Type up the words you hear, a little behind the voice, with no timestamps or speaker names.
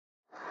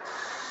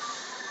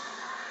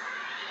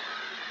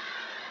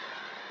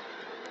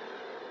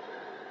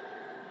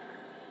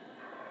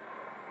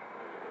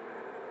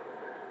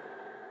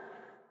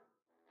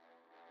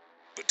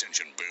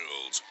tension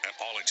builds and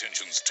all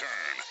attentions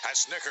turn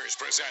as Snickers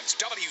presents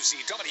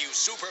WCW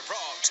Super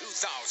Brawl 2000.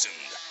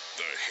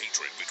 The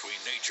hatred between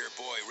Nature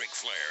Boy Ric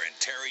Flair and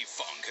Terry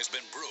Funk has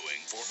been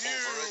brewing for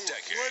over a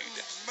decade. You wouldn't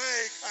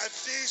make a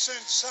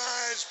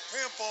decent-sized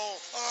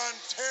pimple on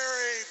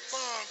Terry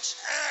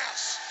Funk's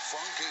ass.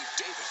 Funk gave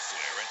David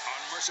Flair an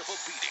unmerciful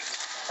beating.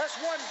 That's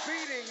one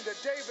beating that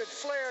David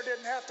Flair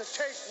didn't have to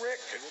take, Rick.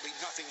 It will be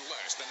nothing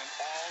less than an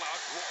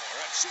all-out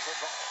war at Super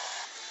Brawl.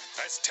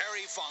 As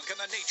Terry Funk and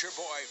the Nature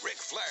Boy Ric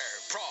Flair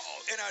brawl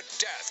in a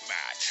death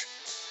match.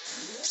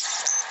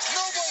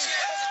 Nobody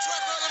has a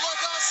track record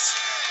like us,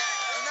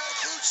 and that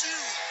includes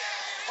you,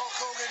 Hulk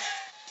Hogan.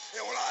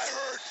 And when I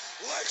heard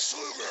Lex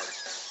Luger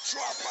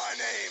drop my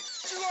name,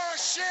 you are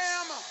a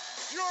sham,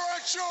 you're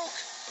a joke,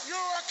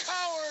 you're a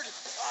coward.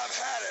 I've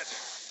had it.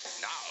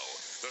 Now,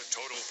 the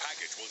total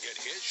package will get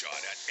his shot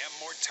at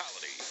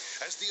immortality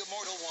as the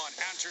Immortal One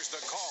answers the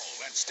call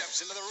and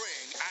steps into the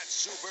ring at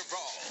Super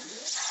Brawl.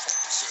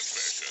 Sid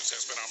Vicious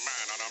has been a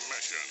man on a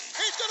mission.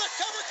 He's gonna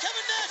cover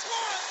Kevin Nash. 1,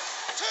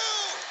 2,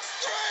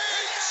 3.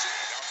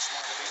 Sid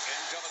outsmarted the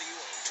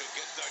NWO to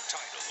get the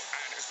title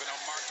and has been a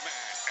marked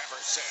man ever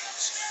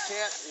since.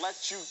 Can't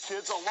let you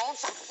kids alone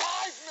for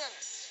 5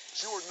 minutes.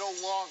 You are no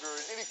longer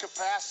in any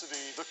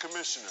capacity the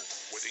commissioner.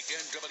 With the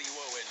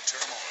NWO in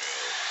turmoil,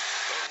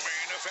 the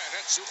main event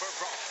at Super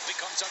Brawl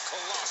becomes a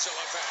colossal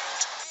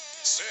event.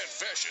 Sid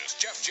Vicious,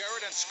 Jeff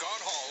Jarrett, and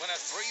Scott Hall in a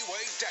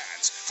three-way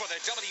dance for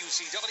the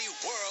WCW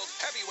World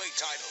Heavyweight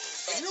title.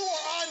 You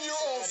are on your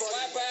own,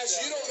 buddy. Slap-ass,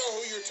 you don't know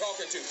who you're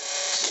talking to.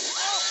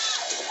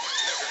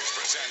 Snickers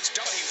presents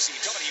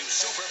WCW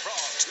Super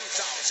Brawl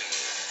 2000.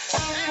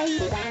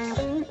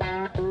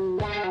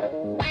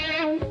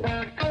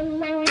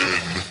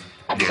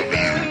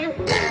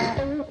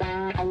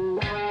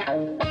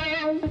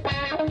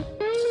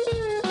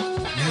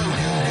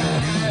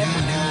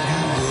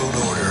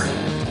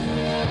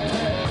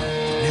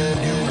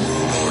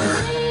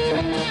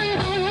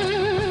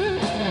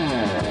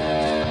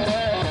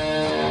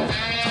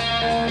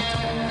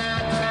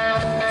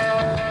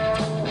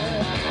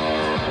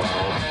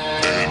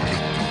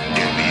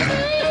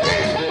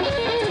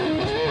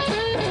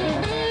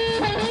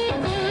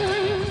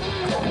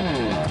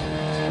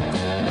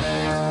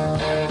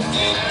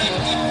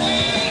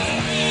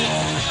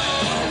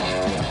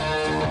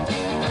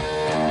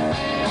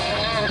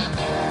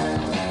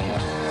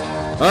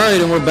 All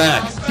right, and we're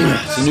back.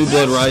 It's a New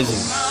Blood Rising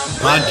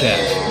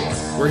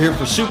podcast. We're here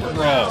for Super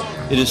Brawl.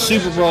 It is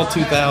Super Brawl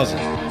 2000.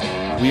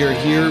 We are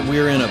here. We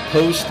are in a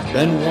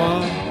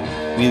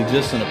post-Benoit. We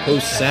exist in a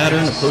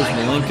post-Saturn, a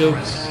post-Malenko.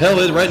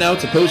 Hell, right now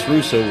it's a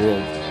post-Russo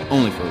world,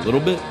 only for a little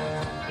bit.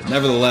 But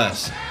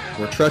nevertheless,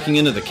 we're trucking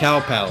into the Cow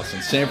Palace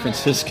in San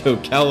Francisco,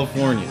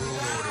 California,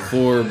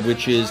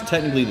 which is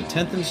technically the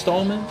 10th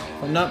installment,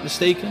 if I'm not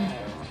mistaken,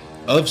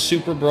 of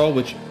Super Brawl,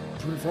 which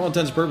for all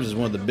intents and purposes,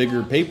 one of the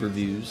bigger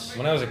pay-per-views.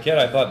 When I was a kid,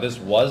 I thought this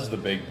was the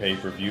big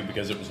pay-per-view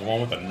because it was the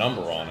one with a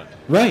number on it.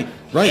 Right,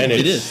 and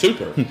it it's is.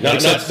 super.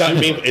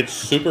 It's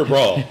Super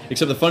Brawl.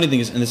 Except the funny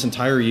thing is, in this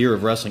entire year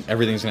of wrestling,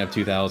 everything's going to have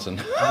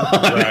 2000.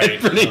 Right.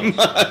 Pretty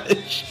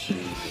much.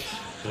 Jesus.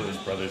 Blues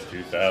Brothers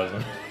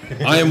 2000.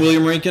 I am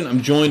William Rankin.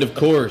 I'm joined, of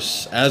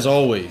course, as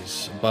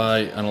always, by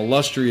an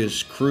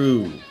illustrious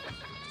crew.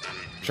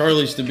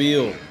 Charlie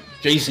Stabile,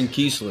 Jason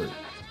Kiesler.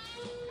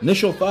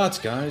 Initial thoughts,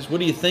 guys. What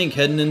do you think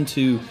heading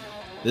into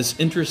this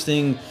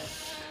interesting...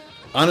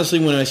 Honestly,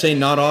 when I say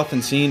not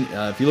often seen,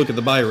 if you look at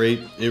the buy rate,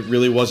 it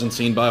really wasn't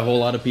seen by a whole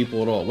lot of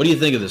people at all. What do you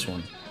think of this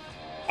one?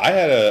 I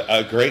had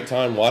a great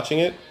time watching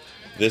it.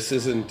 This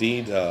is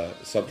indeed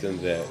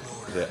something that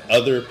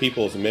other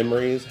people's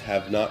memories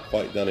have not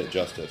quite done it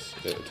justice,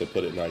 to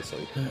put it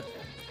nicely.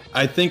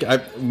 I think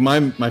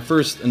my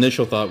first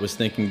initial thought was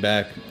thinking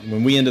back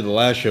when we ended the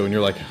last show, and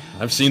you're like,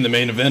 I've seen the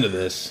main event of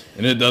this,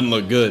 and it doesn't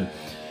look good.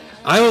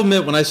 I'll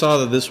admit, when I saw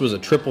that this was a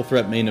triple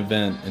threat main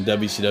event in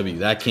WCW,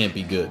 that can't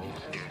be good.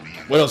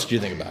 What else did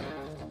you think about it?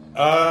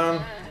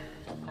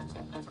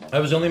 That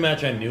was the only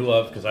match I knew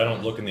of because I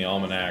don't look in the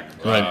almanac.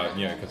 Right.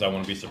 Because I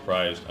want to be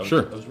surprised. I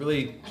was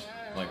really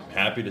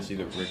happy to see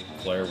that Ric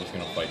Flair was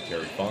going to fight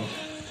Terry Funk.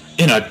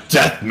 In a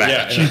death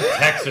match. Yeah, in a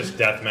Texas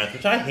death match,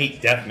 which I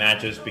hate death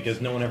matches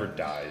because no one ever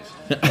dies.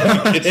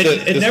 It's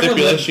the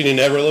stipulation you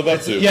never live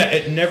up to. Yeah,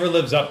 it never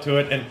lives up to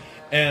it.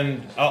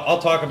 And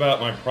I'll talk about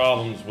my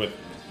problems with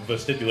the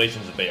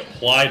stipulations that they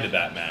applied to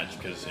that match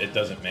because it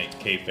doesn't make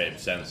kayfabe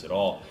sense at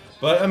all.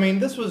 But I mean,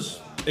 this was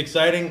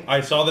exciting.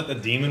 I saw that the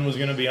Demon was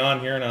going to be on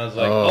here, and I was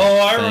like,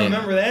 I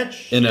remember that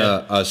shit. In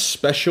a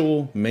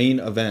special main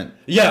event.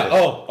 Yeah.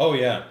 Oh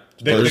yeah.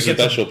 There's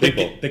special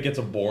people. That gets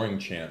a boring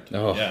chant.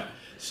 Oh. Yeah.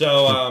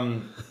 So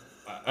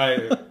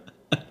I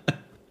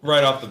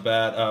right off the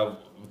bat,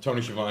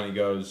 Tony Schiavone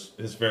goes.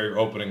 His very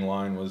opening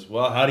line was,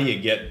 "Well, how do you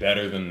get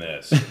better than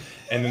this?"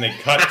 And then they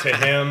cut to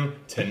him,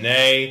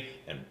 Tenay,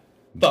 and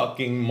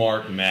fucking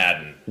Mark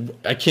Madden.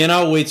 I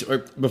cannot wait.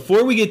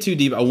 Before we get too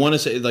deep, I want to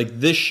say,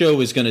 this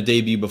show is going to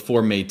debut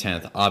before May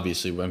 10th,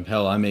 obviously.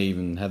 Hell, I may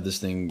even have this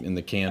thing in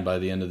the can by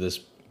the end of this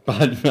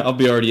But I'll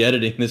be already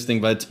editing this thing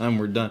by the time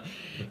we're done,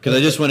 because I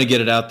just want to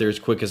get it out there as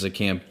quick as I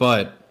can.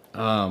 But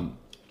one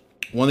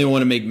thing I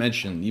want to make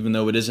mention, even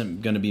though it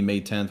isn't going to be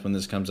May 10th when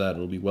this comes out,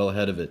 it'll be well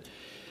ahead of it.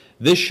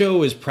 This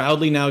show is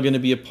proudly now going to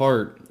be a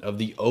part of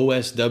the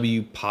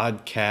OSW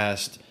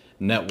Podcast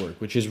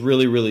Network, which is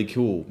really, really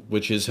cool,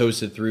 which is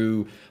hosted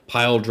through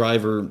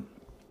Piledriver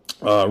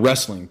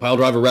Wrestling,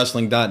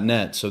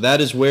 piledriverwrestling.net. So that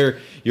is where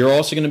you're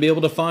also going to be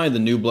able to find the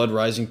New Blood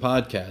Rising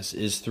podcast,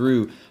 is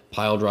through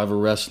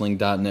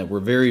piledriverwrestling.net. We're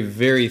very,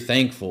 very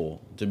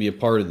thankful to be a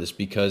part of this,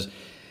 because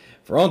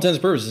for all intents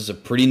and purposes, it's a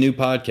pretty new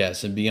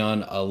podcast, and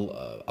beyond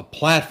a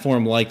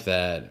platform like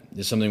that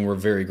is something we're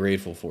very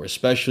grateful for,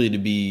 especially to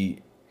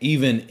be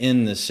even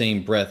in the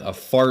same breath, a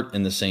fart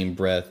in the same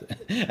breath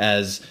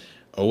as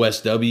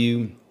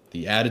OSW,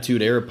 the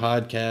Attitude Era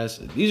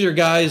podcast. These are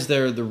guys that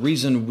are the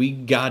reason we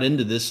got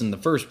into this in the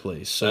first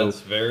place. So that's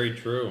very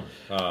true.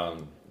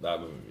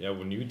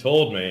 When you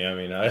told me, I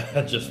mean,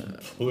 I just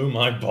blew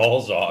my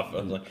balls off.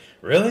 I was like,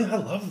 really? I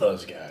love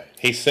those guys.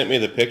 He sent me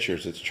the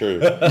pictures. It's true.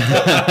 We're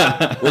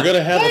going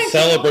to have a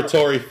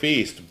celebratory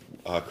feast.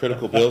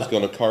 Critical Bill's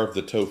going to carve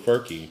the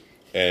tofurkey,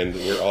 and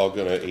we're all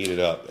going to eat it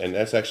up. And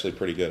that's actually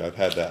pretty good. I've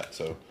had that.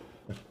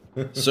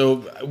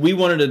 So we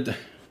wanted to...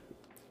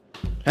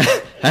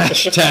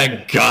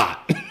 Hashtag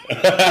got.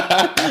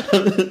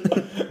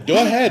 Go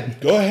ahead.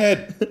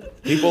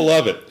 People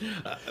love it.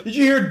 Did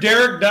you hear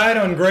Derek died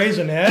on Grey's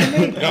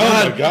Anatomy?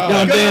 God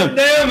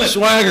damn it.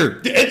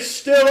 Swagger. It's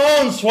still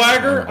on,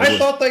 Swagger. I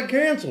thought they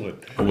canceled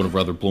it. I would have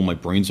rather blown my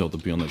brains out than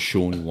be on that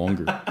show any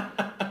longer.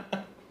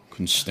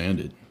 Couldn't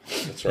stand it.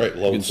 That's right,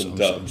 Lonesome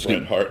Dove,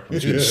 Bret Hart. I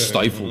was getting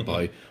stifled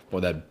by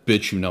that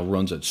bitch who now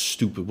runs that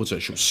stupid, what's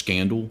that show,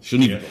 Scandal? She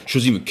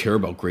doesn't even care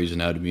about Grey's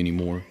Anatomy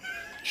anymore.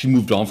 She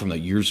moved on from that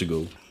years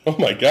ago. Oh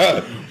my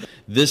God.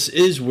 This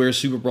is where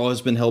Super Brawl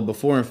has been held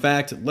before. In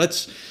fact,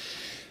 let's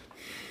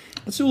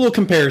do a little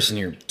comparison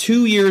here.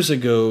 2 years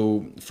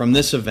ago from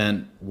this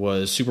event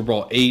was Super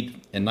Brawl 8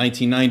 in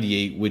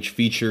 1998, which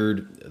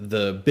featured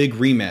the big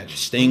rematch,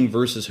 Sting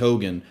versus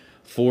Hogan,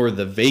 for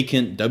the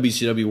vacant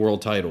WCW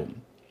World title.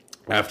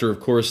 After, of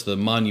course, the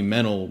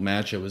monumental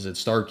match that was at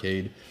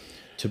Starrcade,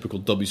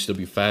 typical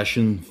WCW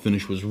fashion,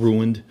 finish was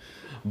ruined.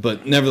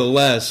 But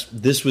nevertheless,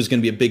 this was going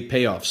to be a big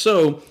payoff.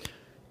 So,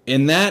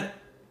 in that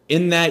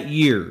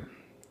year,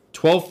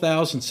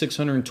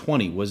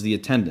 12,620 was the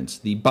attendance.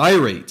 The buy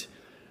rate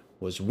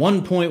was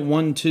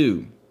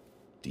 1.12.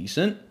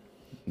 Decent,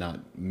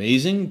 not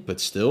amazing,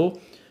 but still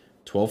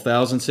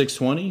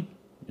 12,620.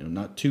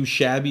 Not too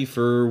shabby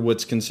for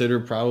what's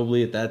considered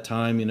probably at that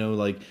time,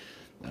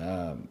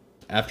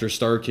 after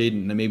Starrcade,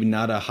 and maybe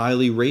not a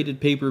highly rated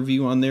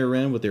pay-per-view on their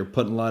end, what they were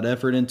putting a lot of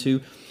effort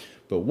into.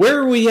 But where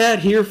are we at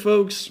here,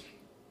 folks?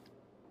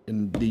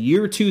 In the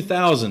year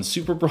 2000,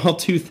 Super Brawl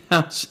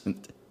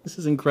 2000. This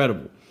is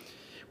incredible.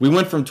 We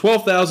went from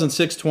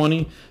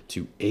 12,620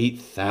 to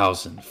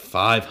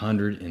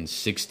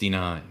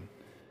 8,569.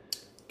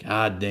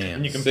 God damn.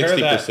 And you compare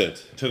 60%.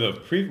 that to the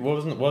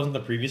wasn't the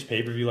previous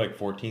pay-per-view like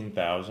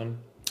 14,000?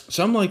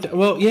 Something like that.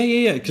 Well,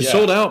 yeah. Because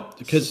Sold Out.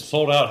 Because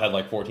Sold Out had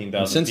like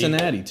 14,000.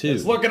 Cincinnati people. too.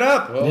 Let's look it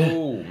up.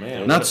 Oh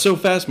man. Not so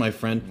fast, my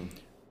friend.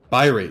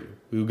 Buy rate.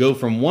 We would go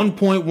from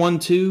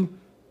 1.12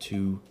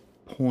 to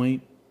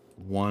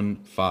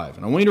 0.15.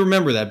 And I want you to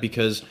remember that,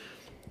 because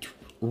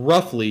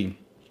roughly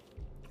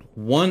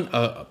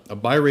a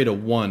buy rate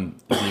of 1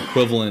 is the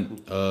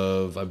equivalent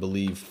of, I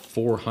believe,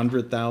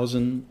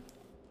 400,000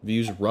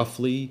 views,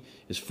 roughly,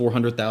 is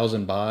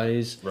 400,000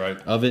 buys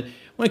of it. I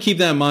want to keep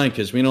that in mind,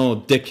 because we know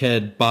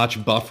dickhead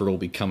Botch Buffer will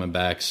be coming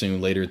back soon,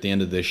 later at the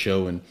end of this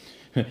show, and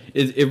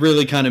it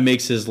really kind of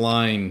makes his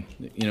line,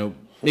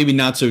 maybe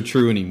not so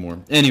true anymore.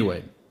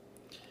 Anyway.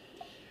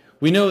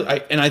 We know,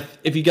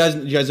 if you guys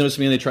noticed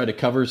me, and they tried to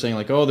cover, saying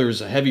like, "Oh,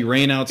 there's a heavy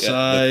rain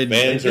outside." Yeah, the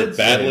fans are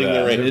battling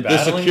the rain.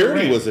 The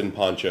security was in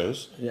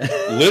ponchos,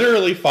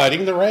 literally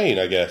fighting the rain,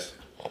 I guess.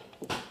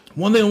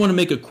 One thing I want to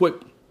make a quick.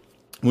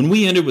 When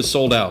we ended with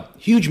Sold Out,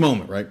 huge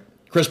moment, right?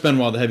 Chris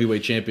Benoit, the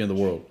heavyweight champion of the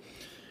world.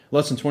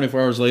 Less than 24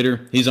 hours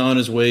later, he's on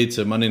his way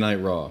to Monday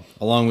Night Raw,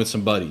 along with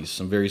some buddies,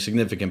 some very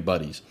significant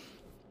buddies.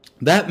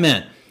 That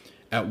meant,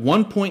 at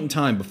one point in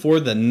time, before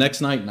the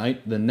next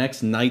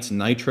night's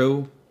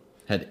Nitro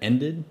had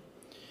ended,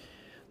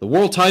 the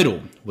world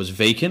title was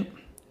vacant.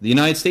 The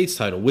United States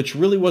title, which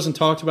really wasn't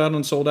talked about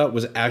on Sold Out,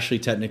 was actually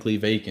technically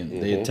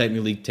vacant. They had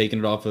technically taken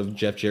it off of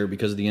Jeff Jarrett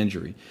because of the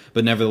injury.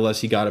 But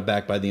nevertheless, he got it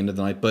back by the end of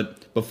the night.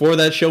 But before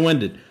that show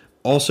ended,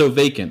 also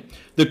vacant.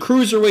 The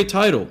Cruiserweight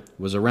title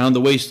was around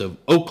the waist of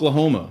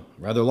Oklahoma.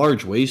 Rather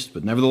large waist,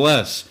 but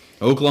nevertheless,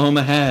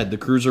 Oklahoma had the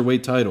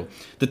Cruiserweight title.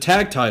 The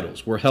tag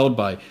titles were held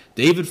by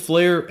David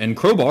Flair and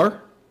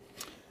Crowbar.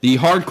 The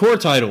Hardcore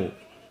title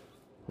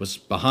was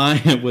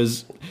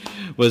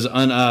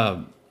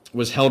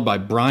held by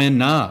Brian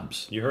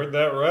Knobbs. You heard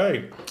that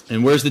right.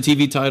 And where's the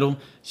TV title?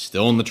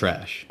 Still in the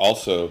trash.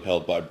 Also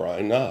held by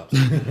Brian Knobbs.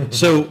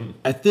 So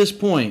at this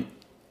point,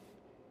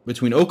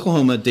 between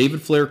Oklahoma,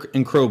 David Flair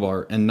and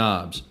Crowbar, and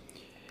Knobbs,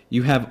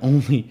 you have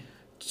only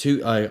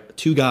two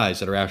guys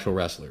that are actual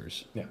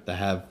wrestlers that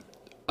have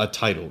a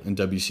title in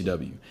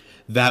WCW.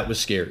 That was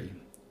scary.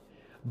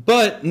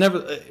 But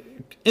never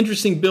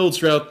interesting builds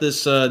throughout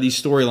this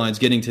these storylines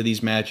getting to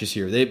these matches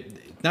here. They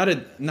not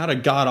a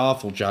god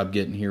awful job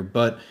getting here,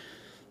 but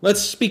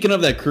speaking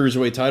of that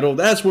Cruiserweight title,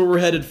 that's where we're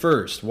headed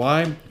first.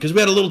 Why? Because we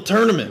had a little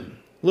tournament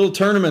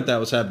that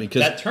was happening.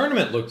 That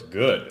tournament looked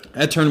good.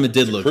 That tournament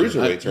did look good.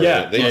 Cruiserweight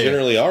tournament. They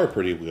generally are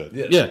pretty good.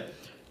 Yeah.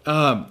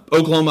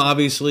 Oklahoma,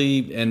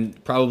 obviously,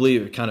 and probably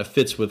it kind of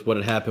fits with what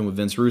had happened with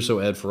Vince Russo.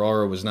 Ed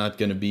Ferrara was not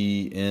going to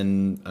be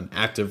in an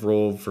active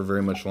role for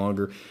very much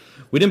longer.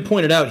 We didn't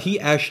point it out. He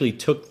actually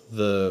took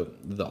the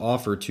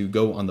offer to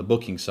go on the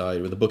booking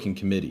side with the booking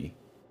committee,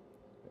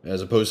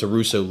 as opposed to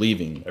Russo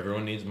leaving.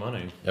 Everyone needs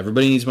money.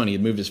 Everybody needs money.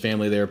 He'd moved his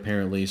family there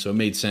apparently, so it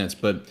made sense.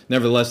 But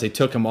nevertheless, they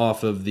took him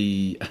off of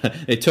the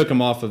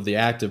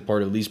active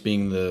part, at least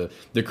being the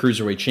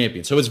Cruiserweight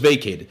champion. So it's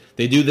vacated.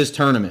 They do this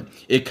tournament.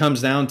 It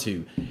comes down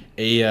to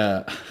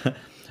a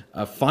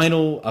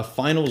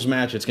finals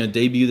match. It's going to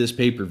debut this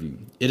pay-per-view.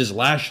 It is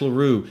Lash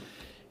LaRue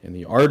and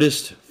the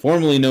artist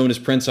formerly known as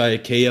Prince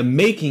Iaukea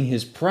making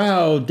his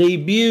proud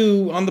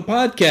debut on the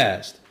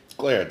podcast.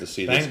 Glad to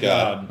see Thank this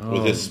guy God.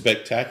 with his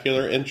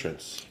spectacular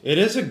entrance. It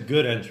is a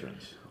good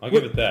entrance. I'll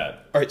give it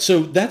that. All right,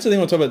 so that's the thing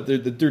I want to talk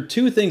about. There are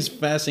two things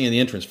fascinating in the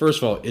entrance. First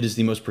of all, it is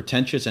the most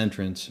pretentious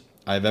entrance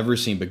I've ever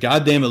seen, but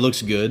goddamn, it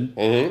looks good.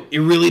 Mm-hmm. It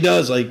really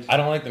does. Like, I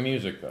don't like the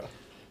music though.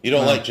 You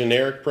don't like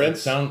generic Prince?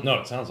 It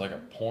sounds like a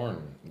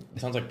porn.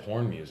 It sounds like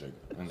porn music.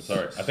 I'm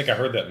sorry. I think I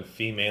heard that in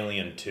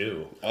Femalien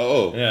 2.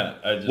 Oh. Yeah.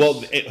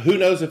 Who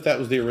knows if that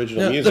was the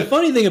original music? the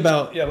funny thing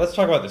about let's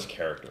talk about this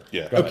character.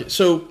 Yeah. Go okay, ahead.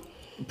 so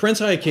Prince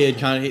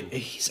Iaukea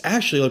he's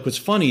actually like what's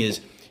funny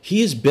is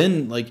he has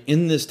been like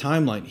in this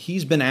timeline.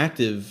 He's been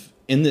active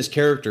in this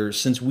character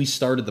since we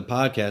started the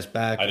podcast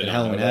back I at didn't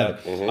Halloween know that.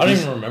 Havoc. I don't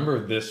even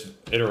remember this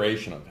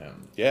iteration of him.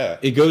 Yeah.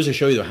 It goes to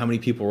show you though how many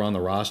people were on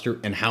the roster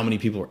and how many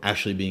people are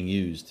actually being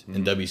used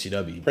in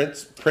WCW.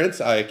 Prince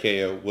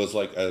Iaukea was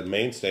like a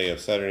mainstay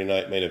of Saturday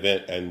Night Main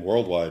Event and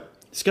worldwide.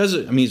 This guy's,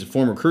 he's a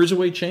former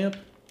Cruiserweight champ,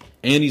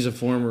 and he's a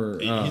former...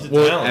 He's a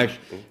talent.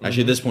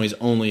 Actually, at this point, he's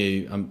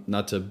only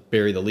not to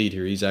bury the lead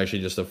here, he's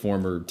actually just a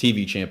former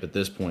TV champ at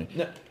this point.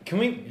 Now, can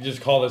we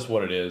just call this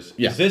what it is?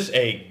 Yeah. Is this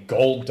a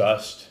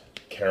Goldust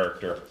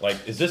character? Like,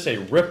 is this a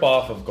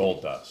rip-off of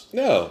Goldust?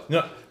 No.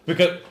 No,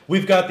 because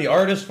we've got the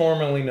artist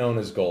formerly known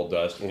as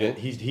Goldust. Mm-hmm.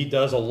 He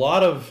does a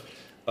lot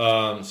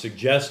of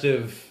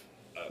suggestive...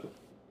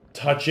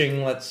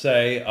 touching, let's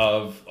say,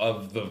 of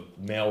the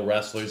male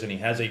wrestlers, and he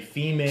has a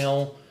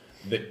female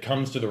that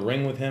comes to the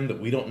ring with him that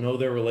we don't know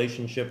their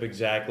relationship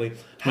exactly.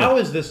 How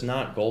is this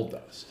not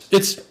Goldust?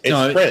 It's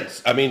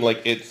Prince. I mean,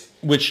 like, it's...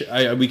 Which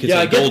we could Yeah,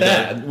 say I get Goldust,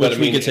 that, which but I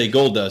we mean, could say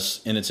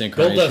Goldust in its Goldust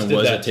incarnation did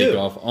was a that too.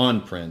 takeoff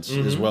on Prince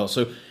as well.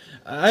 So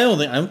I don't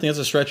think that's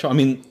a stretch. I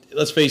mean,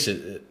 let's face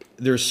it.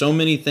 There's so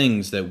many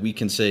things that we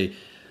can say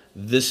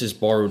this is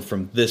borrowed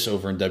from this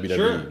over in WWE.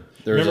 Sure.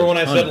 There's Remember a when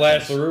I ton said of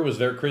Lash things. LaRue was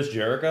their Chris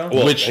Jericho?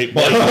 Well, Which-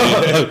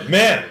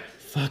 Man,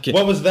 Fuck it.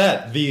 what was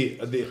that? He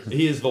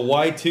is the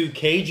Y2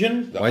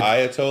 Cajun? The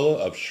Ayatollah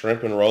of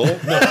Shrimp and Roll. I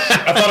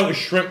thought it was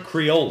Shrimp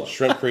Creola.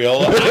 Shrimp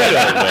Creola. I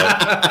don't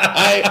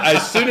know.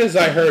 As soon as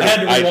I heard I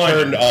had it, to I rewind.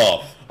 turned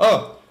off.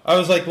 Oh, I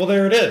was like, well,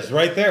 there it is,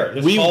 right there.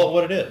 Just call it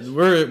what it is.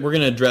 We're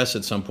going to address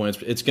at some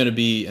point. It's going to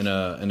be in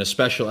a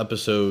special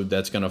episode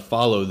that's going to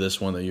follow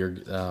this one that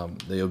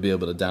that you'll be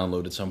able to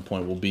download at some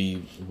point. Will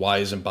be why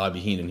isn't Bobby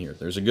Heenan here?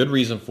 There's a good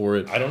reason for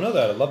it. I don't know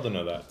that. I'd love to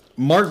know that.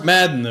 Mark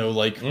Madden though,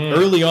 like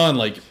early on,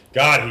 like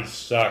God, he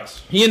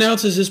sucks. he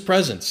announces his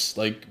presence,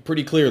 like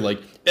pretty clear.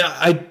 Like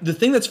the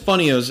thing that's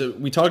funny is that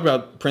we talk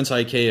about Prince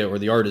Iaukea or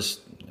the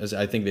artist, as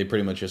I think they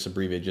pretty much just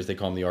abbreviate, just they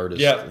call him the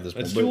artist. Yeah, at this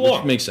point, it's too which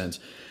long. makes sense.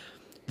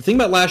 The thing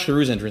about Lash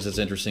LaRue's entrance that's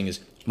interesting is,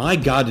 my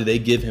God, do they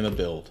give him a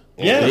build?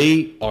 Yeah.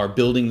 They are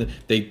building.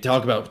 They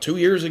talk about 2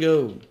 years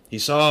ago. He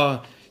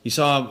saw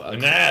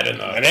An ad in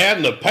An ad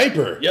in the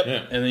paper. Yep.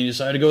 Yeah. And then he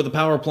decided to go with the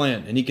power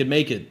plant, and he could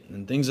make it,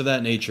 and things of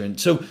that nature. And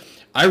so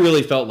I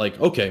really felt like,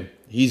 okay,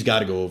 he's got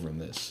to go over in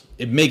this.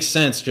 It makes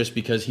sense just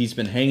because he's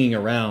been hanging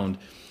around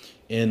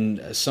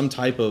in some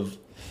type of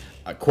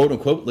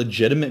quote-unquote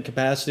legitimate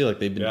capacity. Like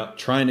they've been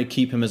trying to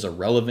keep him as a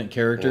relevant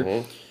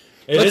character.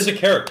 It is a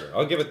character.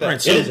 I'll give it that. All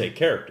right, so- it is a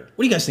character.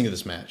 What do you guys think of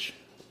this match?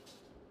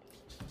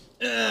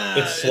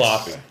 It's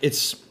sloppy.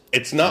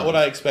 It's not what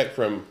I expect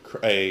from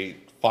a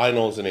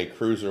finals in a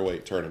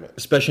cruiserweight tournament.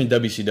 Especially in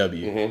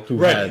WCW, who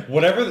Right. had...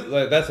 Whatever.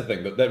 That's the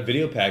thing. That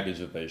video package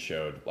that they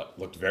showed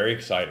looked very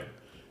exciting.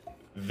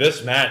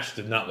 This match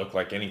did not look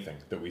like anything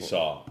that we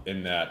saw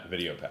in that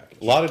video package.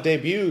 A lot of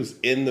debuts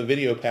in the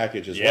video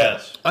package as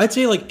Yes. I'd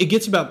say like it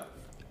gets about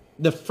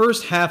the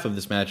first half of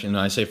this match, and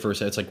I say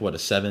first, it's like what, a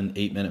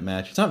 7-8 minute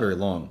match. It's not very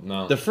long.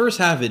 No. The first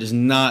half of it is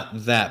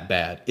not that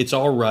bad. It's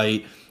all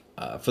right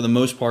for the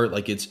most part.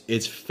 Like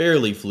it's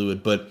fairly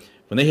fluid, but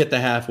when they hit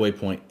the halfway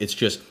point, it's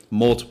just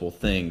multiple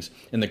things,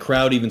 and the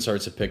crowd even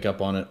starts to pick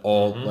up on it.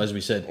 All as we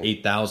said,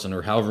 8,000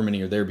 or however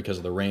many are there because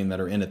of the rain that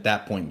are in at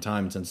that point in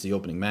time since the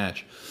opening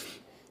match.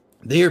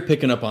 They are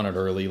picking up on it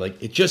early.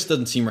 Like it just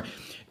doesn't seem right.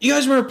 You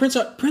guys remember Prince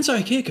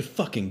Iaukea could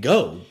fucking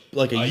go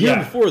like a year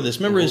before this.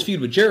 Remember his feud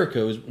with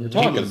Jericho? We were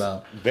talking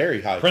about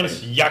very high.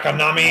 Prince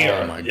Yakanami.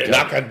 Oh my god,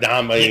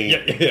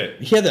 Yakanami.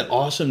 He had that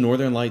awesome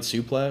Northern Light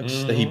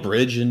suplex that he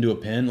bridged into a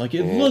pin. Like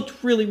it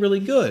looked really, really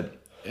good.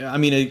 I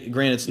mean,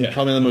 granted, it's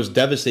probably the most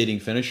devastating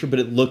finisher, but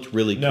it looked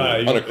really cool.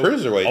 On a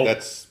cruiserweight,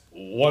 that's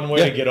one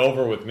way to get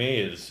over with me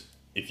is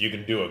if you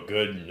can do a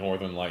good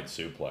Northern Light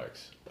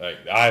suplex.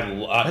 Like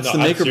That's the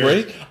make or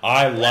break?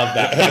 I love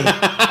that.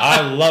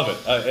 I love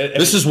it.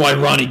 This is why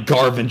Ronnie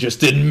Garvin just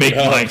didn't make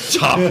my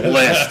top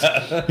list.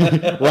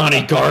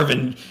 Ronnie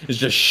Garvin is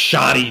just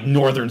shoddy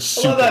Northern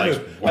suplex.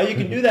 How you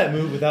can do that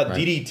move without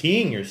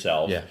DDTing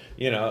yourself. Yeah.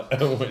 You know,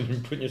 when you're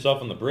putting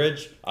yourself on the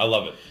bridge, I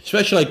love it.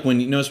 Especially like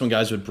when you notice when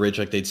guys would bridge,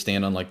 like they'd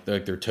stand on like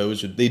their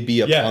toes, they'd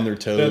be up on their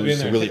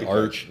toes to really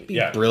arch.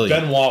 Yeah, brilliant.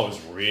 Benoit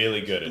was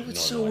really good at. It's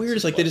so weird.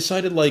 It's like they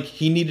decided like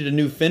he needed a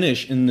new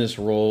finish in this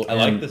role. I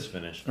like this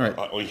finish. All right,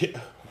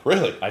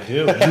 really, I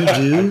do.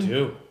 You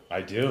do?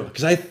 I do.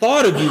 Because I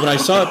thought of you when I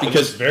saw it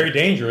because it's very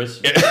dangerous.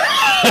 This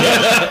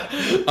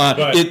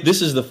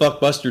is the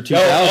Fuckbuster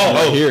 2000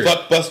 right here.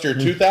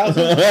 Fuckbuster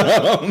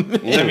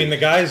 2000. I mean, the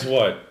guy's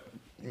what?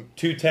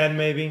 210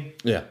 maybe?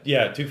 Yeah.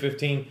 Yeah,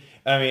 215.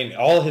 I mean,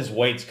 all his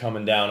weight's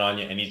coming down on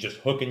you, and he's just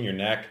hooking your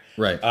neck.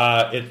 Right.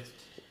 I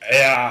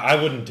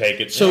wouldn't take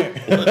it. So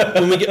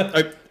when we get,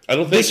 I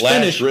don't think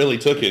Lash really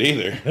took it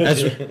either.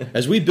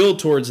 As we build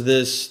towards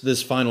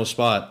this final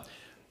spot,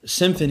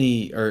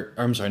 Symphony, or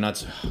I'm sorry,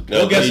 not.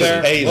 We'll get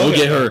there. We'll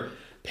get her.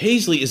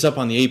 Paisley is up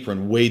on the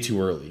apron way too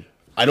early.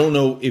 I don't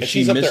know if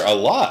she's up there a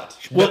lot.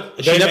 Well,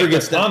 they she never make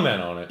gets a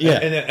comment on it. Yeah,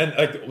 and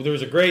like there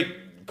was a great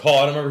call.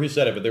 I don't remember who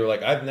said it, but they were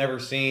like, "I've never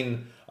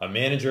seen a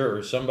manager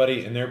or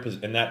somebody in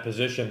that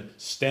position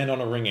stand on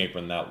a ring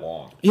apron that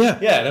long." Yeah,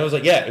 yeah, and I was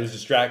like, "Yeah, it was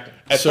distracting."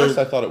 At first,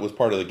 I thought it was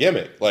part of the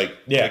gimmick,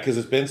 because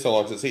it's been so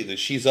long since that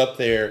she's up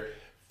there,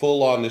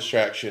 full on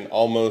distraction,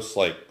 almost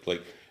like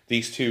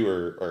these two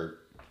are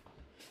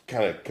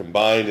kind of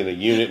combined in a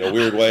unit in a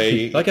weird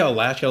way. Like how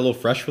Lash got a little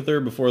fresh with her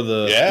before in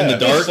the dark. Did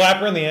he slap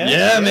her in the ass.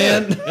 Yeah,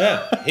 man.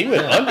 Yeah, he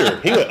went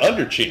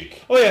under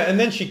cheek. Oh yeah, and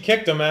then she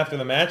kicked him after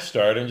the match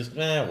started, and just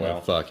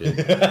fuck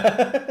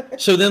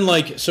it. So then,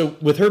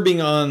 with her being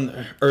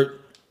on, or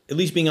at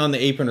least being on the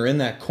apron or in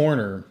that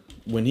corner,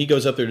 when he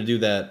goes up there to do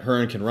that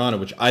Hurricane Rana,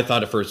 which I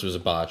thought at first was a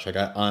botch. Like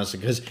honestly,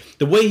 because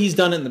the way he's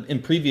done it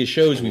in previous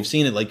shows, we've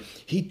seen it. Like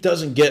he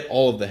doesn't get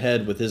all of the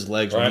head with his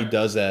legs when he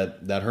does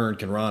that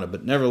Hurricane Rana.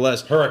 But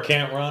nevertheless,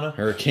 Hurricane Rana.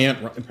 Perfect.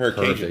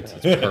 It's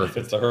perfect.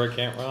 It's the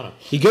Hurricane Rana.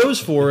 He goes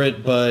for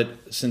it, but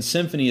since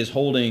Symphony is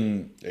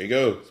holding, there you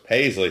go,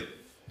 Paisley.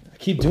 I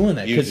keep doing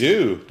that. You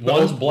do.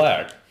 One's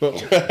black.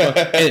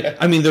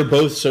 I mean, they're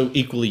both so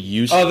equally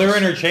useless. Oh, they're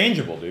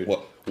interchangeable, dude.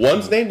 Well,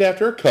 one's named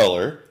after a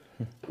color.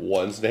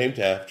 One's named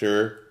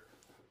after.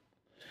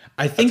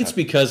 I think it's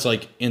because,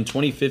 in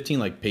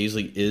 2015,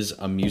 Paisley is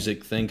a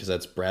music thing because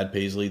that's Brad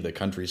Paisley, the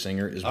country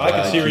singer. I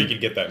can see where you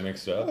could get that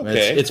mixed up.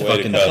 Okay, it's way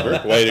fucking to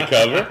cover. Way to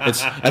cover.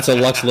 That's a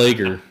Lux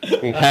Lager.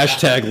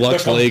 Hashtag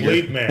Lux Lager.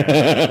 Complete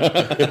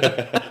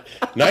man.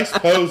 Nice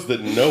pose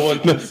that no one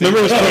can see.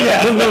 Remember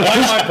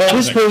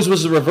his pose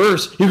was the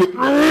reverse. He would,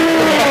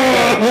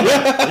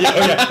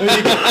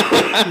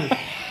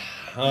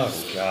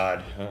 oh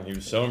God, he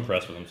was so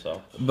impressed with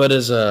himself. But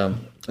as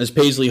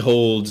Paisley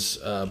holds,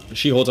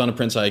 she holds on to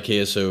Prince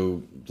Iaukea,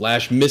 so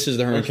Lash misses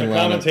the Hurricane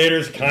Rana. The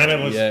commentators kind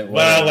of was,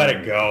 let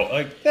it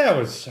go. That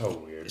was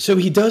so weird. So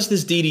he does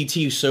this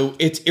DDT. So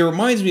it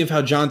reminds me of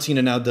how John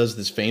Cena now does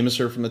this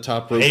famouser from the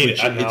top rope.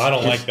 I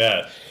don't like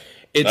that.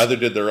 Neither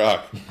did The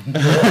Rock.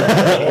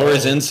 Or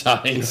his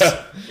insides.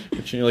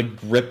 Which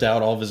ripped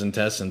out all of his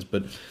intestines.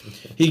 But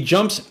he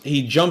jumps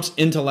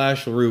into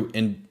Lash LaRue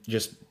and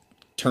just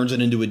turns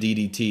it into a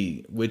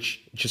DDT,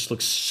 which just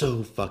looks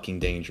so fucking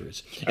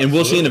dangerous. Absolutely. And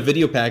we'll see in a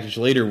video package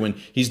later when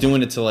he's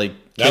doing it to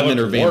Kidman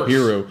or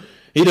Vampiro.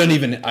 He doesn't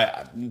even.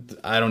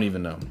 I don't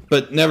even know.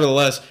 But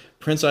nevertheless,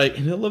 Prince I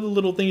love the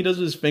little thing he does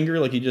with his finger.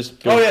 He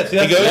just goes, he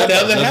goes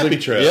down the happy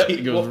trail. Yep,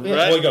 he goes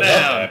right down the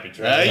happy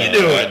trail. How you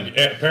doing?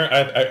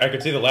 Apparently, I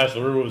could see that Lash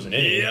LaRue was an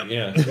idiot.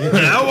 Yep.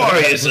 Yeah. How are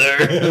you,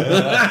 sir?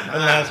 And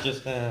Lash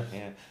just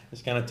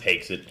just kind of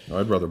takes it.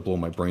 I'd rather blow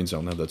my brains out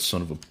and have that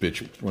son of a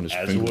bitch run his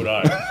finger. As would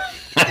I.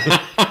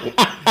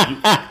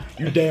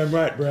 You're damn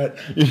right, Brett.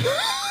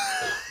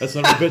 That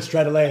son of a bitch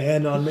tried to lay a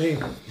hand on me.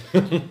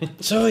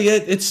 So yeah,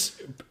 it's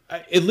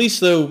at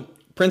least though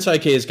Prince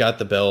Iaukea got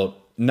the belt.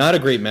 Not a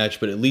great match,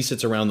 but at least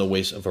it's around the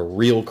waist of a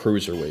real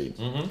cruiserweight.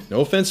 Mm-hmm.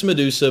 No offense to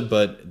Medusa,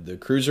 but the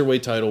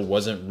cruiserweight title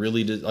wasn't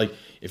really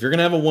if you're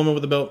gonna have a woman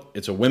with a belt,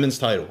 it's a women's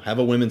title. Have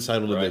a women's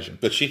title division.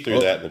 But she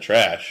threw that in the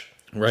trash.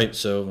 Right,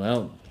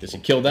 so guess he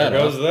killed that.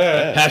 There goes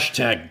that.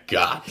 Hashtag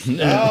got.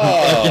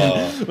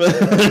 Oh.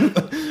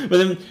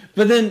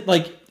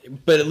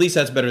 But at least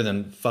that's better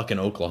than fucking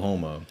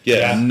Oklahoma.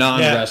 Yeah.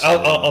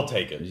 Non-wrestling. I'll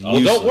take it.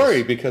 Well, don't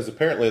worry, because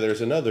apparently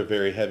there's another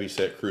very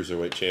heavy-set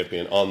cruiserweight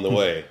champion on the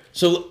way.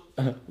 So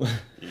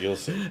you'll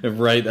see.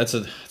 Right, that's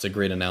a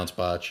great announce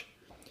botch.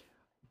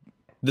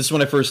 This is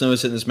when I first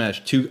noticed it in this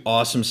match. 2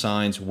 awesome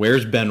signs.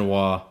 Where's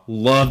Benoit?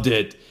 Loved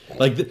it.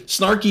 Like the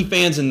snarky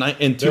fans in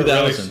 2000. They're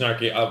really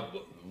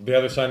snarky. The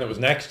other sign that was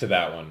next to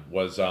that one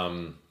was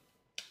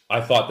I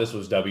thought this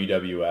was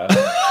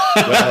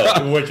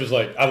WWF, which was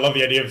like, I love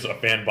the idea of a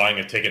fan buying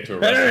a ticket to a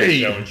wrestling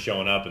show and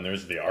showing up, and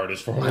there's the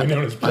artist formerly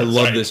known as I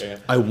love this. Fan.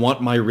 I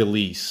want my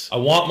release. I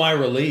want my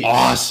release.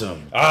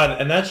 Awesome.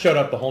 And that showed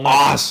up the whole night.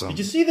 Awesome. Did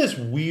you see this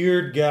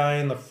weird guy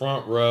in the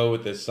front row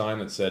with this sign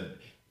that said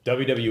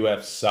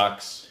WWF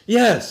sucks?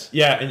 Yes.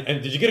 Yeah,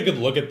 and did you get a good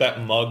look at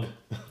that mug?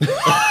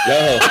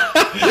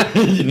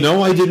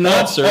 No, I did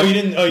not, sir. Oh, you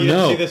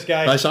didn't see this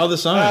guy? I saw the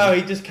sign. Oh,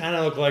 he just kind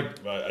of looked like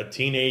a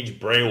teenage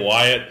Bray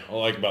Wyatt,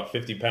 like about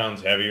 50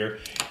 pounds heavier.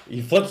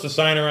 He flips the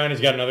sign around, he's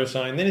got another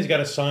sign, then he's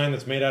got a sign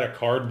that's made out of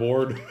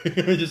cardboard.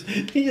 he just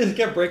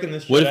kept breaking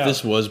this shit What if out.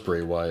 this was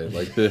Bray Wyatt?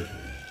 Like the...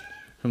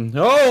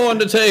 Oh,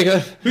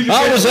 Undertaker.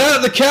 I was at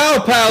the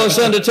Cow Palace,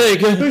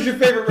 Undertaker. Who's your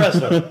favorite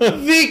wrestler?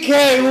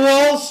 VK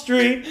Wall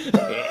Street.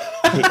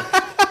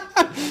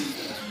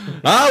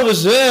 I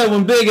was there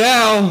when Big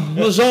Al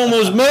was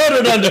almost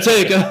murdered,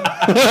 Undertaker.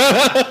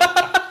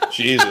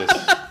 Jesus.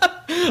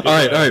 All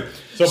right.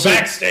 So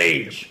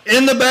backstage.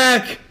 In the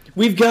back,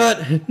 we've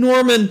got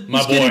Norman.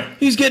 My boy.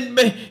 He's getting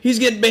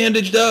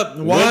bandaged up.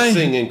 Why?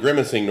 Wincing and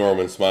grimacing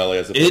Norman Smiley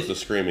as opposed to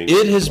screaming.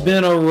 It has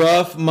been a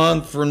rough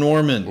month for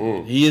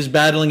Norman. He is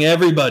battling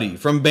everybody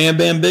from Bam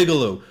Bam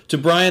Bigelow to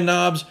Brian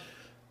Knobbs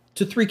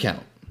to 3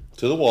 count.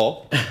 To the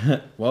wall.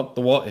 Well,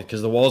 the wall,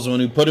 because the wall's the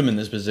one who put him in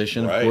this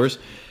position, Right. of course.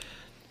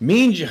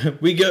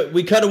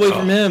 We cut away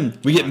from him.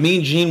 We get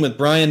Mean Gene with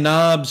Brian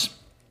Knobbs.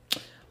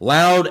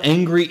 Loud,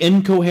 angry,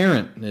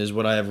 incoherent is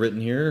what I have written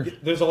here.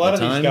 There's a lot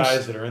of these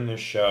guys that are in this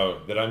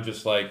show that I'm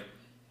just like,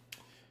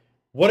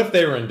 what if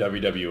they were in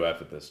WWF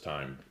at this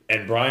time?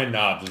 And Brian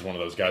Knobbs is one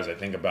of those guys I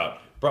think about.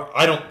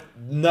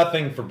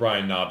 Nothing for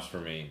Brian Knobbs for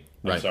me.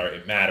 I'm sorry,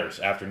 it matters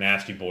after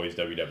Nasty Boys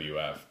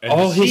WWF. And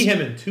to see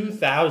him in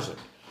 2000,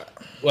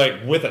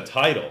 like with a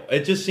title,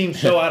 it just seems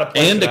so out of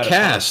place. And a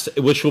cast,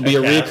 which will be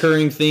a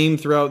recurring theme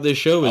throughout this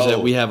show, is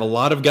that we have a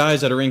lot of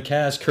guys that are in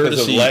cast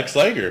courtesy of Lex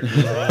Luger.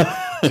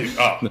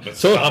 The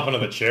stomping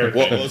of the chair.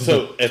 Well,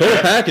 so total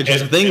package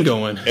is a thing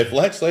going. If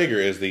Lex Luger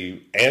is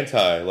the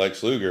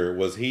anti-Lex Luger,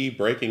 was he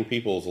breaking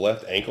people's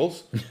left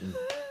ankles?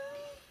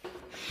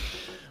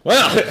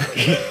 Well,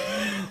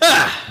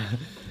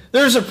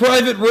 there's a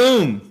private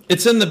room.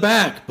 It's in the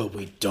back, but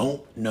we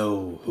don't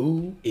know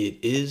who it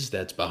is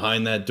that's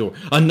behind that door.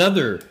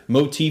 Another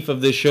motif of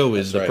this show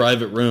is the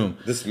private room.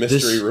 This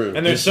mystery room.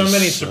 And there's so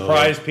many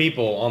surprise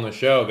people on the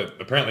show that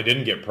apparently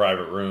didn't get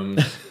private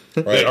rooms.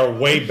 That are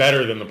way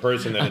better than the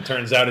person that it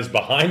turns out is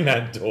behind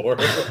that door.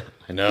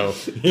 I know.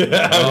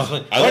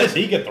 Why does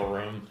he get the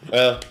room?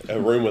 Well, a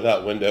room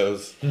without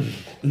windows.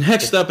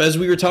 Next up, as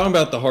we were talking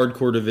about the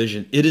hardcore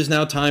division, it is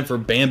now time for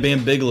Bam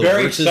Bam Bigelow.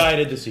 Very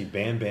excited to see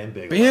Bam Bam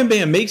Bigelow. Bam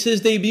Bam makes his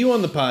debut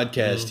on the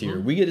podcast here.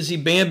 We get to see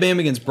Bam Bam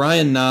against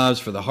Brian Knobbs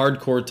for the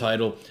hardcore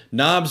title.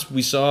 Knobbs,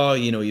 we saw,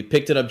 he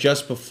picked it up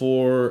just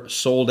before,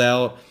 sold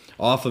out.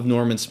 Off of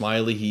Norman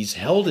Smiley. He's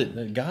held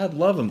it. God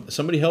love him.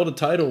 Somebody held a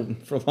title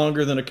for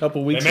longer than a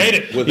couple weeks. They made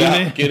it.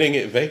 Without getting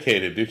it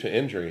vacated due to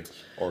injury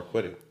or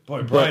quitting.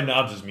 Boy, Brian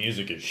Knobbs'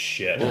 music is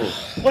shit.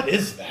 What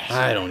is that?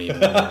 I don't even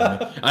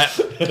know.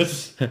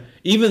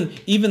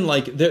 Even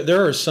like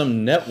there are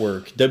some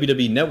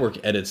WWE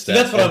network edits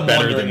that are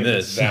better than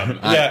this.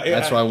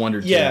 That's what I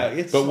wondered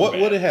too. But what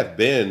would it have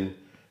been?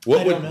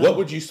 What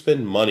would you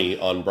spend money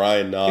on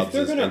Brian Knobbs'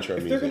 intro music?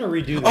 If they're going to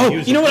redo the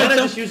music, why not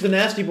just use the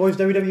Nasty Boys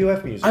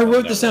WWF music? I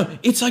wrote this down.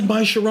 It's like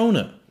My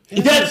Sharona.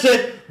 That's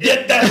it.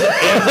 It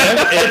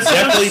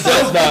definitely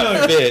does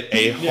not fit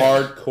a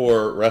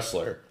hardcore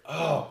wrestler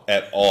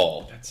at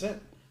all. That's it.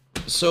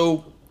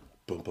 So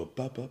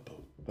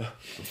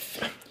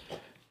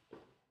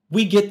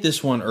we get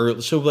this one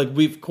early. So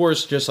we of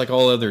course, just like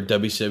all other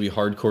WCW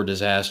hardcore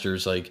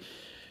disasters,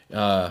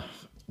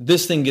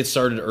 this thing gets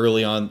started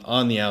early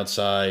on the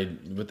outside.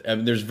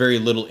 There's very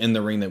little in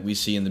the ring that we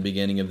see in the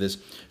beginning of this.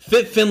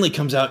 Finlay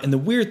comes out, and the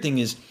weird thing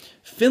is,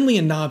 Finlay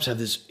and Knobbs have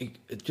this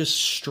just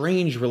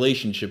strange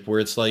relationship where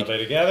it's like... Are they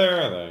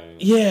together? Are they...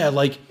 Yeah,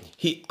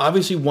 he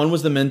obviously one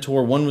was the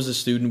mentor, one was the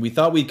student. We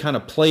thought we'd kind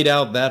of played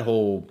out that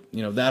whole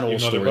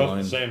storyline. They're both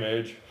the same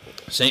age.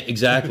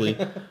 Exactly.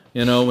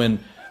 And...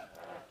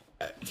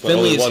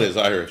 One is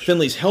Irish.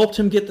 Finlay's helped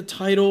him get the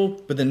title,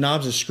 but then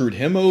Knobbs has screwed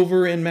him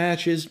over in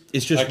matches.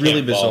 It's just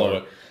really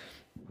bizarre.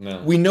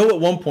 No. We know at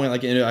one point,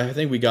 I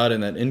think we got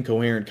in that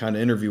incoherent kind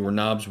of interview where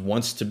Knobbs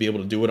wants to be able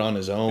to do it on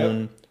his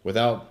own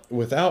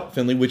without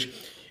Finlay, which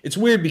it's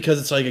weird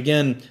because it's like,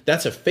 again,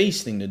 that's a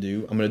face thing to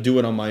do. I'm going to do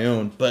it on my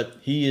own, but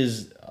he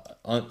is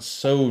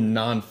so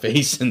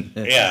non-face in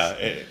this.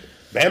 Yeah,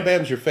 Bam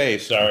Bam's your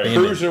face. Sorry.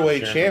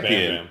 Cruiserweight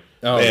champion.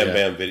 Oh,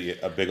 Bam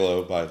Bam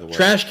Bigelow, by the way.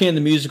 Trash Can the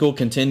Musical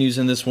continues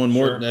in this one.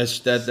 More Sure. that's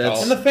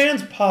And the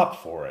fans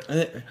pop for it.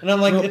 And I'm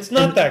like, it's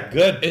not that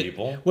good,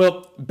 people.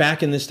 well,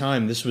 back in this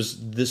time, this was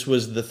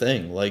the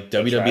thing. Like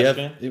trash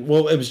WWF.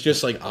 Well, it was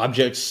just like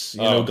objects,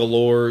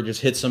 galore.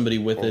 Just hit somebody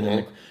with it.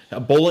 And a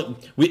bowling.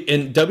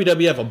 In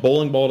WWF, a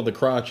bowling ball to the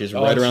crotch is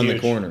right it's around the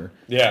huge. corner.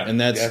 Yeah. and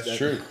That's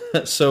true.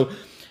 So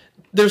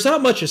there's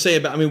not much to say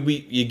about. I mean,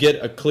 you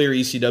get a clear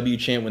ECW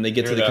chant when they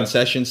get to the that.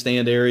 concession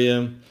stand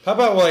area. How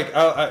about like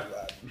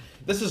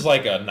this is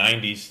like a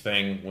 '90s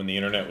thing when the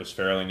internet was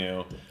fairly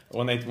new.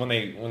 When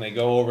they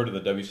go over to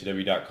the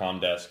WCW.com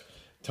desk,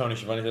 Tony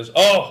Schiavone says,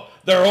 "Oh,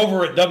 they're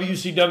over at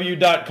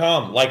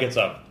WCW.com," like it's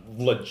a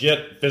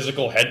legit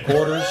physical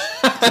headquarters.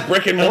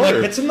 Brick and And I'm like,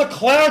 mortar. it's in the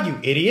cloud, you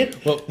idiot.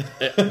 Well,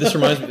 this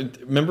reminds me.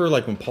 Remember,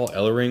 like when Paul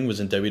Ellering was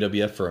in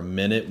WWF for a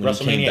minute when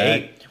he came WrestleMania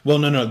back. 8. Well,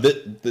 no,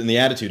 in the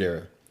Attitude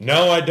Era,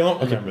 No, I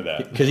don't remember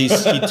that. because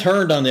he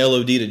turned on the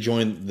LOD to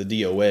join the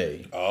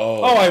DOA.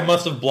 Oh, I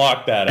must have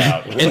blocked that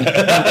out. But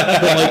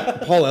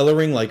like Paul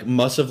Ellering, like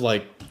must have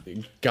like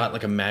got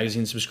like a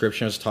magazine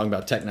subscription. I was talking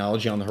about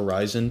technology on the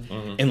horizon,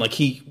 and like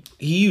he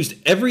used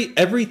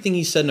everything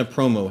he said in a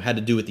promo had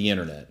to do with the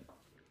internet.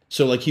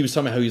 So like he was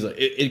talking about how he's like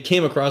it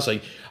came across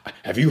like,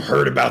 have you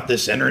heard about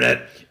this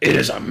internet? It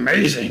is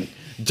amazing.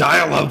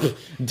 Dial up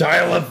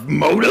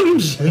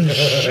modems and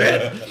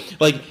shit.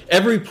 Like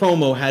every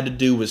promo had to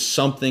do with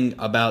something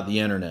about the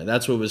internet.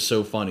 That's what was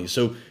so funny.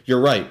 So you're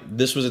right.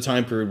 This was a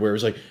time period where it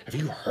was like, have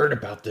you heard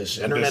about this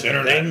internet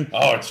thing?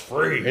 Oh, it's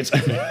free. It's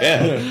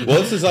Yeah.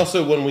 Well, this is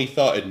also when we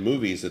thought in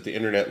movies that the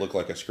internet looked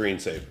like a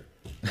screensaver.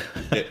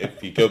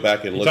 If you go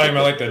back and look Talking at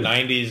about like the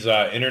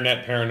 '90s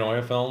internet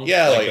paranoia films.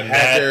 Yeah, like the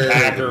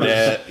Hackers,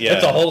 Net, yeah.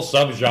 It's a whole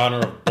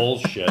subgenre of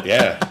bullshit.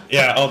 Yeah.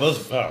 Yeah. Oh,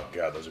 those. Oh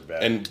god, those are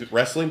bad. And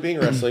wrestling being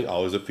wrestling,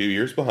 always a few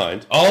years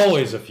behind.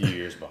 Always a few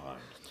years behind.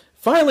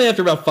 Finally,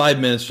 after about 5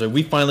 minutes, or so,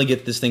 we finally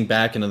get this thing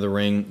back into the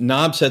ring.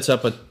 Knob sets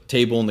up a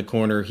table in the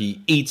corner.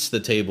 He eats the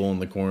table in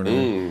the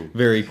corner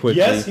very quickly.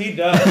 Yes, he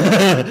does.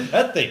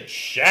 That thing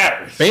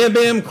shatters. Bam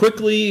Bam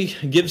quickly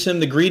gives him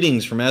the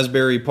greetings from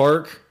Asbury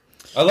Park.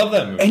 I love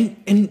that movie.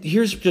 And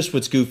here's just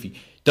what's goofy.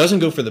 Doesn't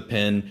go for the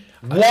pin.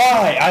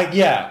 Why?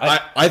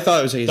 I thought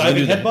it was he's gonna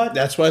Diving do that. headbutt?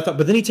 That's what I thought.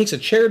 But then he takes a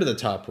chair to the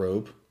top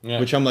rope, Yeah.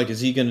 which I'm like,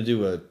 is he going to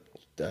do a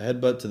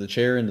headbutt to the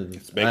chair into the?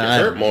 make it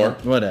hurt more.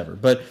 Whatever.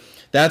 But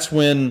that's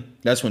when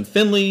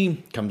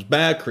Finley comes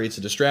back, creates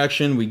a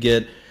distraction. We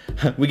get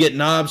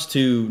Knobs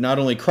to not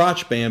only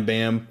crotch Bam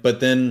Bam,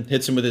 but then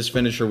hits him with his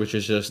finisher, which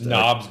is just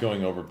Knobs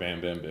going over Bam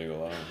Bam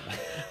Bigelow.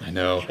 I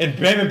know. And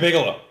Bam Bam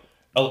Bigelow,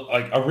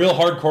 like a real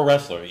hardcore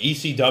wrestler,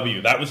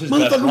 ECW. That was his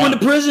best Motherfucker run. went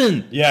to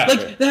prison. Yeah.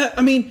 Like that.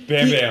 I mean,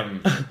 Bam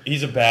Bam,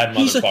 he's a bad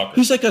motherfucker.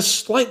 He's like a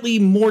slightly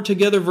more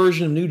together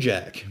version of New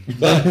Jack.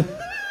 But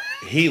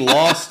he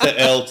lost to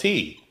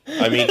LT.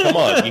 I mean, come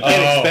on. You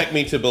can't expect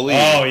me to believe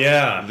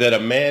that a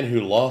man who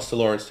lost to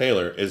Lawrence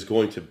Taylor is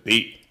going to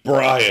beat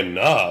Brian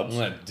Knobbs.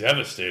 That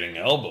devastating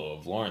elbow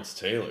of Lawrence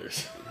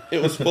Taylor's.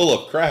 It was full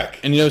of crack.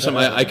 And you know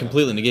something? I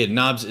completely negated.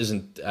 Knobs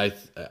isn't.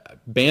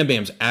 Bam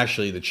Bam's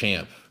actually the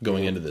champ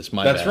going into this.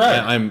 That's bad. right.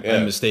 I'm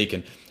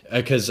mistaken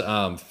because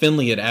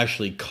Finley had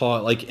actually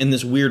caught like in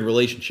this weird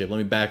relationship. Let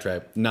me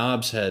backtrack.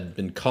 Knobs had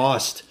been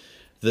cost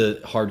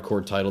the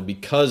hardcore title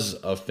because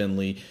of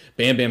Finley.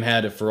 Bam Bam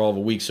had it for all of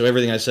a week. So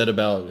everything I said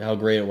about how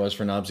great it was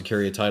for Knobs to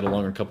carry a title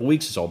longer than a couple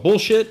weeks is all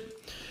bullshit.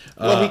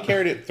 Well, he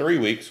carried it 3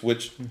 weeks,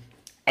 which,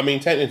 I mean,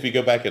 technically, if you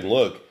go back and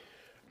look,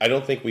 I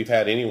don't think we've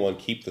had anyone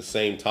keep the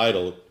same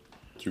title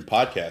through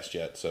podcast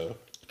yet. So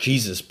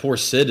Jesus, poor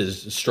Sid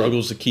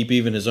struggles to keep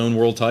even his own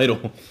world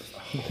title.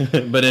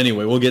 But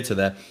anyway, we'll get to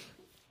that.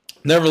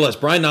 Nevertheless,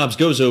 Brian Knobbs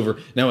goes over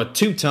now a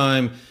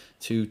two-time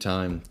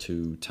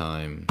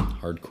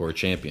hardcore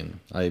champion.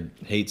 I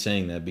hate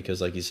saying that because,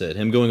 like you said,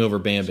 him going over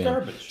Bam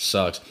Bam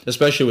sucks,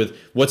 especially with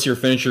what's your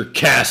finisher?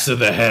 Cast to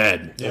the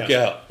head. look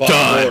out,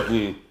 Bob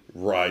Orton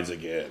rise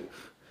again.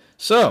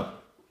 So,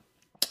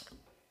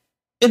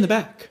 in the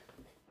back,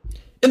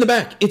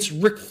 it's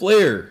Ric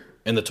Flair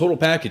and the Total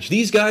Package.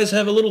 These guys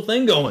have a little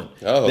thing going.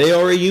 Oh. They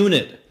are a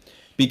unit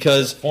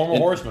because Former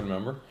Horseman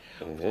member.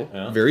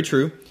 very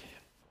true.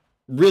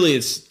 Really,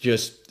 it's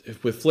just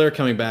with Flair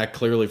coming back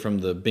clearly from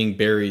the being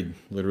buried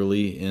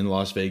literally in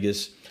Las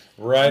Vegas.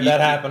 Right, that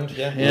happened.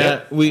 Yeah.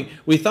 Yeah,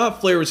 we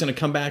thought Flair was going to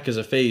come back as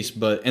a face,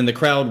 and the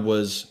crowd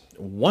was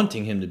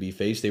wanting him to be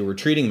face. They were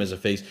treating him as a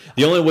face.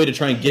 The only way to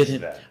try and get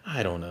him,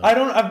 I don't know.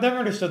 I've never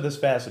understood this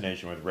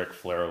fascination with Ric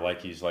Flair,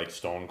 like he's like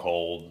Stone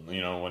Cold, you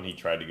know, when he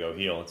tried to go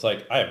heel. It's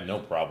like I have no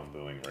problem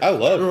booing Ric I Flair.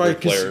 love Right,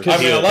 Ric Flair. 'cause-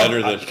 I mean, I love-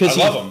 better than Because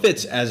I love he him.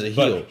 fits as a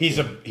heel. But he's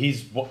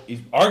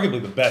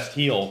arguably the best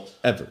heel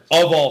Ever.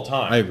 of all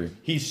time. I agree.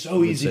 He's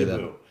so easy say to that.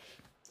 boo.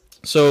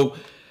 So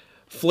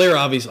Flair,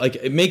 obviously, like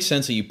it makes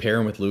sense that you pair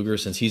him with Luger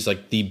since he's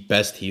like the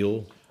best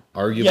heel,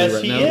 arguably Yes,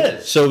 right he now.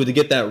 is. So to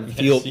get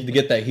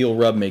that heel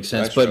rub makes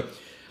sense. That's But true.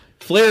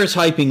 Flair is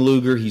hyping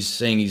Luger. He's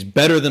saying he's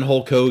better than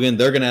Hulk Hogan.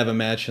 They're gonna have a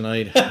match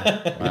tonight.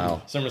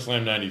 Wow.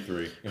 SummerSlam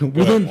 '93. Go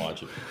Well, ahead and then-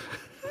 watch it.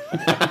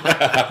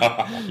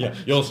 Yeah,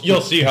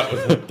 you'll see how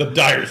the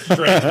dire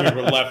straits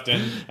we were left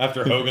in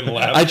after Hogan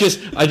left. I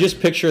just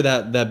picture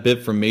that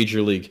bit from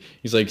Major League.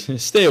 He's like,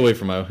 stay away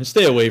from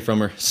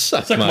her,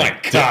 suck my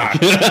cock.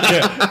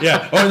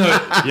 yeah. Oh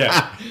no,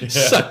 yeah.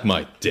 suck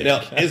my dick.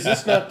 Now, is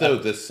this not though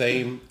the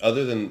same?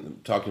 Other than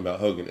talking about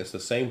Hogan, it's the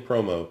same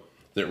promo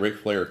that Ric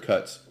Flair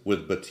cuts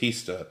with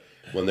Batista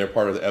when they're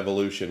part of the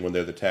Evolution, when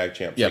they're the tag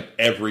champs, Yeah. like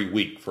every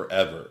week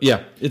forever.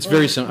 Yeah, it's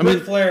very similar. I mean,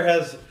 Ric Flair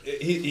has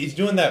he's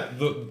doing that.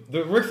 The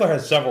Ric Flair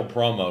has several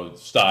promo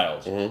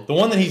styles. Mm-hmm. The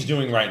one that he's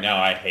doing right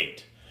now, I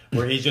hate,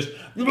 where he's just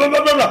blah, blah,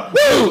 blah, blah,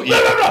 woo,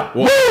 blah, blah,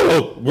 blah,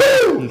 woo,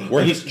 woo,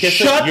 Where he's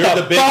kissing, Shut you're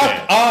the big fuck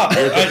man. up.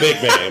 You're the big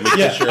man.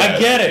 Yeah, Kiss your I ass.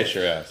 get it. Kiss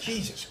your ass.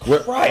 Jesus we're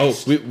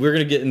Christ.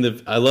 gonna get in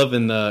the. I love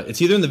in the.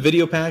 It's either in the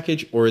video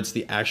package or it's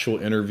the actual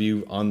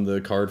interview on the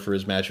card for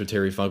his match with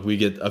Terry Funk. We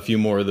get a few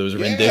more of those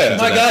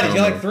renditions. My of that God, he's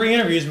got promo. like 3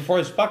 interviews before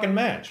his fucking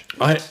match.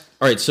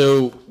 All right,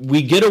 so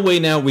we get away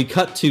now. We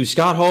cut to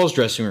Scott Hall's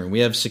dressing room. We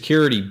have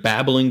security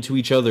babbling to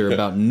each other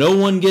about no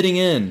one getting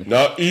in.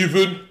 Not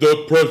even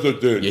the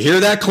president. You hear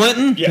that,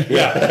 Clinton?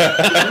 Yeah.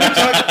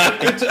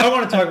 I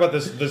want to talk about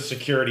the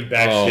security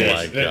backstage. Oh,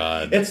 my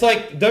God. It's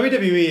like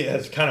WWE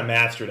has kind of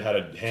mastered how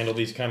to handle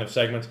these kind of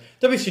segments.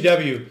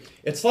 WCW,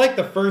 it's like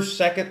the first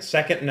second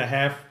and a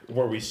half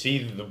where we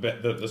see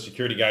the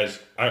security guys.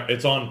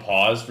 It's on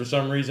pause for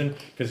some reason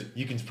because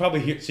you can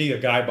probably see a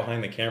guy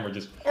behind the camera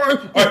just. All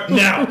right,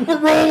 now we're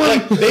rolling.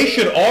 Like, they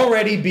should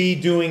already be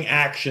doing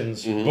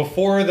actions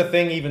before the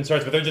thing even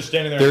starts, but they're just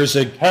standing there. There's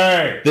a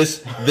hey.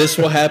 This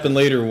will happen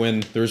later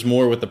when there's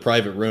more with the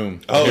private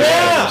room. Oh,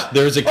 Yeah.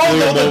 There's a clear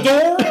Oh, the moment.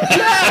 door?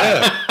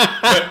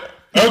 Yeah.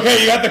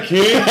 Okay, you got the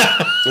key?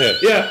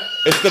 Yeah.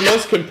 It's the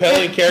most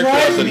compelling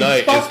character of the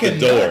night. It's the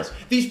door. Nuts.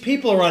 These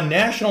people are on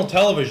national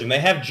television. They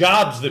have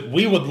jobs that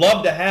we would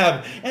love to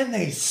have, and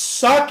they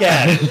suck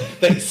at it.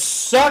 They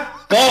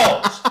suck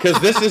balls. Because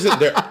this isn't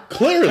their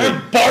clearly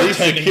I'm these bartending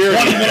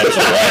security 20 minutes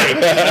away,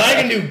 and I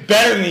can do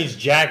better than these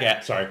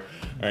jackass. Sorry. All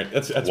right,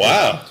 that's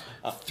wow.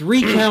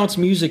 3 counts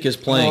music is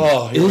playing.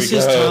 Oh, here This we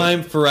is go.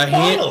 time for a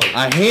Finally.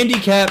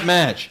 handicap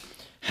match.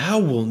 How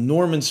will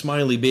Norman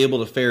Smiley be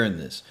able to fare in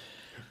this?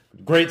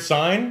 Great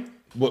sign.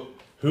 What?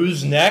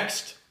 Who's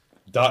next? ...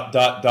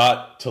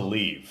 to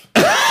leave.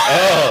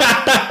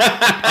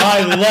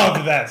 I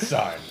love that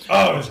sign.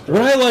 Oh, it's great.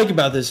 What I like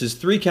about this is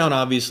 3 count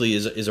obviously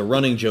is a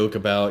running joke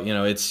about, you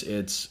know, it's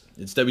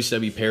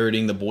WCW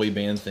parroting the boy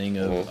band thing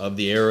of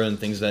the era and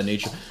things of that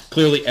nature.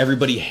 Clearly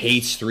everybody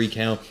hates 3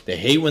 count. They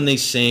hate when they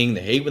sing,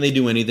 they hate when they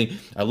do anything.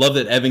 I love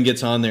that Evan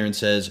gets on there and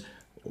says,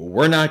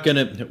 we're not going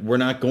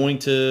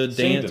to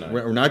dance. tonight.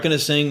 We're not going to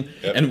sing,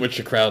 Yep. and which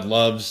the crowd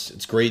loves.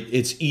 It's great.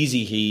 It's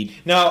easy heat.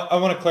 Now, I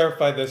want to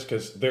clarify this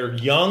because they're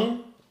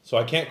young, so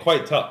I can't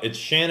quite tell. It's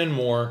Shannon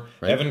Moore,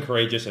 Right. Evan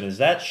Courageous, and is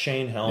that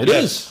Shane Helms? It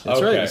is.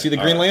 That's right. You see the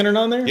Green Lantern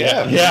on there?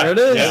 Yeah. Yeah.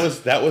 There it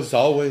is. That was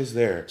always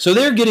there. So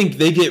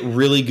they get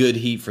really good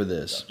heat for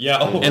this. Yeah,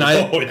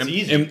 it's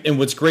easy. And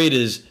what's great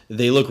is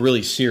they look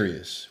really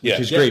serious, which Yeah.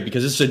 is Yeah. great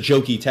because this is a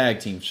jokey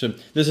tag team. So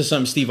this is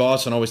something Steve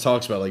Austin always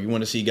talks about. Like, you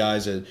want to see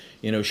guys that,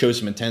 you know, show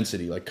some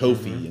intensity, like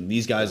Kofi and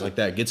these guys like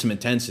that. Get some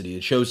intensity.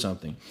 It shows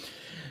something.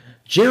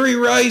 Jerry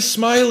Rice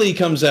Smiley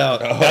comes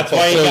out. That's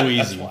why, so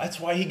easy. that's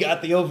why he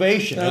got the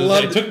ovation. I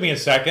love it. it. Took me a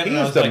second. He and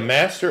I was was the like,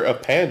 master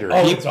of pandering.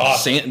 Oh, it's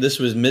awesome. This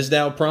was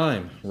Mizdow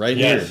Prime right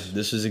Yes. here.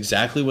 This is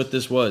exactly what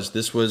this was.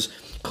 This was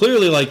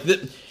clearly like,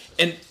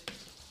 and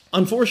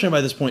unfortunately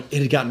by this point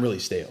it had gotten really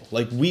stale.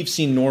 Like, we've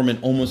seen Norman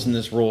almost in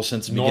this role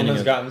since the beginning.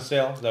 Norman's of, gotten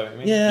stale. Is that what you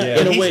mean? Yeah,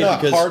 But in a he's way,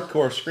 not because-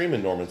 hardcore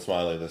screaming Norman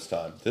Smiley this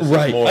time. This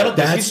Right. is more. I don't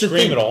think That's he the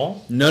scream thing. at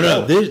all.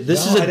 No.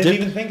 This is I a didn't diff-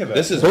 even think of it.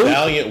 This is Both-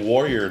 Valiant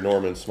Warrior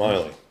Norman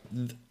Smiley.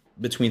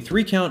 between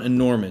 3 count and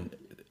Norman.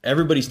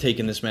 Everybody's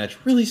taking this match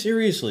really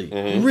seriously,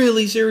 Mm-hmm.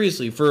 really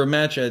seriously for a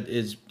match that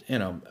is, you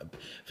know,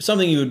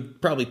 something you would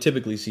probably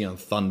typically see on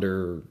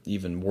Thunder or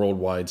even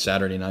Worldwide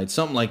Saturday Night,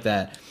 something like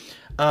that.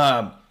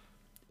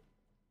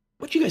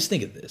 What do you guys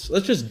think of this?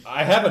 Let's just.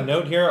 I have a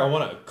note here. I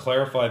want to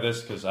clarify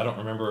this because I don't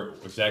remember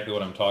exactly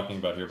what I'm talking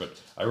about here, but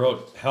I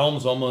wrote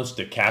Helms almost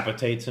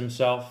decapitates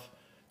himself.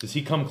 Does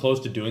he come close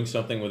to doing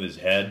something with his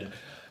head?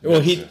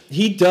 Well,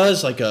 he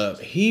does like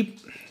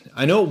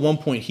I know at one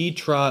point he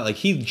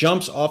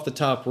jumps off the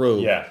top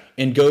rope. Yeah.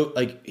 And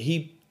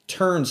he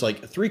turns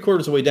like 3/4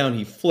 of the way down.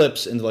 He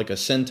flips into like a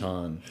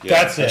senton.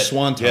 That's A it.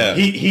 swanton. Yeah.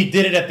 He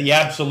did it at the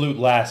absolute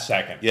last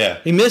second. Yeah.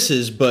 He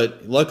misses,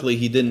 but luckily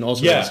he didn't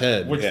also hit his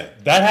head. Which, Yeah.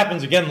 that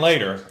happens again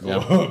later.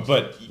 Yeah.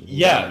 But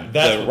yeah,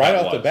 that's what Right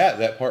that off the was. bat,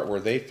 that part where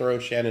they throw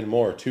Shannon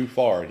Moore too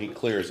far and he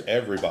clears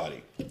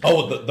everybody.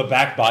 Oh, the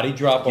back body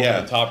drop over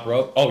Yeah. the top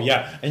rope. Oh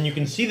yeah, and you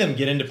can see them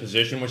get into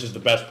position, which is the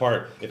best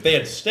part. If they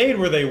had stayed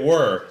where they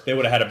were, they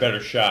would have had a better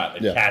shot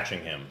at Yeah.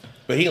 catching him.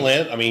 But he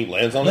lands on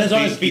Lands his on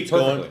feet. his feet keeps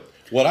going. perfectly.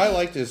 What I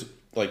liked is,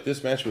 like,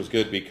 this match was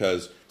good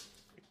because,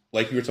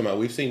 like you were talking about,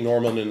 we've seen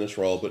Norman in this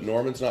role, but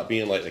Norman's not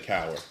being like the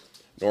coward.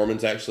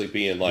 Norman's actually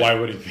being like, Why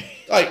would he be?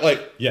 like,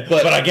 Yeah,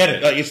 but I get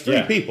it. Like, it's 3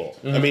 Yeah. people.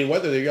 I mean,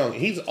 whether they're young,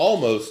 he's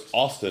almost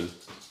Austin.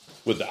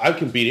 I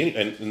can beat any,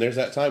 and there's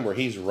that time where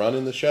he's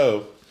running the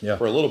show,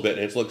 for a little bit,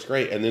 and it looks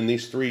great. And then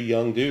these three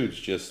young dudes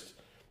just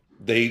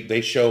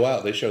they show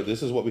out. They show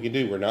this is what we can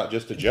do. We're not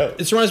just a joke.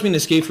 This reminds me of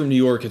Escape from New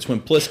York. It's when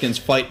Pliskin's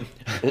fighting.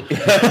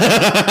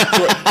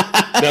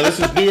 Now this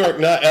is New York,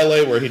 not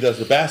L.A., where he does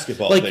the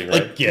basketball thing,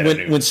 right?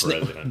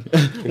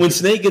 When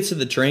Snake gets to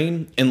the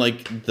train and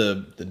like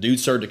the dude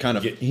started to kind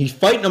of he's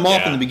fighting him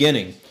off in the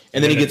beginning,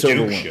 and then he gets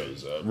overwhelmed.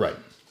 Shows up. Right.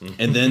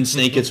 And then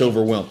Snake gets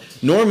overwhelmed.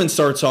 Norman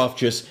starts off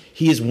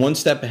he is one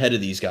step ahead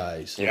of these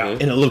guys. Yeah.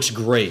 And it looks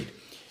great.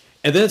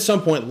 And then at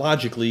some point,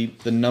 logically,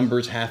 the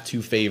numbers have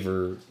to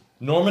favor.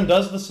 Norman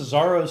does the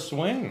Cesaro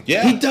swing.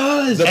 Yeah. He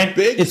does.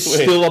 It's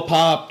swing. still a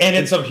pop. And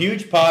it's a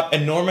huge pop.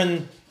 And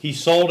Norman, he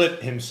sold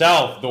it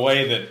himself the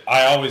way that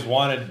I always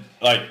wanted,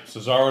 like,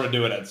 Cesaro to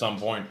do it at some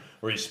point,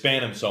 where he's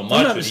span him so much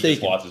I'm not that he just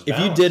mistaken. lost his If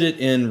balance. you did it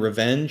in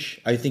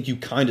Revenge, I think you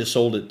kind of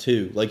sold it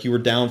too. Like you were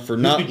down for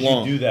Who not could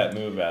long. you do that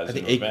move as I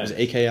think in was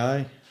Revenge? it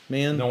AKI,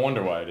 man. No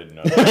wonder why I didn't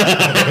know that.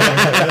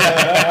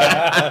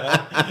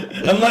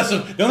 Unless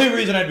the only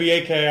reason I'd be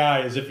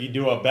AKI is if you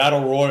do a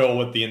battle royal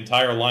with the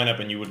entire lineup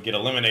and you would get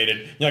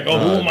eliminated. You're like, oh,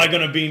 who am I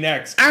going to be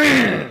next?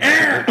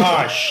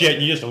 Shit,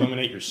 you just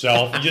eliminate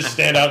yourself. You just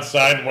stand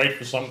outside and wait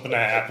for something to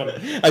happen.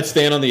 I'd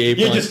stand on the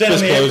apron. You just stand on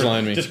the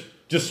clothesline apron. me.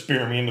 Just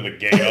spear me into the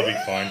gate. I'll be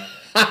fine.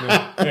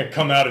 I'm gonna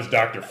come out as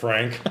Dr.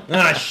 Frank.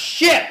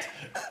 Shit!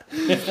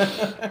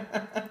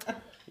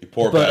 You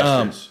poor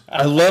bastards.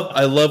 I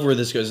love where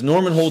this goes.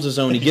 Norman holds his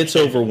own. He gets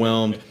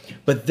overwhelmed.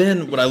 But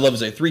then what I love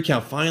is a 3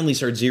 count finally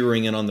starts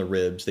zeroing in on the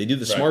ribs. They do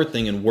the smart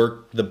thing and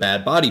work the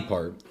bad body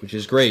part, which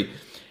is great.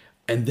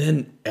 And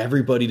then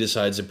everybody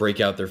decides to break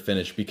out their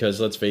finish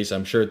because, let's face it,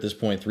 I'm sure at this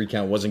point 3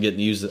 count wasn't getting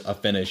used a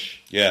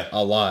finish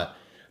a lot.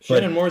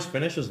 Shannon Moore's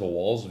finish is the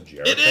walls of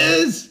Jericho. It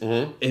is!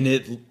 Mm-hmm. And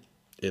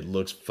it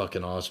looks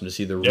fucking awesome to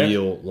see the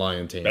real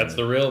Lion Tamer. That's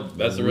the real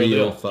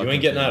deal. You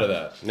ain't getting out of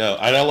that. No,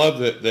 and I love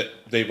that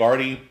they've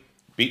already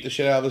beat the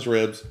shit out of his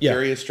ribs. Yeah.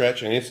 Period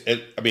stretch, and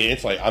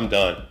it's like I'm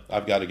done.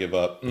 I've got to give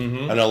up.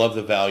 Mm-hmm. And I love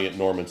the valiant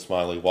Norman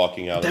Smiley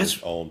walking out of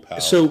his own power.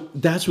 So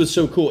that's what's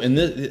so cool. And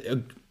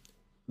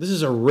this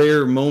is a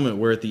rare moment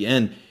where at the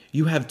end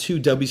you have two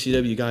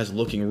WCW guys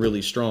looking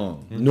really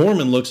strong. Mm-hmm.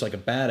 Norman looks like a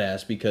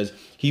badass because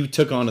he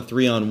took on a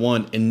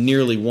 3-on-1 and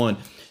nearly won.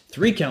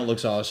 3 count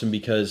looks awesome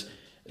because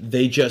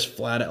they just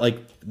flat out, like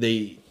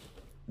they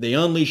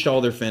unleashed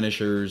all their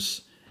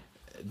finishers.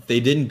 They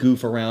didn't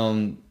goof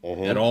around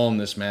at all in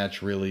this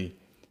match, really.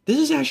 This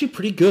is actually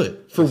pretty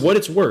good for what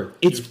it's worth.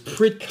 It's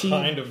pretty.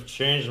 Kind of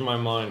changed my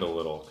mind a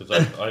little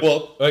because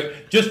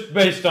just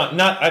based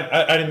on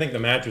I didn't think the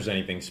match was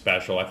anything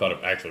special. I thought it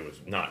actually was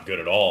not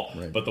good at all.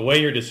 Right. But the way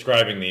you're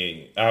describing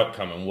the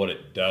outcome and what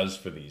it does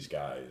for these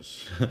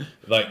guys,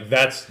 like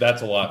that's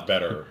a lot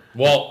better.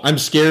 Well, I'm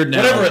scared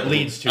now. Whatever it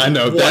leads to, I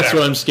know that's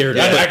what I'm scared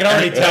of. I can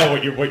already tell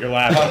what you're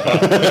laughing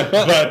about,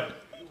 but.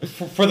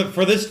 For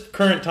this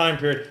current time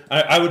period,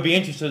 I would be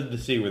interested to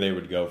see where they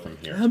would go from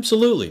here.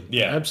 Absolutely.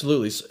 Yeah.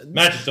 Absolutely.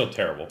 Match is still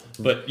terrible,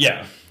 but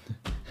yeah.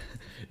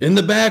 In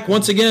the back,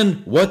 once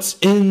again, what's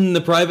in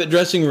the private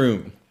dressing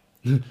room?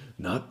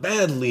 Not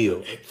bad,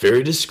 Leo.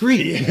 Very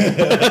discreet.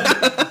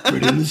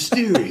 Pretty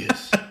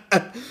mysterious.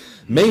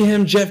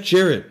 Mayhem Jeff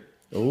Jarrett.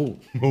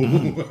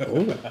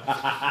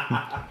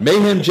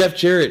 Mayhem Jeff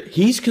Jarrett.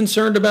 He's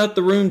concerned about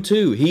the room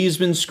too. He's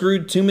been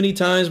screwed too many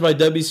times by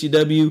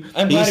WCW.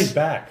 I'm glad he's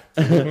back.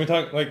 Can we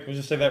talk? We'll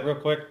just say that real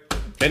quick.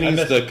 Then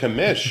he's the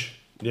commish.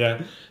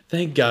 Yeah.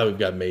 Thank God we've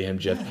got Mayhem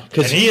Jeff.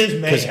 And he is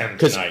Mayhem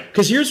tonight.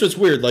 Because here's what's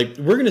weird. Like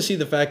we're going to see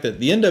the fact that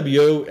the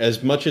NWO,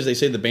 as much as they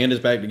say the band is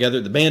back together,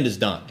 the band is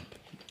done.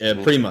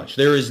 Pretty much.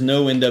 There is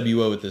no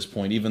NWO at this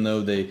point, even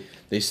though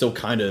they still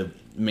kind of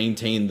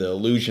maintain the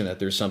illusion that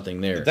there's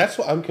something there. That's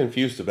what I'm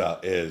confused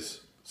about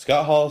is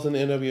Scott Hall's in the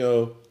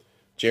NWO,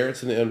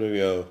 Jarrett's in the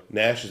NWO,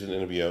 Nash is in the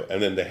NWO,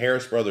 and then the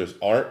Harris brothers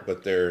aren't,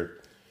 but they're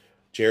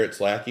Jarrett's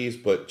lackeys,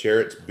 but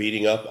Jarrett's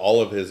beating up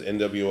all of his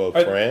NWO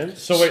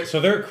friends. So wait, so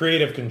they're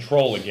creative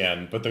control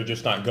again, but they're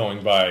just not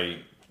going by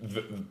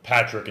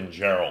Patrick and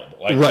Gerald.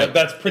 Like, right.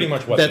 That's pretty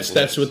much what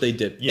that's what they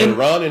did. Yeah, and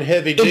Ron and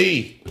Heavy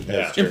D.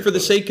 And for the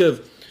sake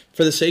of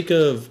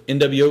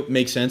NWO, it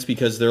makes sense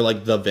because they're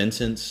like the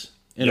Vincents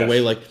in a way.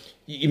 Like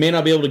you may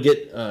not be able to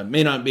get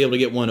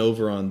one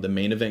over on the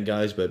main event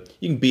guys, but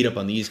you can beat up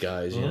on these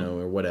guys, you know,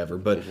 or whatever.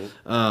 But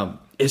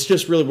it's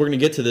just really, we're going to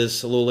get to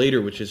this a little later,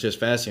 which is just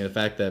fascinating. The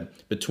fact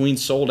that between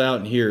Sold Out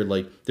and here,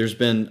 like there's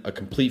been a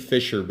complete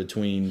fissure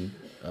between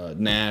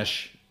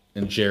Nash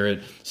and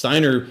Jarrett.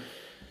 Steiner,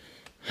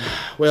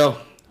 well,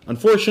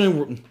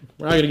 unfortunately,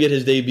 we're not going to get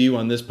his debut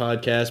on this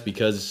podcast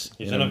because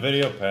he's in a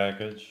video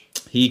package.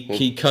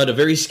 He cut a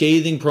very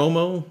scathing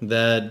promo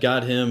that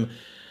got him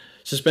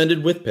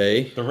suspended with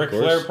pay. The Ric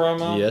Flair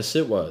promo? Yes,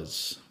 it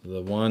was.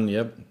 The one,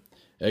 yep.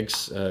 Boy,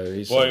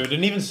 you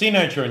didn't even see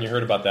Nitro and you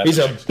heard about that. He's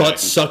a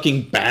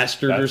butt-sucking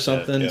bastard or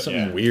something.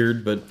 Something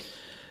weird, but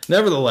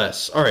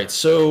nevertheless. All right,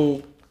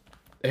 so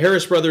the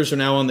Harris brothers are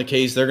now on the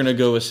case. They're going to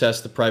go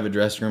assess the private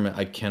dressing room.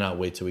 I cannot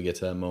wait till we get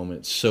to that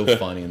moment. It's so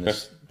funny in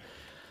this.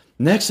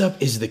 Next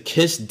up is the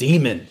Kiss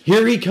Demon.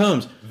 Here he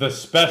comes. The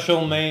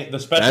special main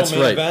That's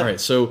right. event. All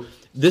right, so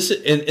This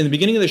in the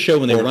beginning of the show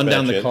when they run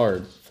down the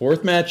card,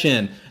 4th match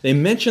in, they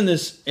mention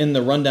this in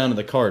the rundown of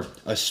the card,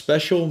 a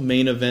special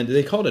main event. Do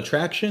they call it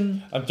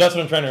attraction? That's what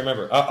I'm trying to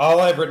remember.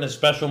 All I've written is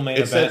special main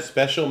event. It said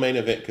special main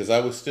event because I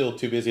was still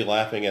too busy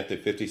laughing at the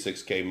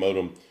 56K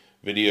modem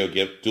video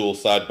gift dual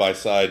side by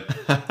side,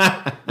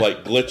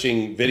 like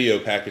glitching video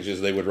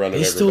packages they would run.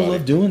 They still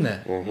love doing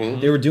that.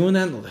 They were doing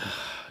that.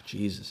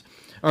 Jesus.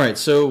 All right,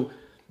 so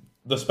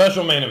the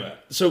special main event.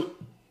 So.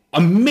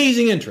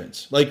 Amazing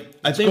entrance. Like,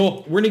 I think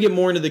cool. We're going to get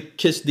more into the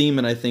Kiss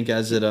Demon, I think,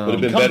 as it... would have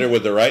been better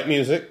with the right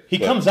music. He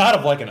comes out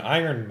of like an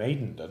Iron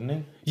Maiden, doesn't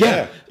he?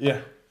 Yeah.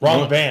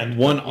 Wrong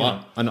band.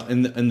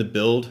 In the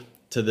build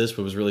to this,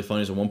 what was really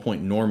funny is at one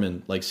point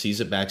Norman like sees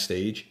it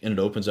backstage, and it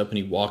opens up, and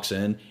he walks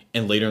in,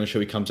 and later in the show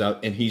he comes out,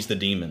 and he's the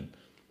Demon.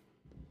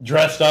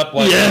 Dressed up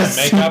like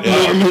makeup.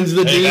 Norman's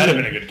the Demon. That'd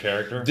have been a good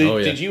character.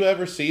 Did you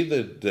ever see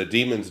the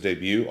Demon's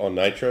debut on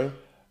Nitro?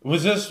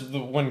 Was this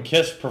when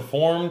Kiss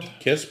performed?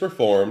 Kiss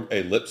performed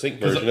a lip sync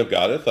version of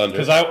God of Thunder.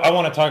 Because I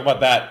want to talk about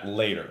that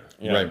later.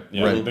 Right.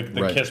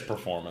 The Kiss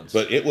performance.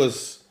 But it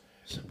was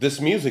this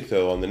music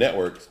though on the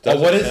network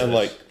doesn't what is sound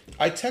this? like.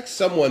 I text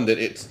someone that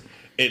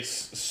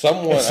it's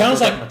somewhat. It sounds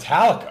like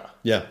Metallica.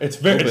 Yeah,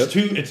 it's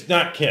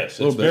not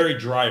Kiss. It's very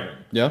driving.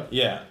 Yeah.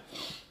 Yeah.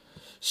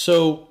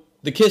 So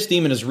the Kiss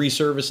Demon is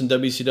resurfaced in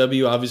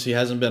WCW. Obviously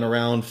hasn't been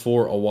around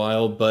for a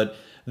while, but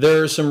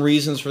there are some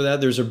reasons for that.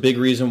 There's a big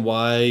reason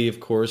why, of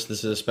course,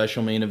 this is a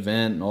special main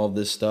event and all of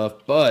this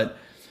stuff. But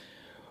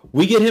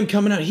we get him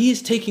coming out. He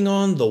is taking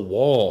on The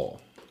Wall.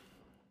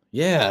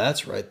 Yeah,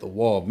 that's right, The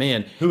Wall.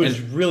 Man. Who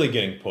is really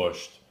getting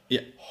pushed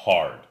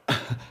hard.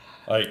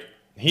 Like,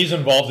 he's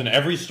involved in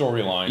every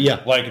storyline.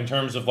 Yeah. Like, in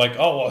terms of like,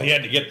 oh, well, he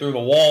had to get through the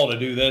wall to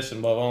do this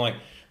and blah, blah, blah. I'm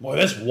like, boy,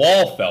 this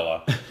Wall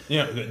fella,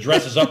 that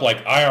dresses up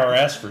like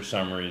IRS for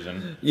some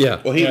reason.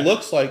 Yeah. Well, he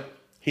looks like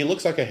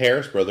a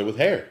Harris brother with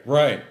hair.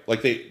 Right.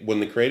 Like when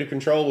the Creative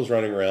Control was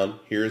running around,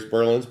 here's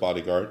Berlin's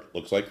bodyguard.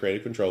 Looks like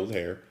Creative Control with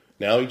hair.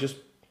 Now he just...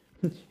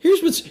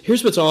 Here's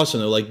what's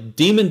awesome, though. Like,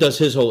 Demon does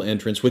his whole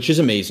entrance, which is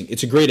amazing.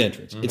 It's a great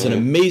entrance. It's an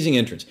amazing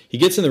entrance. He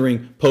gets in the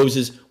ring,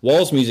 poses,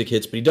 Wall's music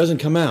hits, but he doesn't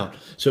come out.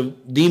 So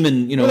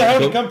Demon, Where the hell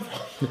did he come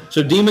from?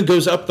 So Demon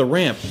goes up the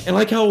ramp. And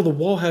like how the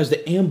Wall has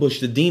to ambush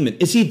the Demon.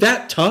 Is he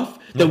that tough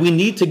that we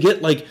need to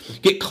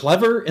get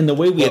clever in the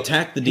way we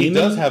attack the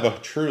Demon? He does have a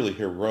truly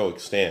heroic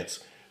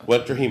stance.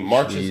 After he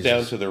marches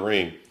down to the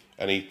ring,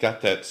 and he got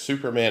that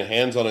Superman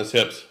hands on his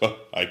hips.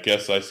 I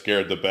guess I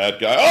scared the bad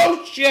guy.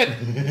 Oh, shit!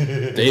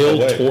 Dale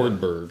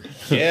Torberg.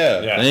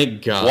 Yeah.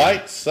 Thank God.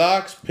 White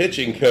Sox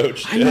pitching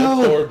coach, I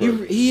know.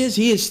 He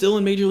is still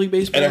in Major League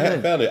Baseball. And I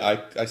hadn't found it.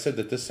 I said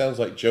that this sounds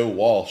like Joe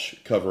Walsh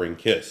covering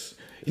Kiss.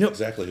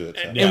 Exactly who it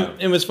sounds like.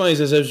 And what's funny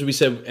is, as we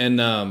said, in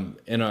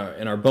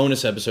our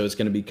bonus episode, it's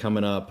going to be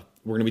coming up.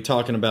 We're going to be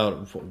talking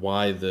about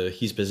why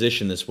he's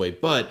positioned this way.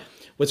 But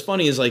what's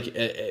funny is, like,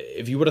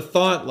 if you would have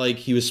thought like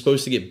he was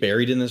supposed to get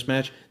buried in this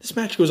match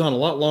goes on a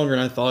lot longer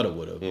than I thought it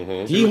would have.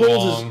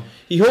 Mm-hmm.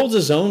 He holds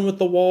his own with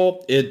the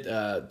Wall.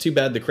 Too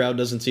bad the crowd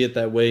doesn't see it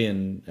that way.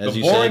 And as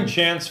you said, boring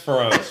chance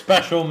for a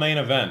special main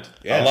event.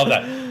 Yeah. I love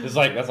that.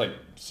 That's like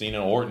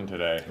Cena Orton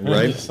today.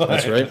 Right.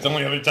 That's right. It's the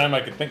only other time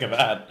I could think of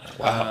that.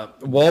 Wow.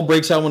 Wall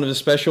breaks out one of his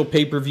special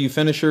pay-per-view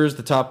finishers,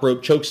 the top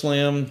rope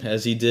chokeslam,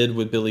 as he did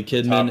with Billy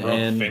Kidman. Top rope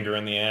and finger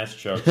in the ass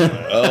choke.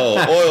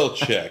 oil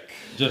check.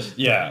 Just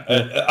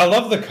I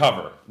love the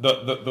cover.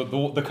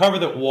 The cover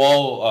that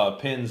Wall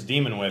pins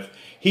Demon with.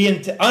 He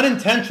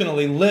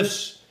unintentionally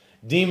lifts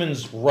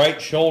Demon's right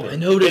shoulder. I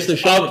noticed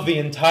it's the shoulder up the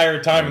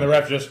entire time, and the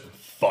ref just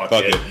fuck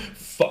it.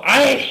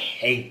 I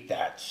hate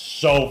that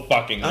so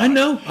fucking much. I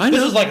know.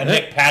 This is like a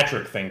Nick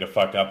Patrick thing to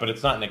fuck up, but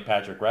it's not Nick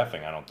Patrick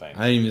reffing, I don't think.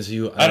 I didn't even see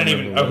who. I don't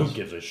even know who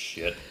gives a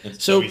shit.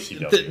 It's so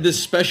WCW. the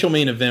special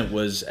main event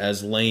was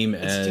as lame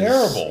as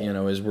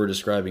terrible. As we're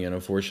describing it.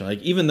 Unfortunately,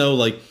 like, even though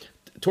like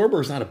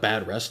Torberg's not a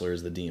bad wrestler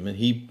as the Demon,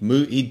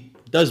 he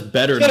does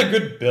better. He's got a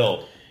good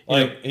build.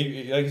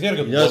 He's got a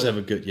good. He does have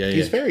a good.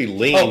 He's very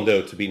lean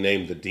though to be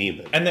named the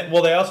Demon. And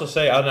they also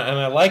say, and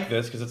I like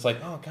this because it's like,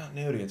 oh,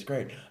 continuity, it's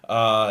great.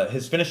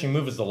 His finishing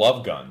move is the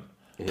Love Gun.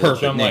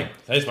 Perfect. So I'm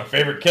like, that's my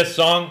favorite Kiss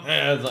song.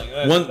 It's like,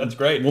 that's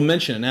great. We'll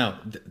mention it now.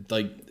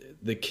 Like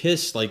the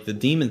Kiss, like the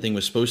Demon thing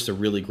was supposed to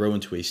really grow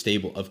into a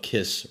stable of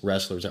Kiss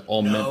wrestlers that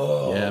all meant.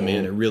 Yeah,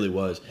 man, it really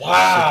was.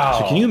 Wow.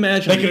 So can you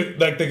imagine?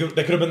 They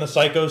could have been the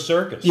Psycho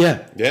Circus.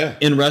 Yeah.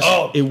 In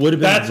wrestling, it would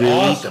have been really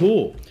awesome.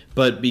 Cool.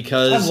 But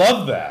because I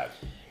love that.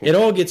 It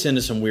all gets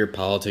into some weird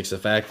politics. The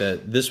fact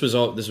that this was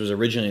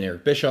originally an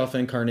Eric Bischoff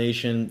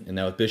incarnation, and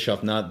now with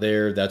Bischoff not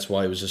there, that's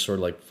why it was just sort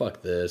of like,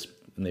 fuck this,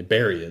 and they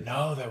bury it.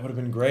 No, that would have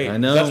been great. I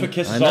know. That's what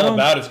Kiss is all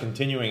about, is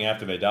continuing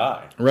after they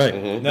die. Right.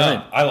 Mm-hmm.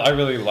 No, I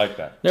really like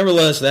that.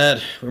 Nevertheless,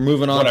 we're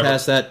moving on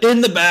past that.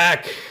 In the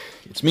back,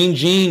 it's Mean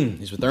Gene.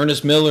 He's with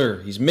Ernest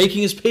Miller. He's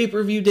making his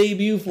pay-per-view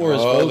debut for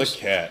us, folks. The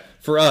cat.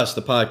 For us,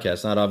 the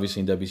podcast, not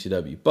obviously in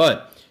WCW.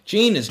 But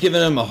Gene is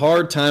giving him a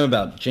hard time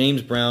about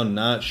James Brown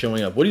not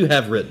showing up. What do you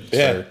have written,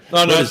 sir?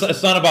 No,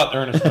 it's not about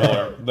Ernest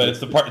Miller, but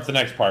it's the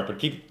next part. But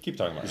keep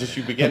talking about it. Just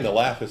you begin to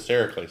laugh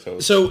hysterically.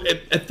 So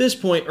at this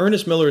point,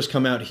 Ernest Miller has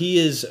come out. He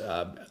is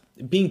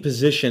being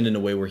positioned in a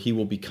way where he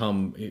will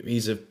become.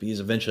 He's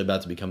eventually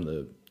about to become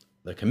the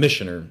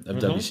commissioner of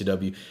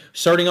WCW.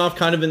 Starting off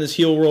kind of in this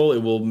heel role,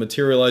 it will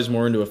materialize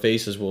more into a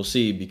face, as we'll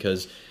see,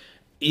 because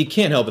you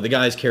can't help it. The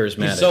guy's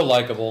charismatic. He's so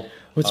likable.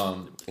 What's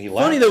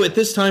funny though, at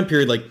this time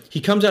period, like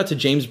he comes out to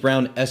James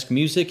Brown-esque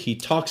music. He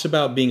talks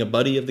about being a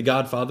buddy of the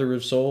Godfather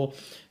of Soul.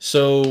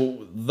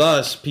 So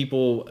thus,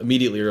 people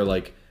immediately are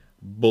like,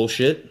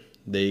 bullshit.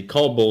 They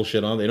call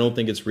bullshit on. They don't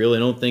think it's real. They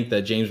don't think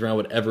that James Brown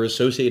would ever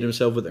associate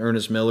himself with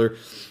Ernest Miller.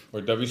 Or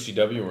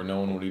WCW, where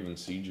no one would even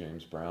see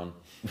James Brown.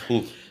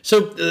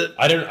 So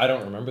I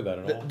don't remember that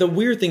at all. The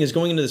weird thing is,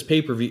 going into this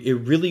pay-per-view,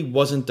 it really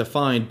wasn't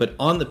defined, but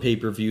on the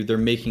pay-per-view, they're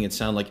making it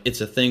sound like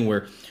it's a thing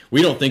where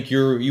we don't think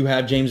you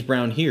have James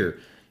Brown here.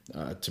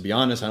 To be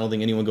honest, I don't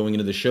think anyone going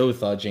into the show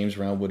thought James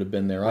Brown would have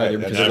been there either,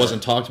 because it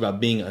wasn't talked about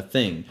being a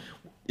thing.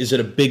 Is it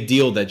a big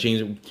deal that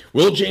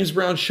will James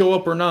Brown show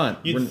up or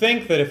not? You'd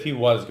think that if he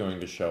was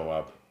going to show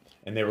up,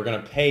 and they were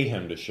going to pay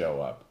him to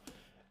show up,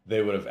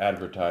 they would have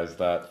advertised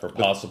that for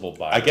possible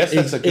buyers. I guess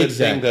that's a good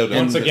thing, though.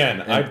 Once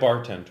again, I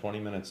bartend 20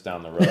 minutes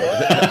down the road.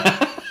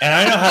 And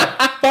I know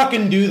how to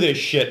fucking do this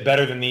shit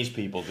better than these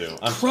people do.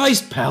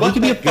 Christ, pal, you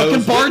could be a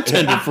fucking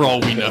bartender for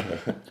all we know.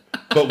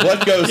 But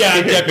what goes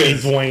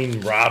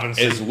Dwayne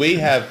Robinson. is we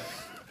have,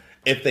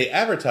 if they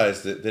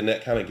advertised it, then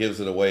that kind of gives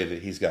it away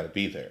that he's got to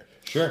be there.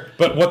 Sure.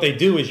 But what they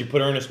do is you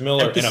put Ernest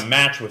Miller in a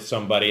match with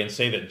somebody and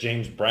say that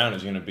James Brown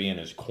is going to be in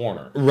his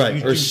corner. Right.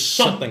 You Or do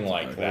something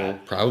like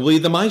that. Probably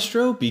the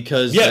Maestro,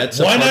 because that's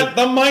why not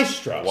the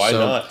Maestro? Why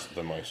not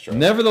the Maestro?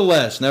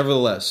 Nevertheless,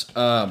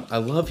 I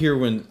love here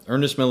when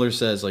Ernest Miller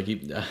says, like,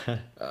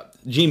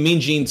 Mean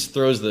Gene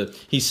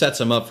he sets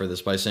him up for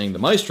this by saying the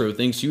Maestro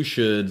thinks you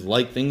should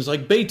like things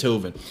like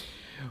Beethoven.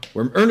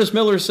 Where Ernest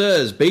Miller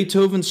says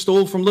Beethoven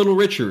stole from Little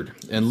Richard,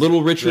 and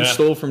Little Richard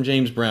stole from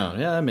James Brown.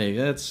 Yeah,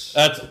 that's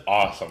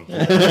awesome.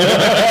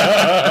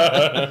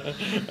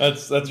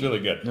 that's really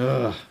good.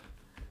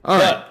 All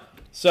right,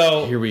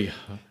 so here we go.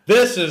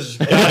 This is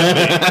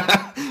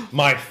gotta be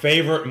my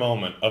favorite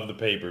moment of the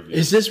pay-per-view.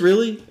 Is this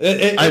really?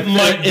 It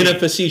might in be. a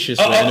facetious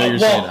way. I know you're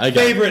saying. I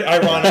got favorite,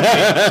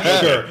 ironically,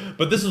 sure.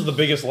 But this is the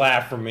biggest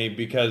laugh for me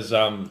because.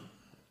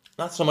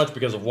 Not so much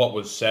because of what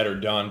was said or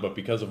done, but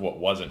because of what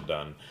wasn't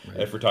done.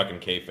 Right. If we're talking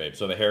kayfabe,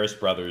 so the Harris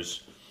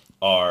brothers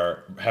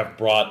have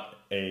brought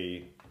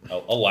a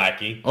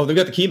lackey. Oh, they've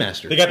got the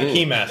Keymaster. They got the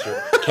Keymaster.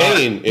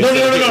 Kane.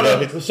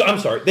 No. So, I'm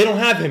sorry, they don't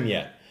have him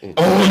yet.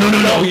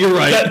 Oh no! You're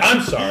right.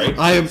 I'm sorry.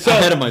 I am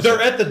ahead of myself.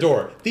 They're at the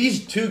door.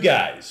 These two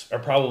guys are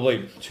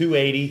probably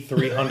 280,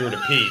 300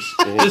 apiece.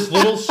 This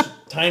little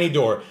tiny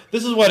door.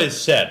 This is what is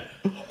said.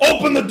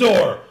 Open the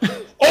door.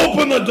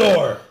 Open the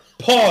door.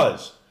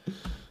 Pause.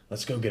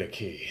 Let's go get a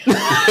key.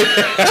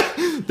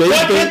 Why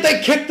can't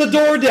they kick the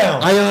door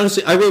down?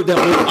 I wrote down.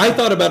 I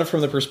thought about it from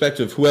the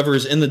perspective of whoever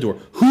is in the door.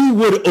 Who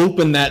would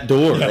open that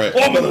door? Right.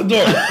 Open the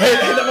door. Hey,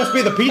 that must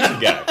be the pizza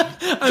guy.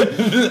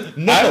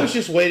 I was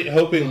just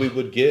hoping we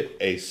would get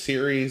a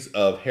series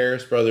of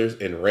Harris brothers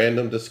in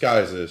random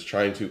disguises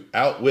trying to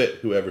outwit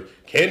whoever.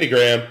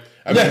 Candygram.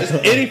 I mean, just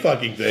any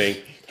fucking thing.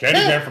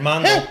 Candygram from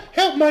Mondo.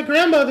 Help! My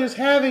grandmother's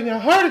having a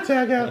heart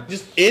attack out.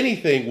 Just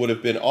anything would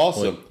have been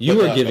awesome. Well, you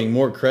are giving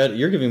more credit.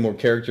 You're giving more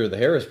character to the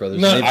Harris brothers.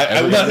 No,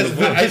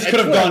 this could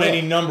have gone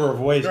any number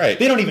of ways. Right.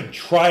 They don't even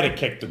try to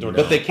kick the door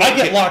down. But they can't.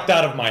 I get locked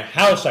out of my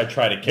house. I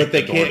try to kick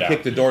the door down. But they can't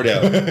kick the door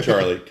down,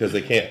 Charlie, because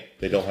they can't.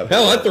 They don't have.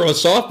 Hell, I'd throw a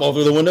softball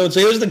through the window and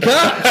say, "Who's the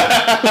cop?"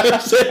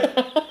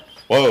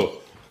 Whoa.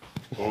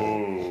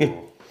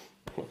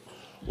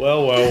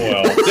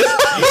 Well.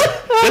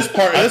 This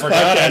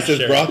podcast is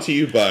brought to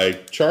you by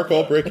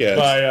Charcoal Briquettes.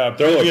 By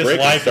Throw a previous brick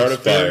and life start a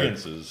fire.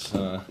 experiences.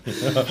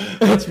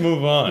 Let's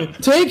move on.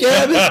 Tank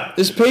Abbott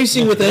is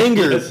pacing with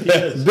anger.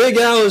 Big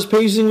Al is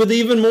pacing with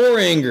even more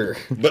anger.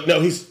 But no,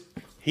 he's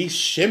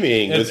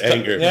shimmying with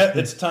anger.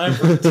 It's time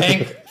for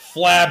Tank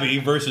Flabby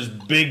versus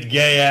Big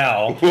Gay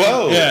Al.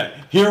 Whoa. Yeah,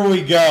 here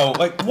we go.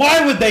 Like,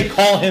 why would they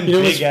call him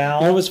Big Al?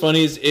 You know what's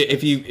funny is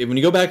when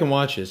you go back and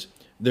watch this,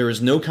 there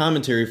is no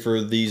commentary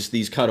for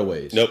these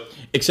cutaways. Nope.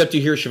 Except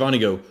you hear Shivani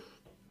go,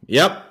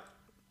 "Yep,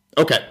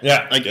 okay."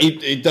 Yeah. Like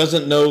it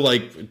doesn't know.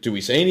 Like, do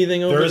we say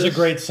anything over? There is this? a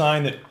great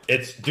sign that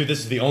this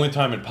is the only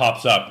time it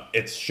pops up.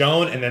 It's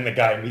shown, and then the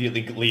guy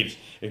immediately leaves.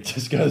 It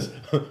just goes,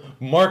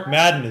 Mark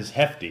Madden is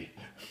hefty.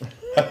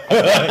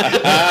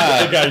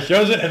 The guy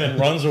shows it and then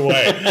runs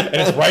away, and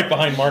it's right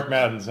behind Mark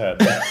Madden's head.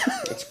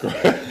 That's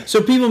great.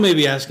 So people may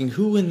be asking,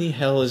 who in the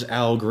hell is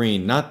Al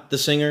Green? Not the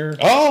singer?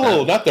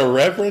 Oh, not the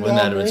Reverend Well,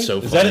 Al that Green? was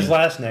so funny. Is that his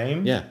last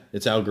name? Yeah,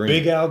 it's Al Green.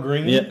 Big Al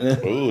Green?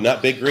 Yeah. Ooh,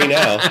 not Big Green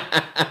Al.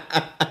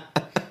 I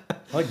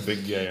like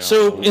Big Gay Al.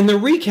 So in the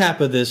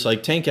recap of this,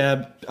 like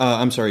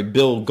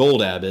Bill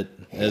Gold Abbott,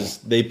 as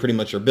they pretty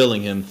much are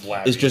billing him,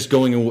 is just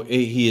going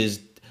away. He is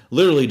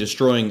literally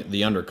destroying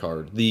the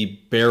undercard, the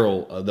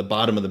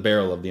bottom of the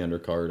barrel of the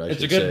undercard.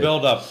 It's a good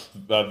build-up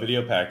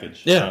video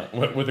package. Yeah.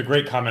 With a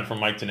great comment from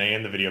Mike Tenay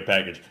in the video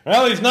package.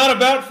 Well, he's not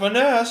about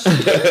finesse.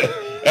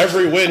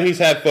 Every win he's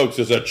had, folks,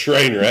 is a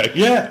train wreck.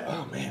 Yeah.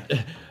 Oh, man.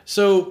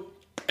 So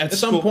at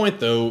some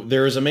point, though,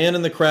 there is a man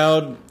in the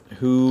crowd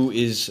who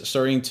is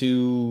starting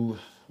to,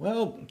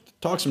 well,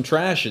 talk some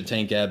trash at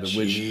Tank Abbott,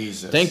 which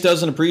Jesus. Tank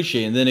doesn't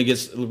appreciate. And then it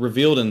gets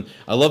revealed, and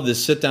I love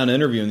this sit-down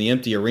interview in the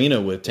empty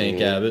arena with Tank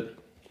Abbott.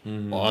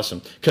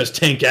 Awesome. Because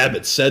Tank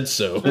Abbott said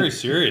so. Very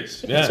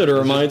serious. Yeah. That's what it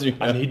reminds me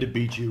I of. need to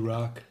beat you,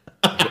 Rock.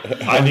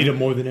 I need it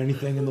more than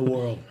anything in the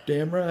world.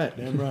 Damn right.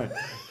 Damn right.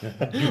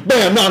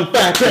 Bam,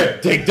 non-factor.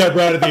 Take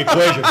Deborah out of the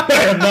equation.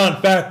 Bam,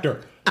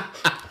 non-factor.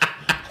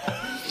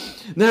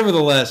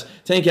 Nevertheless,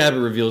 Tank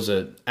Abbott reveals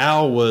that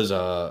Al was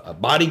a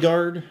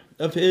bodyguard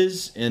of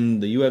his in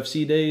the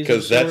UFC days.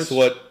 Because that's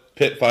what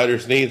pit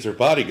fighters needs are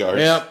bodyguards.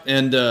 Yeah,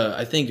 and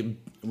I think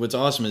what's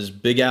awesome is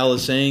Big Al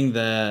is saying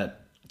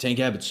that Tank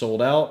Abbott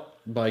sold out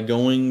by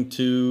going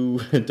to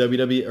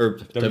WWE or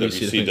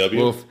WCW.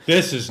 Wolf.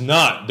 This is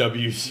not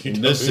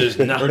WCW. This is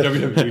not or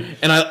WWE.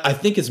 And I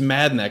think it's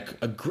Madden that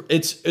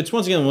it's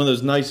once again one of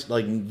those nice,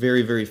 like,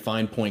 very, very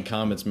fine point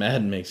comments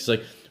Madden makes. It's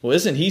like, well,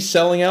 isn't he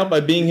selling out by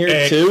being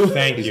here too?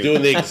 Thank He's you.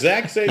 doing the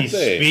exact same He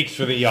thing. speaks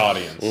for the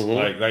audience.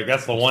 Like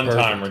that's the one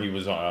time where he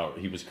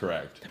was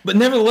correct. But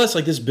nevertheless,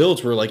 like, this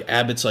builds where, like,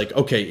 Abbott's like,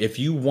 okay, if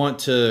you want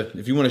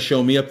to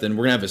show me up, then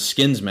we're gonna have a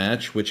skins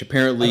match, which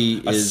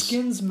apparently A is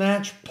skins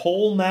match,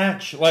 pole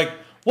match. Like,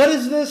 what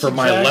is this for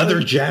my exactly? leather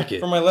jacket.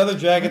 For my leather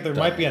jacket, there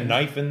might be a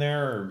knife in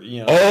there, or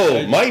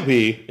Oh, might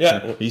be.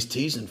 Yeah. He's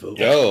teasing folks.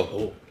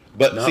 Oh.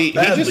 But Not see, he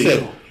badly, just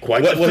said, though.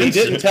 Quite what he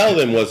offensive. didn't tell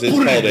them was it's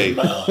called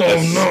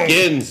a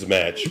skins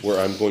match where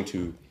I'm going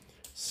to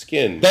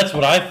skin. That's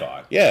what I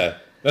thought. Yeah.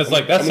 That's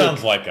like that I'm gonna-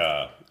 sounds like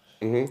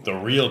the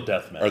real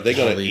death match. Are they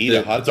going to eat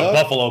a hot It's a dog?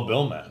 Buffalo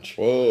Bill match.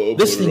 Whoa,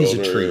 This put it thing is on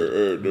a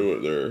there, treat. do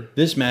it there.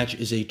 This match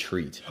is a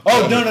treat.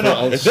 Oh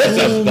no! For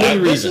so many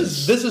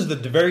reasons. This is the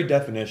very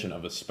definition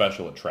of a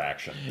special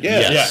attraction.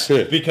 Yes.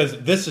 Yeah, because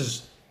this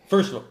is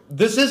first of all,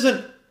 this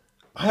isn't.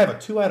 I have a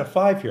 2 out of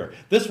 5 here.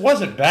 This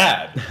wasn't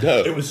bad. No.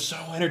 It was so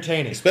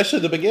entertaining. Especially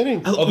the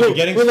beginning. Oh, the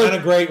beginning's kind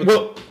of great.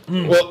 Well,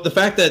 the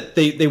fact that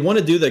they want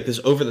to do like this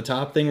over the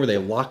top thing where they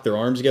lock their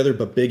arms together,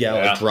 but Big Al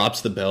like,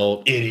 drops the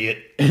belt. Idiot.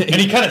 And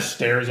he kind of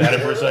stares at it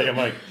for a second. I'm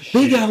like,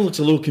 Big Al looks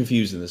a little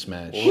confused in this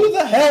match. who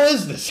the hell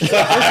is this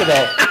guy? First of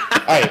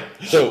all, all right,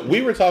 so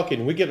we're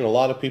getting a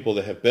lot of people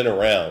that have been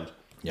around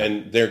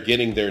and they're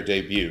getting their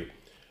debut.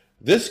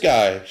 This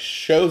guy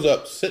shows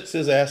up, sits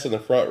his ass in the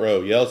front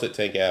row, yells at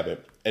Tank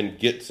Abbott, and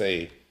gets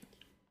a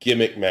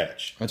gimmick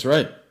match. That's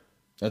right.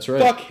 That's right.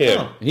 Fuck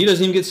him. And he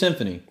doesn't even get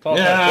Symphony. Oh, look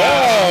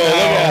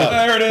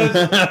there it is.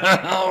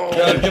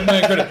 Gotta give him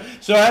that credit.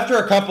 So after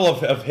a couple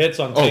of hits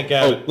on Tank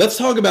Abbott, Let's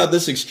talk about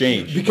this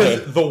exchange.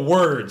 because the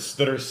words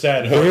that are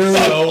said Very are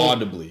so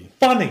audibly.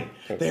 funny.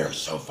 They are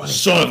so funny.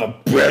 Son of a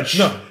bitch.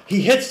 No,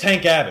 he hits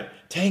Tank Abbott.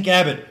 Tank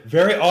Abbott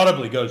very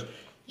audibly goes,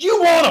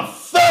 "You wanna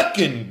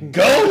fucking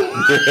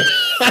go,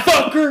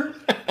 fucker?"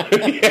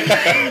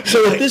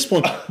 So at this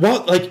point,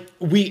 well, like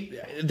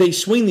they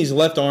swing these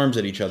left arms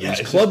at each other, these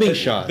clubbing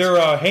shots. They're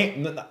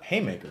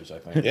haymakers, I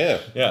think. Yeah.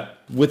 Yeah.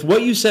 With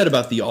what you said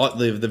about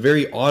the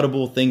very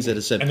audible things that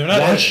is said, And they're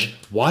not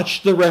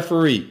watch the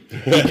referee,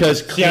 because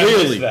See, I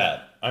clearly missed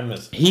that. I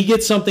missed. he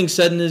gets something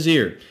said in his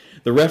ear.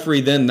 The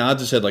referee then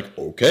nods his head like,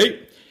 okay.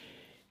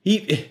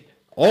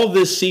 All of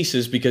this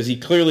ceases because he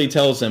clearly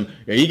tells them,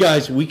 "Hey, you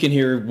guys, we can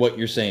hear what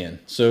you're saying."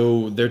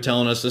 So they're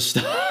telling us to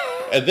stop.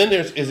 And then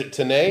is it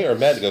Tenay or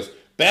Matt that goes,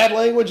 bad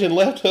language and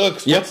left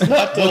hooks. Yep. What's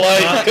not to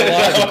like?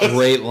 It's a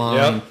great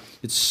line. Yep.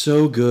 It's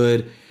so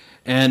good.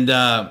 And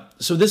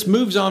so this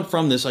moves on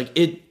from this.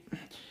 This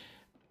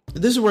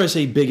is where I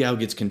say Big Al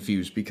gets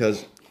confused,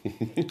 because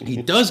he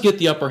does get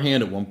the upper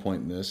hand at one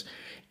point in this.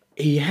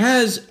 He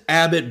has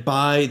Abbott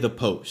by the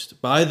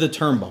post, by the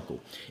turnbuckle.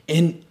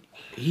 And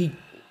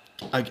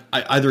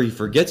either he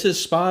forgets his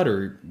spot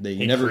or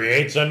He never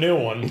creates a new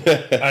one.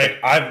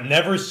 I've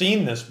never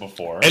seen this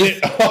before.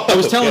 I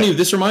was telling you,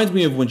 this reminds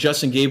me of when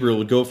Justin Gabriel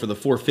would go for the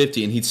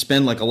 450 and he'd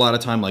spend like a lot of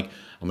time like,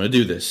 I'm going to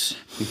do this.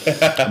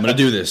 I'm going to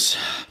do this.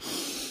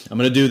 I'm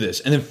going to do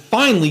this. And then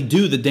finally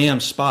do the damn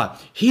spot.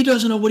 He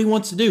doesn't know what he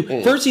wants to do.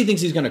 First he thinks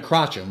he's going to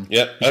crotch him.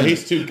 Yep. Oh,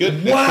 he's too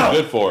good. Wow. That's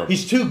too good for him.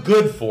 He's too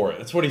good for it.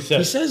 That's what he says.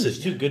 He says it.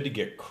 He's too good to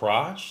get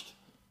crotched.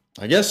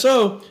 I guess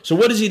so. So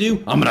what does he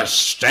do? I'm going to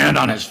stand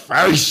on his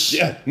face.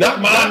 Yeah.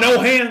 Not my no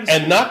hands.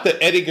 And not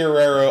the Eddie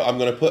Guerrero, I'm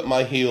going to put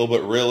my heel,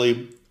 but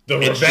really, The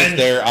it's just revenge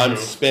there, I'm move.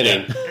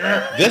 spinning.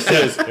 This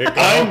is, all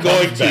I'm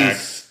going comes to back.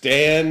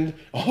 stand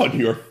on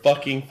your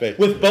fucking face.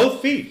 With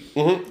both feet.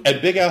 Mhm.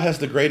 And Big Al has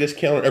the greatest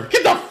counter ever.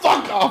 Get the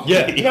fuck off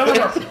Yeah. me.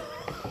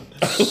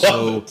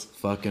 So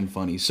fucking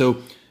funny. So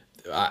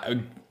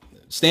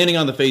standing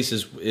on the face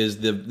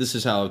this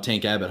is how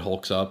Tank Abbott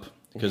hulks up,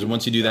 because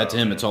once you do that to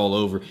him, it's all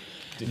over.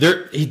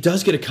 He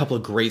does get a couple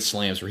of great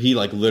slams where he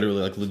like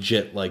literally like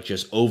legit like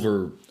just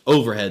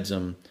overheads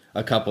him.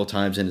 a couple of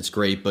times, and it's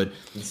great. But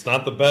It's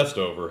not the best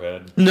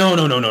overhead. no,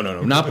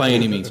 not by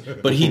any means.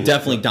 But he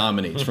definitely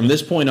dominates. From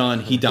this point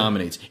on, he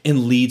dominates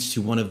and leads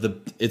to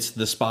it's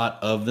the spot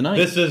of the night.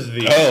 This is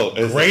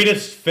the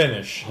greatest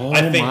finish,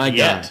 I think, my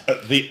yet.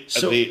 God.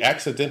 The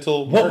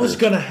accidental What murder. was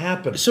going to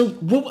happen? So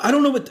I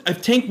don't know what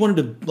if Tank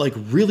wanted to like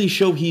really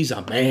show he's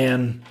a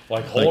man.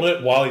 Like, hold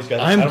it while he's got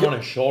his head on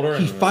his shoulder.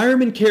 He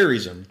fireman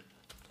carries him,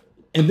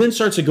 and then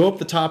starts to go up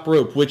the top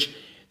rope. Which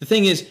the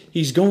thing is,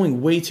 he's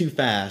going way too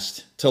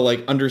fast to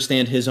like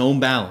understand his own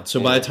balance. So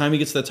by the time he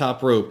gets to the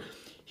top rope,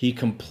 he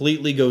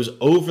completely goes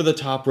over the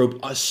top rope,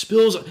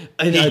 spills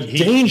in a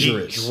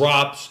dangerous. He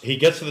drops. He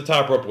gets to the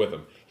top rope with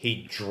him.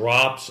 He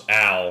drops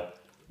Al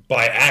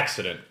by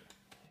accident.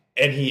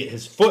 And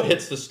his foot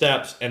hits the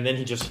steps, and then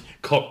he just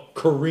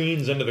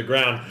careens into the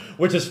ground,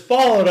 which is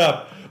followed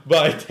up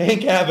by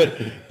Tank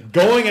Abbott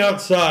going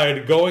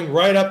outside, going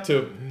right up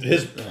to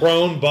his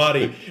prone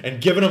body,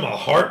 and giving him a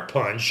heart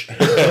punch.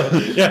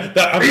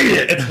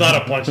 It's not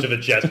a punch to the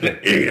chest, but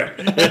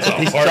it's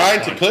a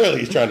heart punch.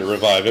 He's trying to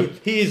revive him.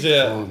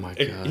 Oh my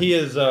God. He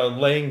is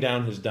laying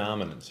down his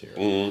dominance here.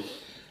 Mm.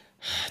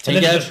 And then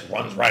he just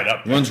runs right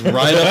up. Runs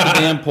right up the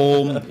damn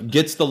pole,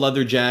 gets the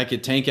leather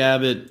jacket. Tank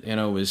Abbott,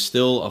 is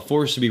still a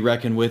force to be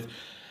reckoned with.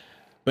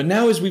 But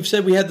now, as we've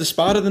said, we had the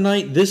spot of the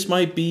night. This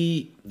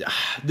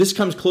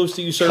comes close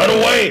to usurping. Cut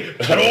away!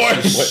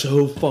 It's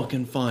so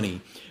fucking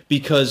funny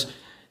because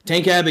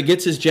Tank Abbott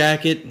gets his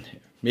jacket,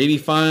 maybe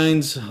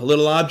finds a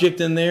little object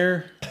in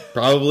there.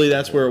 Probably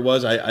that's where it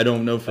was. I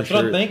don't know for that's sure.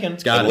 What I'm thinking.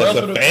 It's got Unless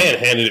a fan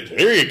handed it.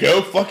 Here you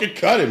go. Fucking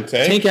cut him,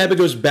 Tank. Tank Abbott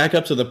goes back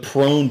up to the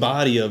prone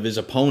body of his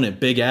opponent,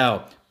 Big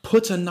Al,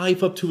 puts a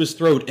knife up to his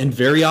throat, and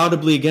very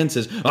audibly again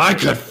says, "I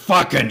could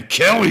fucking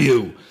kill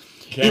you."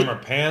 Camera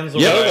pans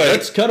away. Yeah,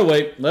 let's cut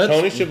away.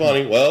 Tony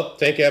Schiavone,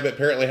 Tank Abbott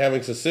apparently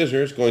having some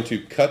scissors, going to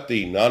cut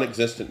the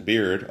non-existent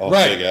beard off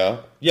Big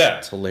Al. Yeah.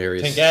 It's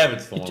hilarious. Tank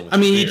Abbott's the one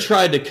with he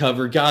tried to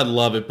cover. God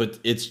love it, but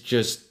it's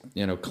just,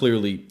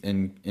 clearly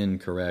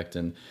incorrect.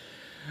 And,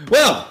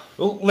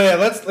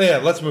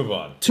 let's move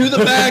on. To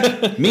the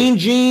back, Mean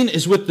Gene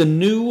is with the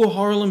new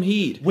Harlem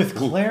Heat. With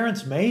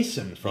Clarence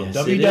Mason from Yes,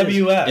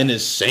 WWF. In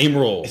his same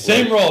role.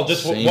 Same role.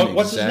 Just Same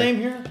what's his exact- name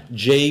here?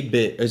 Jay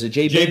Biggs. Is it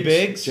Jay Biggs? Jay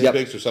Biggs? Jay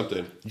Biggs or something.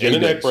 In a Biggs.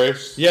 neck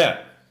brace. Yeah.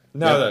 So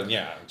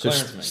Clarence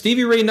Mason.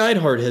 Stevie Ray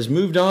Neidhart has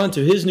moved on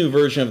to his new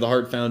version of the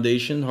Hart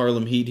Foundation,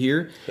 Harlem Heat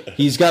here.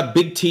 He's got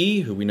Big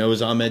T, who we know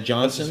is Ahmed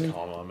Johnson. Let's just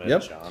call him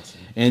Ahmed Johnson.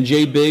 And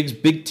Jay Biggs,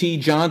 Big T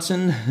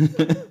Johnson,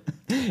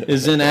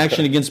 is in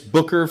action against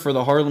Booker for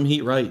the Harlem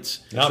Heat rights.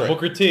 Not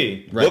Booker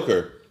T. Right.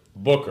 Booker.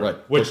 Right.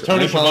 Which Booker.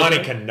 Tony I apologize.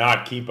 Schiavone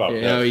cannot keep up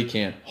with. No, he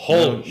can't.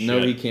 Holy shit.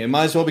 No, he can't.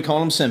 Might as well be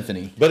calling him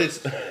Symphony. But it's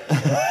great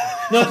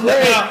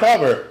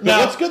cover. But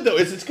what's good though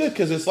is it's good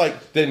because it's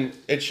like then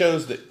it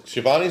shows that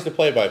Schiavone's the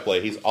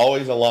play-by-play. He's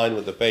always aligned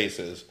with the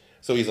faces,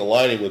 so he's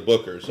aligning with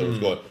Booker. So it's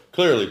going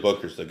clearly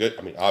Booker's the good.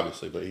 I mean,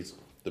 obviously, but he's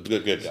the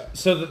good guy.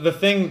 So the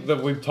thing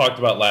that we talked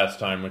about last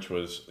time, which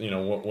was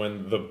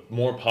when the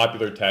more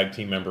popular tag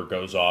team member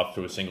goes off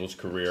to a singles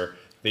career,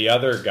 the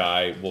other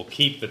guy will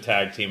keep the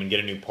tag team and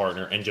get a new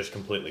partner and just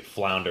completely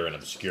flounder in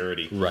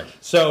obscurity. Right.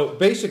 So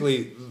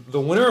basically,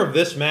 the winner of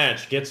this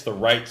match gets the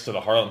rights to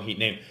the Harlem Heat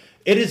name.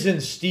 It is in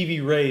Stevie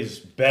Ray's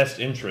best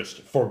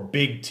interest for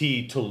Big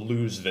T to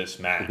lose this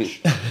match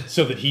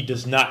so that he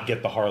does not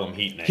get the Harlem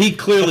Heat name. He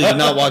clearly did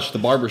not watch the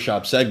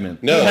barbershop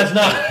segment. No, He has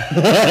not.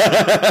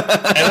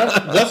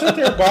 And wasn't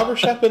there a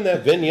barbershop in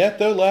that vignette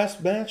though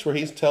last match where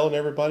he's telling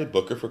everybody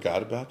Booker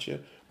forgot about you?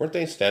 Weren't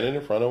they standing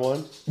in front of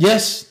one?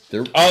 Yes.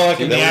 Oh,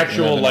 like in the that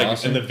actual, would've been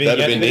awesome. in the That'd vignette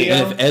have been neat. video?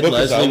 And if Ed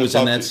Booker's Leslie out was to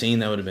in talk that to- scene,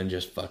 that would have been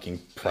just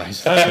fucking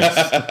priceless.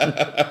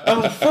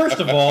 First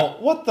of all,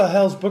 what the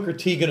hell's Booker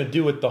T going to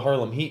do with the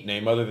Harlem Heat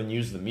name other than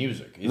use the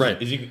music? Right.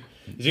 Is he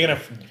going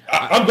to...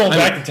 I'm going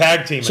back to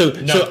tag team. So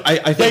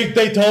I think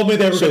they told me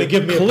they were going to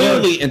give me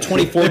clearly a in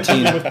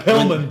 2014 with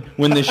Pillman.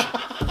 when this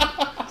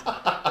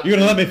You're going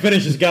to let me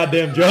finish this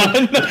goddamn job?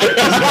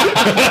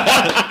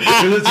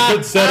 It's a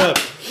good setup.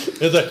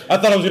 It's like, I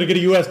thought I was going to get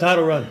a U.S.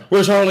 title run.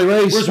 Where's Harley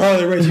Race? Where's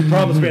Harley Race? He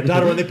promised me a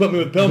title run. They put me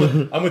with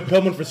Pillman. I'm with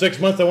Pillman for 6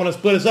 months. They want to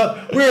split us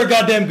up. We're a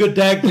goddamn good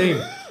tag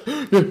team.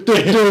 I'm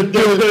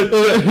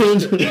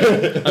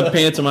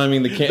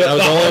pantomiming the camera. I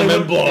was all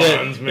Hollywood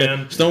Blondes,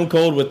 man. Stone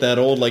Cold with that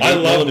old like I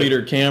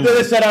 8mm camera.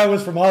 They said I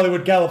was from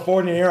Hollywood,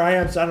 California. Here I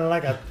am sounding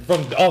like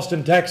from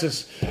Austin,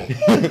 Texas.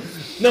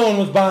 No one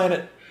was buying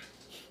it.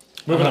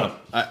 Moving on.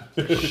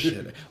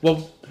 Shit.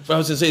 Well, what I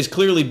was going to say is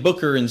clearly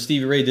Booker and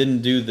Stevie Ray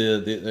didn't do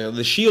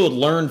the Shield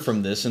learned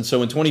from this, and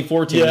so in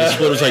 2014 the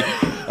split was like,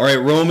 all right,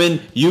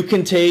 Roman, you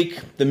can take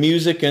the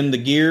music and the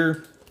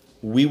gear.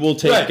 We will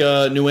take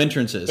new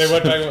entrances. They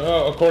went back,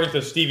 according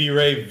to Stevie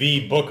Ray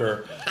v.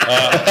 Booker.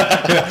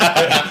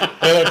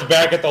 They looked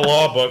back at the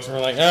law books and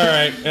were like, all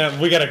right,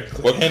 we got to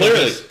handle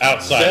this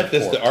outside. Seth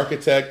is the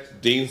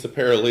architect, Dean's the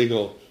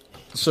paralegal.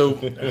 So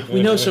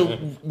we know. So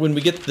when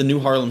we get the new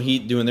Harlem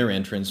Heat doing their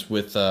entrance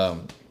with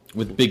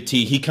Big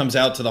T, he comes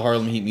out to the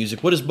Harlem Heat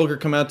music. What does Booker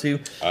come out to?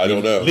 I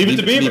don't know. Leave it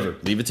to Beaver.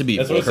 Leave it to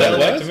Beaver. That's what it sounded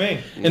like to me.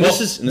 And this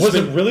is was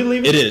it really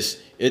Leave It? It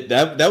is.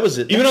 That was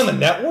it. Even on the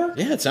network?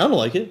 Yeah, it sounded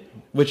like it.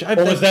 Which I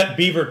Or was that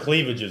Beaver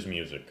Cleavage's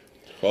music?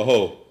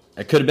 Oh,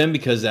 it could have been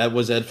because that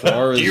was Ed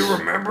Ferrara's. Do you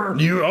remember?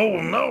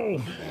 Oh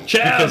no,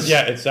 Chaz. Because,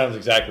 yeah, it sounds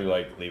exactly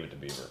like Leave It to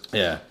Beaver.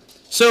 Yeah.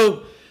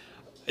 So,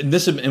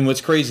 and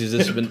what's crazy is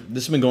this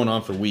has been going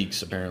on for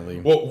weeks apparently.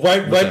 Well,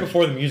 right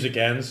before the music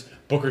ends,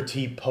 Booker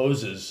T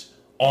poses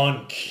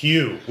on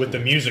cue with the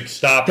music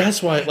stopping.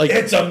 That's why, like,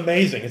 it's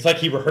amazing. It's like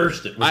he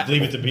rehearsed it with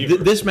Leave It to Beaver.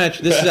 This match,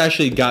 this has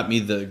actually got me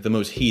the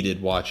most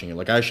heated watching it.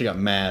 Like, I actually got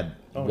mad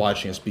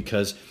watching this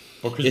because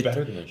Booker's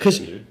better than this,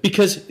 dude.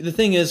 Because the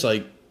thing is,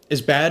 like,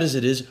 as bad as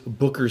it is,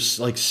 Booker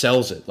like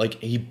sells it. Like,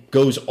 he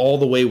goes all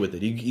the way with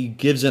it. He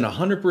gives in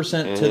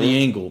 100% to the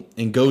angle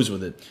and goes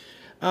with it.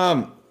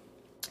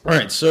 All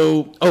right,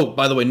 so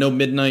by the way, no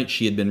Midnight.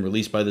 She had been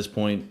released by this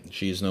point.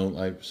 She is no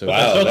like so.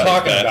 They're still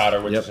talking about her,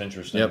 which is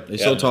interesting. Yep, they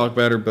still talk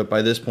about her, but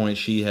by this point,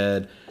 she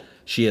had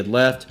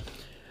left.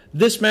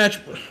 This match,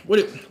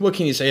 what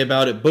can you say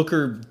about it?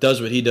 Booker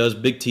does what he does.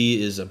 Big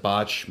T is a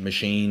botch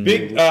machine.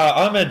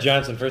 Ahmed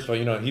Johnson, first of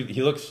all,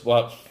 he looks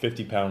about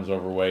 50 pounds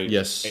overweight.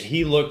 Yes.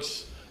 He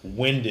looks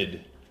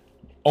winded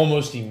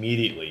almost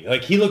immediately.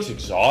 Like, he looks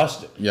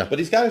exhausted. Yeah. but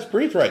he's got his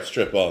breathe right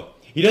strip on.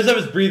 He does have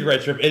his breathe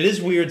right strip. It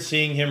is weird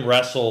seeing him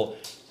wrestle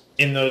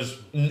in those,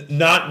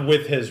 not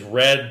with his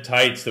red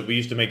tights that we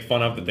used to make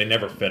fun of, that they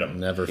never fit him.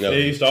 Never fit.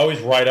 They used to always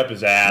ride up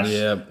his ass.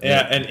 Yeah.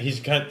 And he's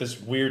got this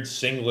weird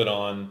singlet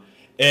on.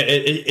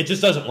 It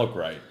just doesn't look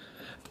right.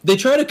 They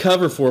try to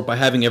cover for it by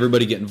having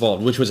everybody get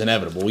involved, which was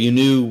inevitable. You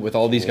knew with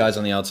all these guys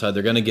on the outside,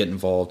 they're going to get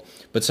involved.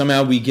 But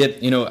somehow we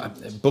get,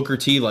 Booker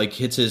T like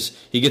gets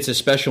his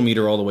special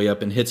meter all the way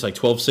up and hits like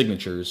 12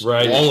 signatures.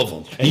 Right. All of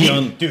them.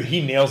 And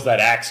he nails that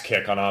axe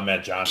kick on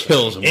Ahmed Johnson.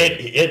 Kills him.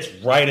 It's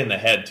right in the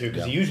head, too,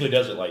 because he usually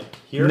does it like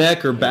here.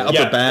 Neck or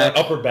upper back.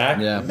 Upper back.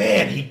 Yeah.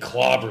 Man, he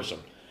clobbers him.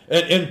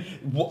 And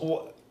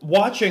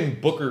watching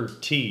Booker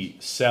T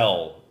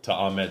sell to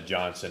Ahmed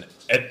Johnson,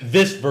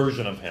 this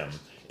version of him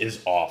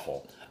is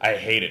awful. I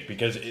hate it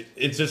because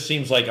it just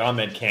seems like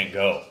Ahmed can't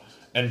go.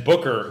 And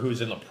Booker, who's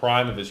in the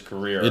prime of his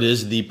career. It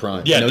is the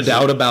prime. Yeah, no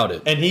doubt about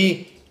it. And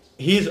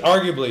he's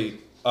arguably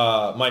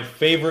my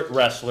favorite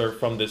wrestler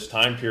from this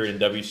time period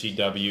in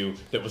WCW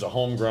that was a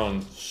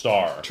homegrown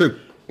star. True.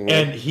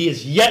 And he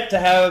is yet to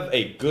have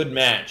a good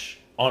match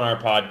on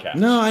our podcast.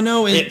 No, I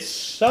know. It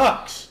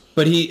sucks.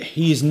 But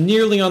he's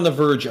nearly on the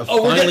verge of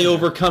finally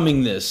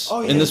overcoming this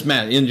in this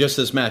match, in just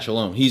this match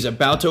alone. He's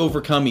about to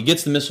overcome. He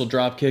gets the missile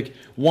drop kick.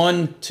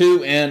 1,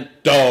 2, and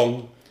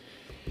dong.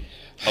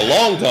 A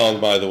long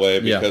dong, by the way,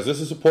 because this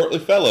is a portly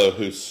fellow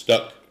who's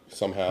stuck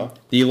somehow.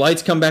 The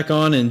lights come back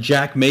on, and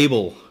Jack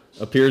Mabel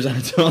appears.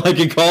 That's all I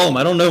can call him.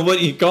 I don't know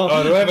what you call him.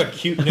 Oh, do I have a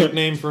cute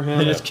nickname for him?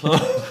 I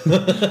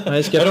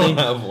don't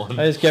have one.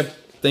 I just kept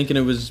thinking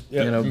it was, just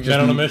Men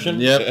on a Mission?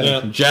 Yep.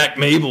 Yeah. Jack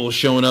Mabel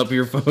showing up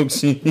here,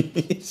 folks.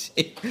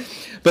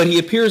 But he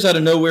appears out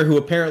of nowhere, who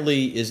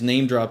apparently is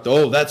name dropped.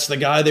 Oh, that's the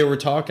guy they were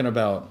talking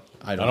about.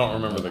 I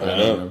don't remember the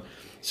guy.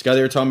 This guy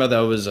they were talking about, that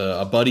was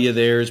a buddy of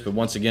theirs, but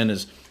once again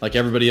is, like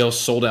everybody else,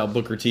 sold out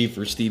Booker T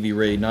for Stevie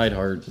Ray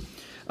Neidhart.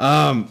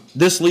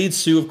 This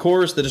leads to, of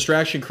course, the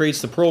distraction creates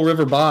the Pearl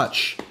River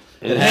botch.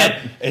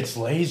 It's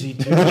lazy,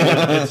 too.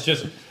 It's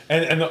just...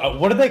 And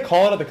what did they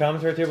call it at the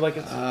commentary table? Like,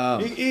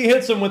 he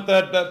hits him with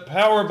that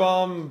power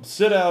bomb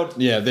sit out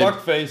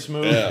fuckface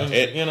move.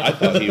 Yeah, I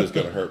thought he was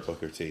going to hurt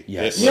Booker T.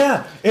 Yes.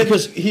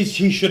 Because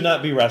he should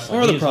not be wrestling.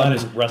 Part of the problem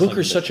is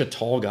Booker's such a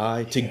tall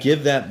guy to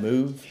give that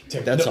move.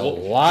 That's a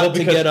lot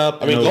to get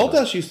up. I mean,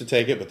 Goldust used to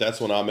take it, but that's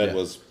when Ahmed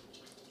was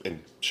in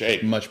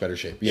shape, much better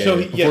shape.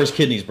 Before his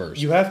kidneys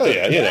burst. You have to,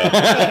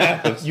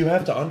 you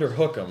have to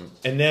underhook him,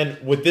 and then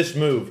with this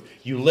move,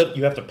 you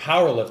have to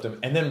power lift him,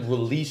 and then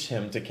release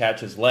him to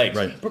catch his legs.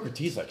 Right. Booker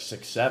T's like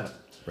 6'7".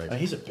 Right.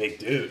 He's a big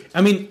dude. I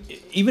mean,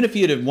 even if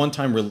he had at one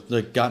time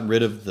gotten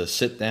rid of the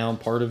sit down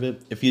part of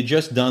it, if he had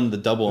just done the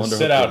double underhook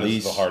sit out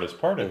release, is the hardest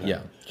part of it.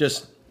 Yeah,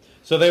 just.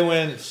 So they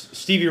win.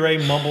 Stevie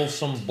Ray mumbles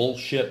some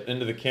bullshit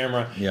into the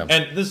camera. Yeah.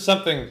 And this is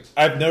something,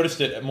 I've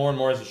noticed it more and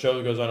more as the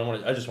show goes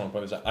on. I just want to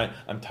point this out.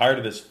 I'm tired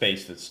of this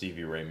face that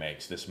Stevie Ray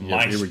makes, this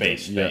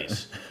MySpace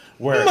face.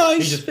 Where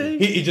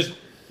he just...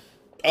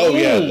 Oh,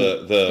 yeah,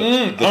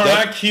 the aren't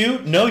I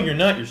cute? No, you're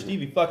not. You're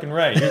Stevie fucking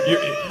Ray.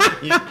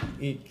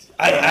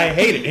 I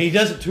hate it. And he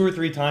does it 2 or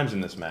 3 times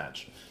in this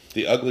match.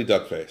 The ugly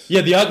duck face.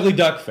 Yeah, the ugly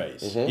duck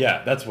face. Mm-hmm.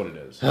 Yeah, that's what it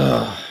is.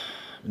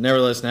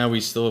 Nevertheless, now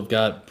we still have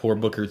got poor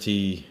Booker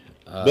T...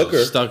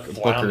 Booker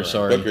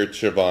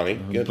Schiavone.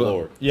 Good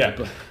lord. Yeah.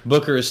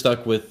 Booker is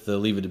stuck with the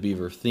Leave It to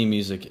Beaver theme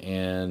music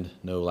and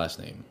no last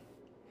name.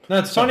 Now,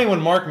 it's funny when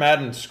Mark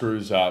Madden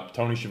screws up,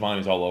 Tony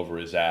Schiavone's all over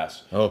his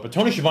ass. Oh. But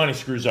Tony Schiavone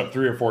screws up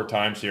 3 or 4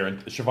 times here,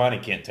 and Schiavone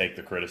can't take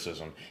the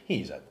criticism.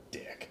 He's a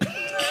dick.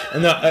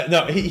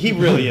 No, he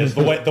really is.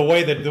 The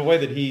way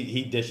that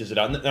he dishes it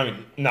out. I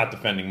mean, not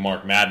defending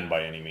Mark Madden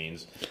by any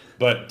means,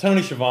 but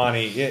Tony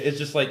Schiavone, it's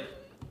just like...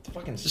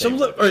 Fucking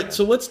all right,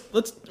 so let's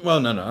well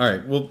no all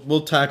right,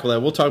 we'll tackle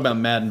that. We'll talk about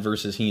Madden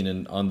versus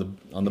Heenan on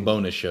the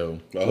bonus show.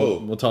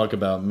 We'll talk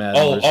about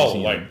Madden versus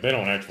Heenan. Like they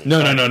don't actually no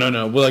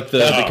well, like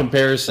the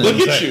comparison.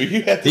 Look at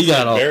you had to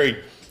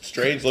very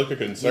strange look of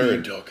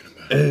concern.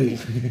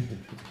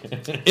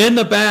 In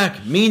the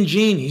back, Mean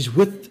Gene, he's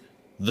with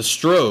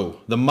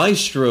the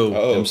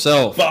maestro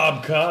himself.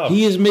 Bob Cobb.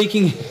 He is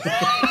making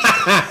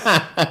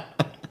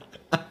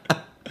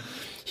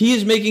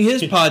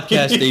his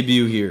podcast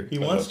debut here. He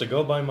wants to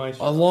go by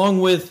Maestro.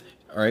 Along with,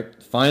 all right,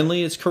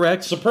 finally it's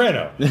correct.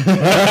 Soprano.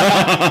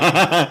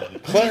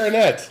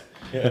 Clarinet.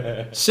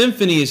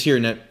 Symphony is here.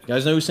 Now, you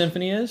guys know who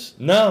Symphony is?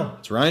 No.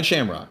 It's Ryan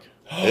Shamrock.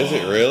 Is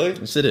it really?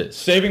 Yes, it is.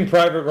 Saving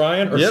Private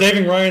Ryan or Yep.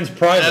 Saving Ryan's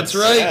Private? That's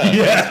right.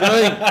 Yeah.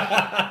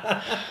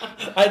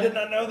 That's right. I did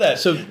not know that.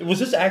 So- was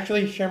this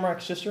actually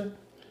Shamrock's sister?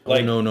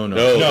 No. No,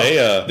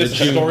 they This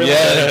is a storyline.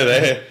 Yeah,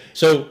 they.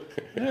 So,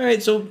 all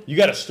right, so You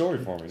got a story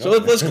for me. So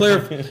don't you? let's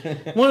clarify.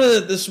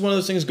 This is one of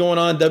those things going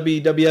on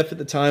WWF at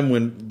the time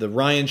when the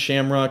Ryan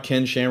Shamrock,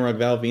 Ken Shamrock,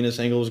 Val Venus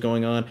angle was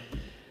going on.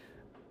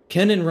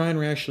 Ken and Ryan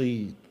were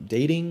actually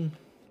dating.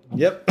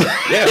 Yep.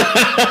 Yeah.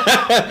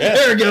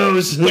 There it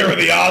goes. They were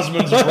the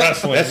Osmonds of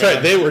wrestling. That's man.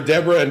 right. They were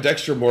Deborah and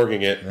Dexter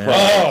Morgan it.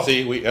 Oh.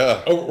 See, we.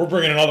 Oh, we're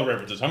bringing in other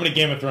references. How many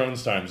Game of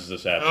Thrones times has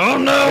this happened? Oh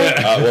no!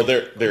 Well,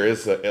 there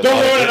is. A Don't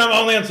ruin it. I'm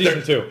only on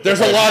season 2.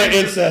 There's a lot of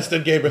incest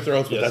in Game of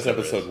Thrones, but Yes, that's there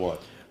episode is. 1.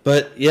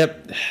 But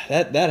yep,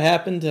 that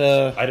happened.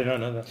 I did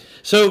not know that.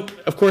 So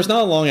of course,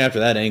 not long after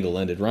that angle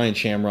ended, Ryan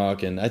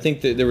Shamrock and I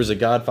think that there was a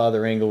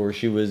Godfather angle where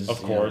she was,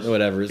 Of course.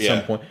 whatever at Yeah,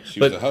 some point. she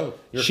was a hoe.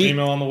 You're She-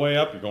 female on the way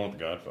up. You're going with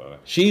the Godfather.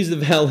 She's the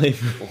valet.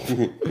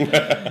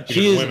 Because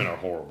She is women are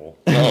horrible.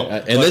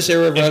 in this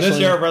era of In wrestling. this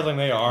era of wrestling,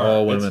 they are.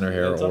 All women It's-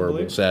 are it's horrible,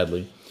 unbelievable.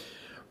 sadly.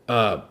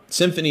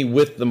 Symphony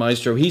with the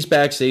Maestro. He's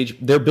backstage.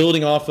 They're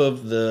building off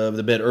of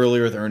the bit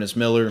earlier with Ernest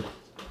Miller.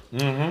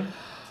 Mm-hmm.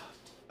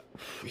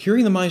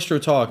 Hearing the Maestro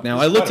talk. Now,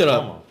 I looked it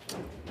up.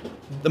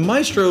 The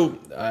Maestro,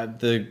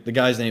 the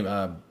guy's name,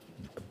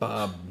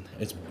 Bob.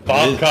 It's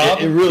Bob Cobb?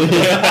 It really is.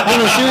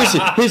 No,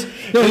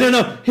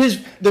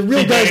 seriously. The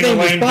real guy's name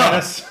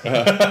was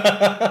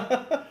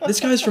Bob. This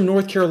guy's from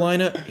North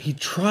Carolina. He's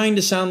trying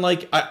to sound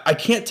like I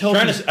can't tell.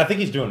 I think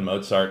he's doing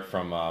Mozart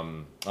from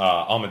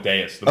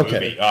Amadeus, the Okay,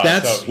 movie.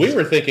 that's- We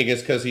were thinking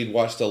it's because he'd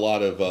watched a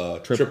lot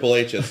of Triple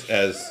H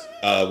as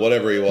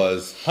whatever he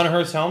was. Hunter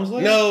Hearst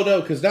Helmsley?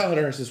 No, because not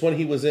Hunter Hearst. It's when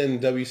he was in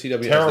WCW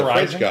as the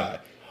Terrorizing? French guy.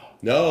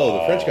 No,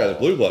 the French guy, the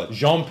Blue Blood.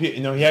 Jean-Pierre.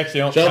 No, he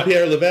actually.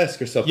 Jean-Pierre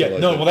Levesque or something Yeah, like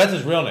no, that. well, that's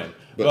his real name.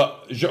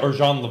 But- Or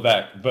Jean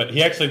Levesque. But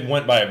he actually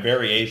went by a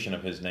variation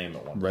of his name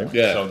at one point. Right.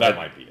 Yeah, So that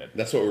might be it.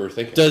 That's what we were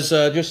thinking. Does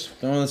just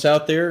throwing this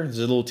out there? Is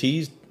it a little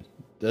tease?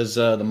 Does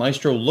the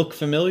Maestro look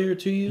familiar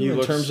to you? He in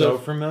looks terms so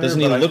of familiar,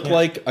 doesn't he but I look can't-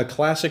 like a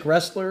classic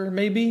wrestler?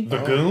 Maybe The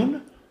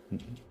Goon?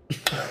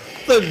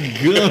 the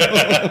good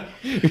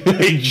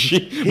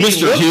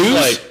Mr.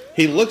 Hughes.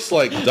 He looks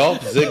like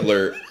Dolph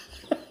Ziggler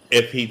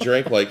if he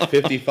drank like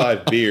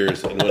 55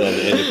 beers and went on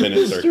the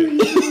independent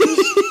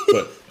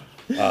circuit.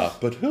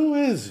 But who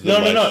is the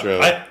Maestro?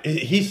 No.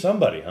 He's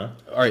somebody, huh?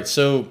 All right,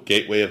 so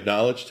Gateway of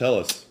knowledge. Tell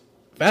us.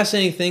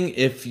 fascinating thing.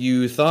 If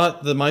you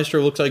thought the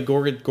Maestro looked like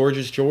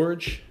Gorgeous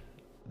George,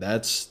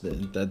 that's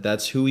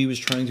who he was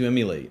trying to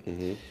emulate.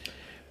 Mm-hmm.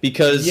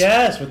 Because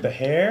Yes, with the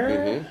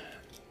hair.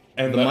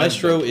 And the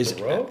Maestro the is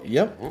robe?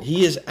 yep,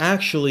 he is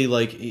actually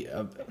like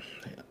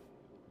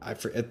I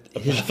forget I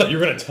his. thought you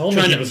were going to tell me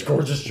Trying he to- was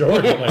Gorgeous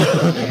George. I'm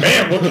like,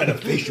 man, what kind of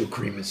facial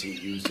cream is he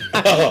using?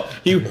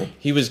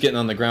 He was getting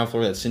on the ground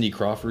floor of that Cindy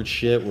Crawford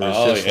shit where it's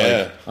Oh, just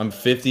yeah. like I'm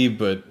 50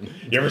 but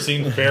You ever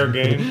seen Fair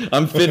Game?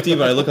 I'm 50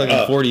 but I look like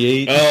I'm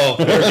 48. Oh,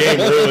 their game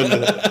ruined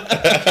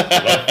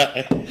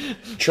the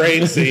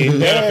train scene.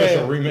 The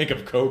unofficial remake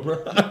of Cobra.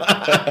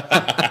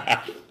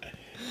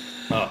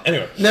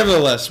 Anyway.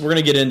 Nevertheless, we're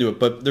gonna get into it,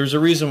 but there's a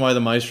reason why the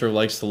Maestro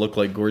likes to look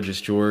like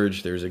Gorgeous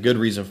George. There's a good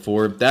reason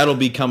for it. That'll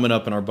be coming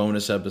up in our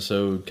bonus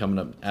episode coming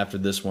up after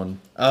this one.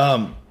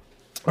 All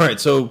right,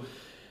 so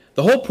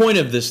the whole point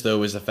of this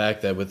though is the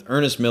fact that with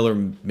Ernest Miller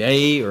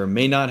may or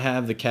may not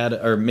have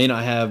may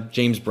not have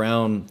James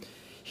Brown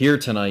here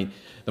tonight.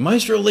 The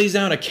Maestro lays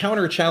down a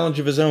counter challenge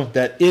of his own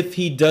that if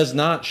he does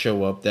not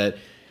show up, that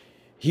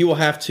he will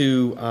have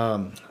to,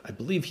 I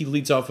believe he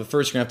leads off with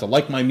first, you're going to have to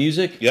like my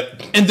music.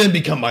 Yep. And then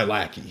become my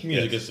lackey.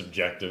 Music is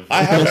subjective.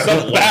 I have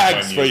some Like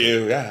bags my for music.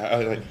 you.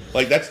 Yeah,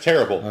 like that's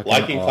terrible.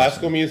 Liking awesome.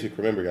 classical music,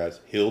 remember, guys,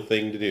 hill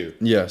thing to do.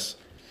 Yes.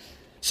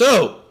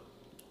 So,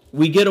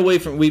 we get away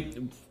from,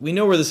 we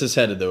know where this is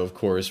headed, though, of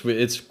course.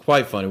 It's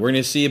quite funny. We're going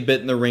to see a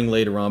bit in the ring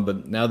later on,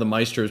 but now the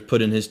Maestro's put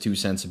in his 2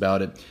 cents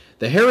about it.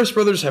 The Harris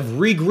brothers have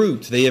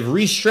regrouped. They have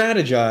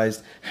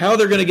re-strategized how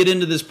they're going to get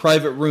into this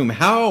private room.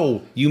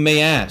 How, you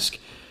may ask?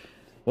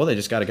 Well, they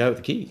just got a guy with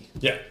the key.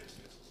 Yeah.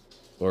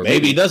 Or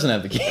maybe he doesn't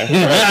have the key.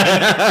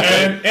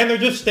 And they're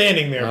just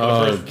standing there for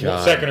Oh, the first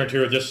God. second or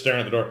two, just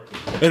staring at the door.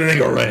 And then they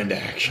go right into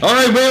action. All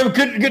right, man,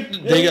 good.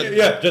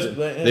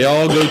 They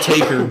all go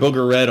Taker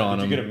Booger Red on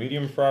Did him. you get a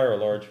medium fry or a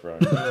large fry?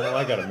 Well,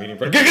 I got a medium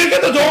fry.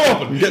 Get the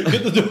door open! Get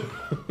the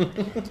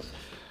door.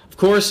 Of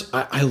course,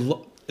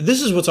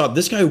 this is what's up.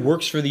 This guy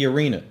works for the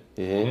arena.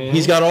 Mm-hmm.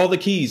 He's got all the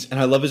keys, and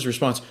I love his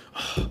response.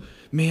 Oh,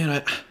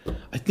 man,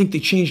 I think they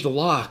changed the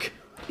lock.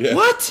 Yeah.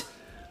 What?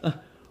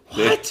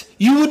 What?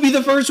 You would be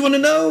the first one to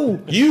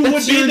know. You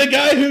would be the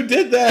guy who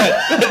did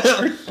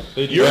that.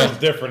 They do things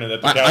different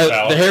at the Couch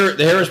Palace.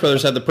 The Harris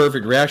brothers had the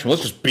perfect reaction.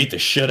 Let's just beat the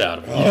shit out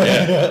of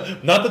him.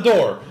 Not the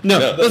door.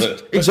 No,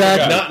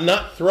 exactly.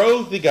 Not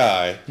throw the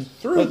guy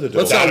through the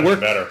door. Let's not work.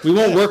 Better. We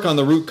won't work on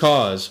the root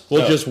cause.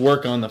 We'll just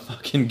work on the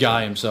fucking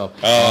guy himself.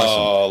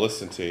 Oh,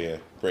 listen to you.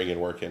 Bringing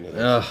work into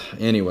that.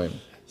 Anyway.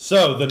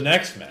 So, the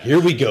next match. Here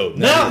we go.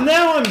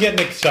 Now I'm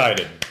getting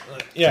excited.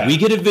 Yeah. We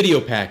get a video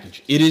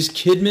package. It is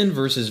Kidman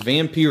versus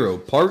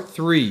Vampiro, Part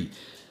 3.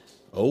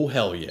 Oh,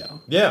 hell yeah.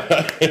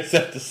 Yeah. Is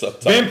that the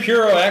subtitle?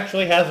 Vampiro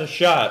actually has a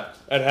shot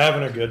at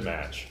having a good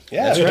match.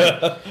 Yeah,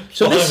 That's right.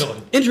 So this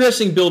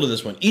interesting build of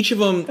this one. Each of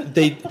them,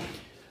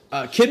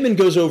 Kidman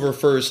goes over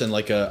first in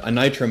like a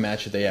Nitro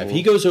match that they have.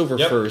 He goes over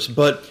first,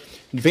 but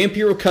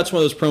Vampiro cuts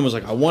one of those promos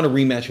like, I want a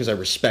rematch because I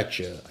respect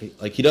you.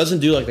 Like, he doesn't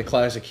do like the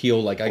classic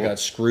heel, like I got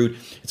screwed.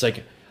 It's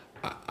like,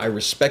 I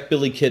respect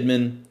Billy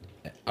Kidman.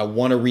 I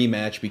want a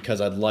rematch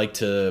because I'd like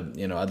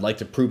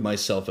to prove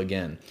myself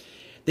again.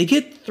 They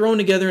get thrown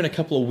together in a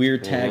couple of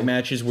weird tag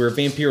matches where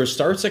Vampiro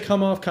starts to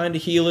come off kind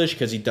of heelish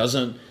because he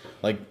doesn't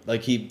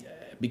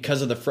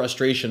because of the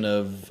frustration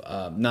of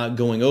not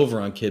going over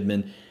on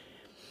Kidman.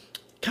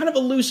 Kind of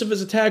elusive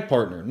as a tag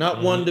partner,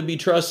 not one to be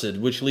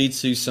trusted, which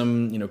leads to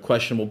some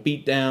questionable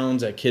beatdowns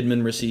that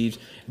Kidman receives.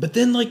 But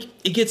then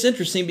it gets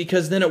interesting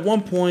because then at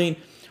one point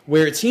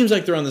where it seems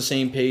like they're on the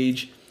same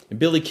page. And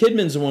Billy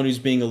Kidman's the one who's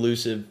being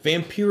elusive.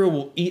 Vampiro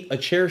will eat a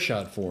chair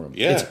shot for him.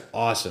 Yeah. It's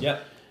awesome. Yeah.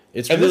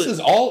 This is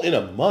all in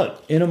a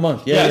month. In a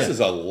month, yeah. This is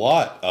a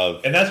lot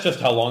of... And that's just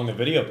how long the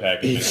video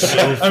package It's is.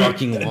 so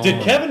fucking long.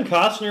 Did Kevin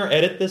Costner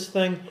edit this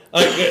thing?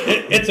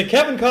 It's a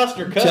Kevin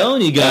Costner cut. I'm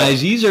telling you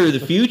guys, these are the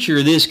future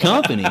of this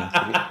company.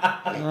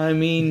 I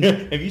mean...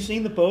 Have you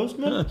seen The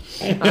Postman?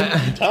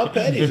 Tom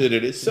Petty's in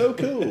it. It's so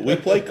cool. We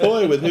play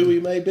coy with who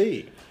we may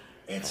be.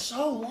 It's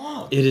so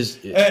long. It is.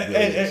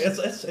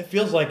 It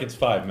feels like it's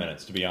 5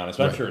 minutes, to be honest.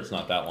 I'm sure it's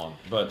not that long.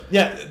 But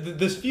yeah,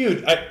 this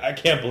feud, I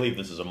can't believe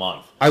this is a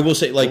month. I will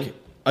say,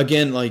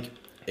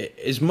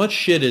 as much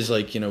shit as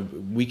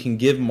we can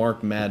give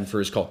Mark Madden for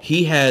his call.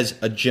 He has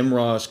a Jim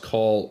Ross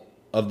call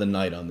of the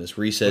night on this,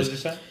 where he says, what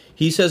does he say?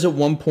 He says at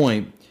one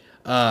point,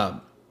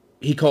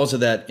 he calls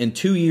it that in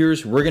 2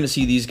 years we're going to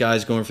see these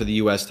guys going for the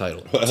U.S.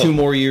 title. 2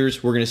 more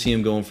years we're going to see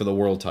him going for the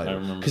world title.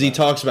 Because he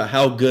talks about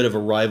how good of a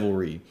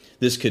rivalry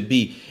this could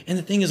be. And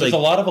the thing is, there's a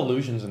lot of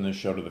allusions in this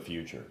show to the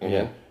future.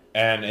 Yeah.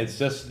 And it's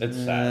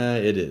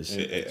sad. It is.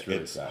 It's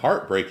really sad.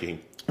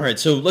 Heartbreaking. All right,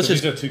 so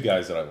these are two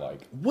guys that I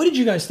like. What did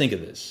you guys think of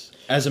this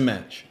as a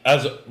match?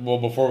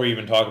 Before we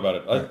even talk about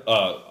it,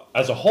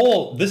 as a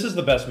whole, this is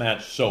the best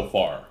match so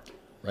far.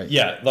 Right.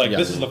 Yeah,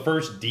 this is the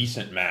first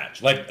decent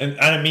match. And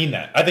I mean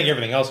that. I think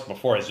everything else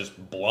before is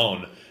just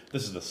blown.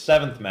 This is the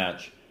 7th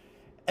match,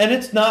 and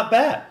it's not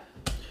bad.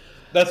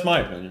 That's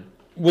my opinion.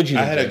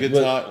 I had a good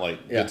time,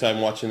 good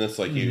time watching this.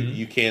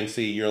 You can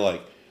see, you're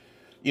like,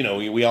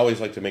 we always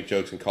like to make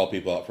jokes and call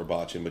people out for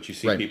botching, but you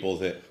see people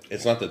that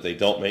it's not that they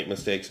don't make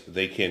mistakes;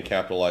 they can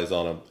capitalize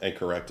on them and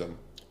correct them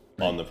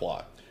on the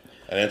fly,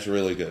 and that's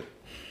really good.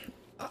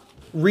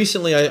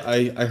 Recently,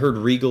 I heard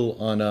Regal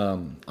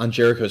on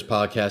Jericho's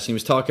podcast. He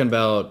was talking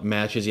about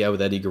matches he had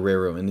with Eddie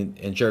Guerrero,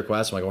 and Jericho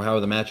asked him, "Well, how are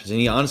the matches?" And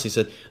he honestly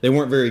said they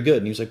weren't very good.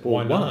 And he was like, "Well,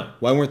 why not?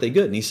 Why weren't they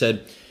good?" And he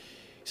said,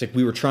 "He's like,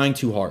 we were trying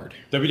too hard."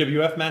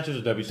 WWF matches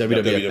or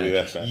WCW?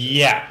 WWF matches.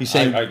 Yeah, he's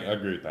saying I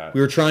agree with that.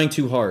 We were trying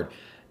too hard.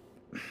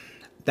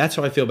 That's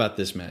how I feel about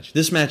this match.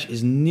 This match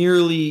is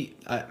nearly.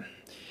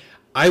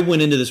 I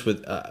went into this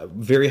with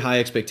very high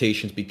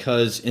expectations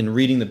because in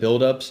reading the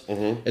build-ups,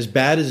 as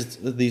bad as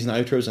these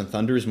Nitros and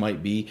Thunders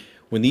might be,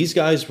 when these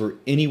guys were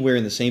anywhere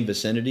in the same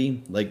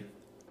vicinity,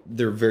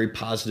 there are very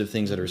positive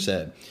things that are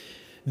said.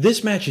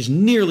 This match is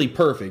nearly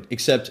perfect,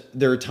 except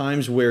there are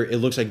times where it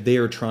looks like they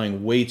are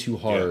trying way too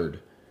hard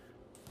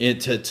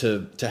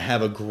to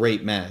have a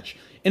great match.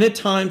 And at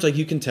times,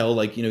 you can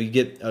tell, you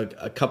get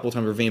a couple of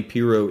times where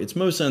Vampiro, it's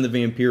mostly on the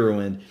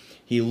Vampiro end.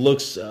 He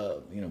looks,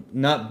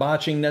 not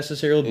botching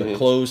necessarily, but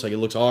close. It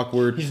looks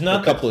awkward. He's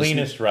not the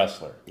cleanest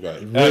wrestler. Right.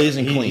 He really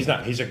isn't clean. He's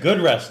not. He's a good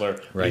wrestler,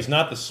 but he's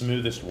not the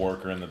smoothest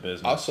worker in the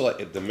business. Also,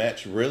 the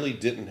match really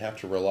didn't have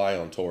to rely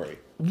on Tori.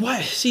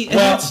 What? See,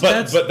 but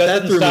that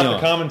doesn't stop the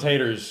off.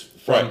 Commentators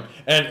from.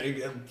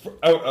 And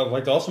I'd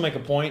like to also make a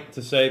point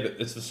to say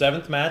that it's the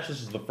 7th match.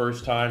 This is the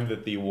first time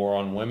that the War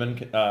on Women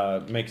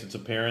makes its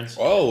appearance.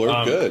 Oh,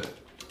 we're good.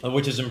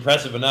 Which is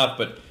impressive enough,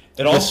 but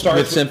it all starts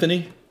with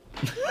Symphony.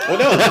 Well,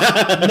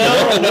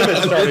 no,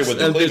 Women started with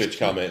the cleavage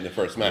comment in the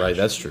first match. Right,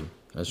 that's true.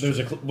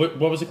 What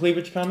was the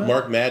cleavage comment?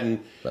 Mark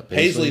Madden,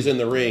 Paisley's in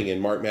the ring, and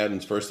Mark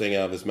Madden's first thing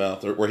out of his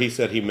mouth, where he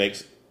said he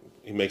makes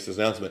his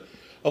announcement.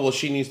 Oh well,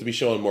 she needs to be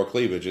showing more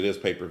cleavage. It is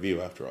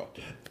pay-per-view after all.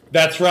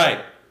 That's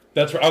right.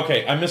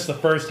 Okay, I missed the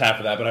first half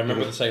of that, but I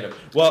remember the second.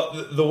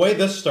 Well, the way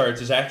this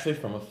starts is actually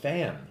from a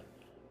fan.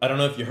 I don't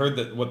know if you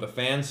heard what the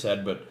fan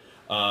said, but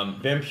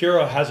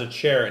Vampiro has a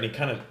chair, and he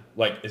kind of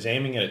is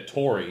aiming it at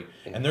Tori,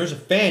 and there's a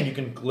fan. You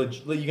can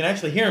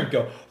actually hear him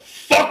go,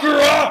 "Fuck her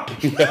up!"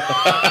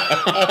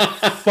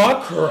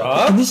 Fuck her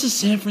up. And this is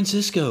San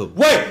Francisco.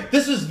 Right.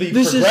 This is the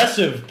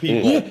progressive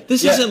people. Yeah,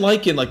 this isn't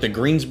like in like the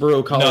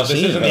Greensboro Coliseum. No,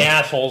 this isn't the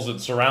assholes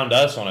that surround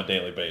us on a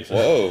daily basis.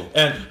 Whoa.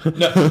 And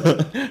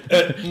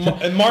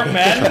Mark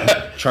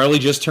Madden. Charlie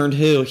just turned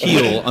heel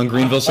on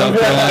Greenville, South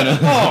Carolina.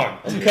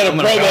 What kind of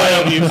promo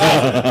have you?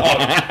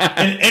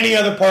 In any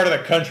other part of the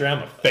country,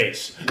 I'm a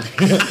face.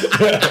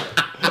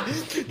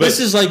 This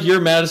is like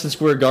your Madison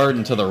Square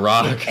Garden to The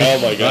Rock.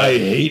 Oh my God. I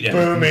hate him.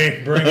 Boo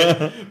me, bring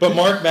it. But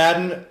Mark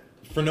Madden,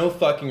 for no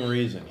fucking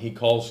reason, he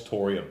calls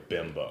Tori a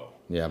bimbo.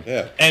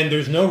 Yeah. And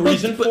there's no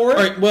reason for it.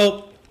 All right,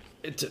 well,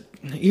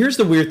 here's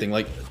the weird thing.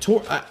 Like,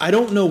 I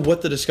don't know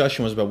what the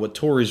discussion was about what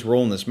Tori's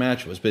role in this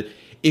match was, but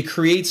it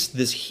creates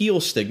this heel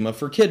stigma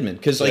for Kidman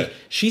because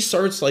she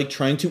starts like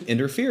trying to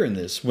interfere in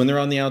this when they're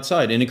on the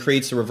outside, and it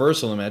creates the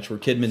reversal in a match where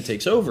Kidman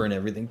takes over and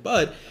everything.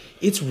 But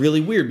it's really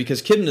weird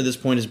because Kidman at this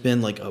point has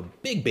been like a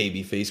big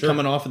baby face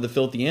coming off of the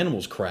Filthy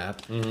Animals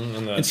crap,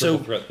 and so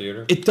Threat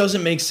Theater. It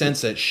doesn't make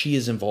sense that she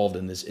is involved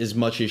in this as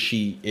much as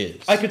she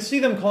is. I could see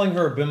them calling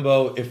her a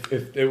bimbo if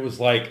it was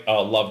like a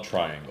love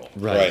triangle,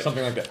 right?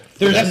 Something like that.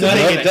 There's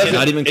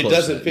not even close. It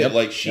doesn't fit.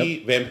 Like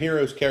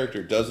Vampiro's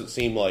character doesn't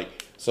seem like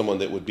someone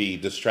that would be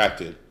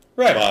distracted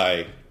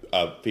by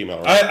a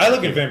female. I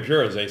look at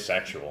Vampiro as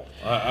asexual.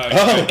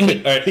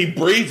 He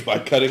breathes by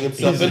cutting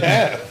himself in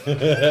half.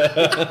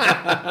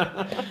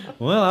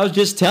 Well, I was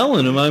just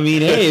telling him. I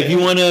mean, hey, if you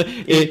want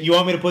to, you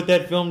want me to put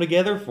that film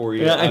together for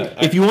you?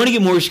 If you want to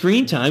get more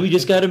screen time, you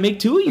just got to make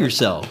two of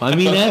yourself. I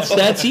mean,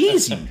 that's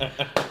easy.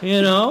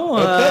 You know,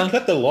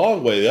 cut the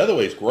long way. The other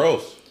way is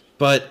gross.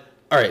 But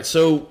all right,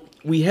 so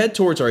we head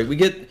towards. All right, we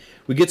get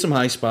some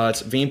high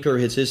spots. Vampiro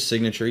hits his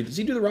signature. Does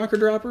he do the rocker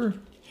dropper?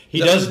 He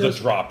does the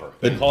dropper.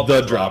 They call it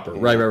the dropper.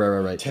 Right.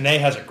 Tenay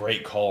has a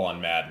great call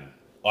on Madden.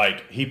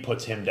 Like, he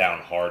puts him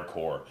down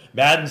hardcore.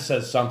 Madden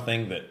says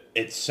something that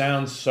it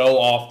sounds so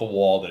off the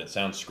wall that it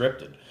sounds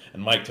scripted.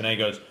 And Mike Tenay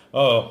goes,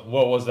 "Oh,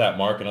 what was that,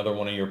 Mark? Another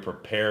one of your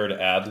prepared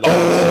ad-libs?"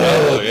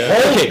 Oh,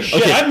 yeah.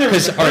 Okay. I've never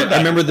heard that I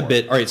remember before. the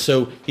bit. All right,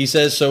 so he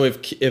says, so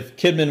if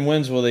Kidman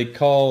wins, will they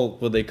call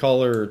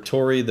her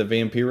Tori the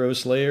Vampiro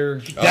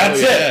Slayer? That's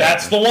it.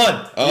 That's the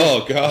one.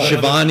 Oh, God.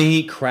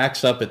 Shivani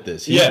cracks up at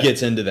this. He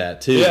gets into that,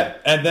 too. Yeah,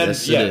 and then,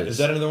 yes, is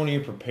that another one of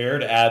your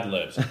prepared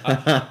ad-libs?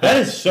 That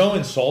is so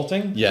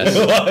insulting. Yes.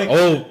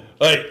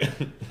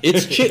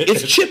 It's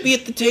Chippy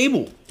at the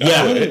table.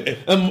 Yeah.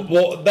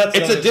 Well,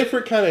 it's a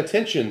different kind of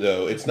tension,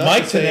 though. It's not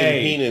Mike the same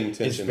Tenay Heenan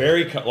tension. is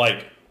very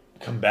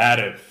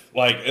combative.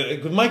 Mike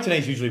Tenay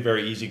is usually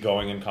very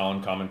easygoing in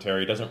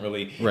commentary. He doesn't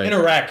really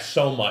interact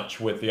so much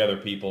with the other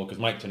people because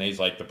Mike Tenay's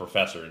like the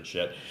professor and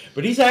shit.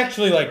 But he's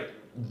actually like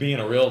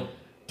being a real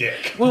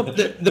dick. Well,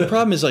 the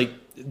problem is like,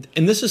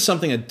 and this is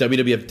something that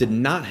WWF did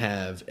not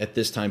have at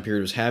this time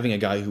period, was having a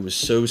guy who was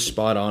so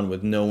spot on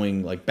with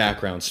knowing like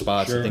background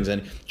spots and things.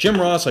 And Jim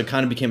Ross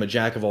kind of became a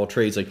jack of all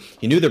trades. Like,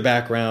 he knew their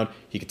background,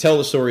 he could tell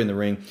the story in the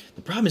ring.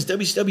 The problem is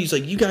WCW's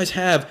like, you guys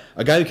have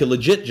a guy who could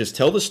legit just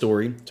tell the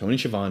story, Tony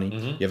Schiavone.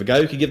 You have a guy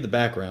who could give the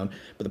background.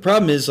 But the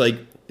problem is like,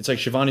 it's like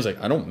Schiavone's like,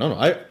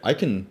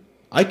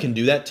 I can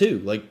do that too.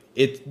 Like,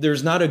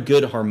 there's not a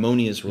good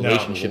harmonious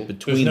relationship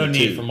between the two. There's no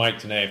need for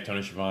Mike Tenay if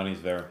Tony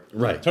Schiavone's there.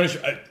 Right.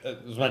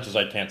 As much as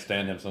I can't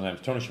stand him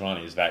sometimes, Tony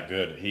Schiavone is that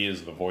good. He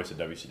is the voice of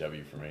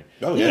WCW for me.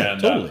 Oh yeah,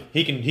 and, totally.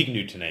 He can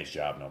do Tenay's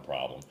job, no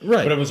problem.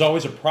 Right. But it was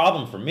always a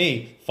problem for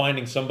me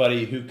finding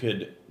somebody who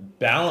could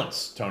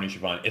balance Tony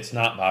Schiavone. It's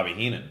not Bobby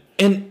Heenan.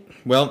 And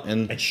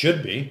it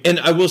should be. And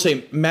I will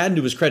say, Madden,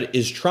 to his credit,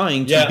 is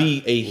trying to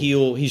be a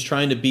heel. He's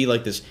trying to be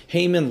like this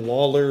Heyman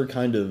Lawler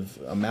kind of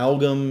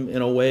amalgam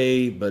in a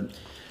way, but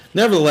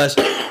nevertheless,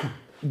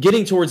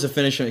 getting towards the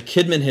finish,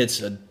 Kidman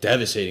hits a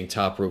devastating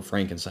top rope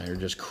Frankensteiner,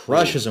 just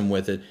crushes him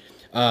with it.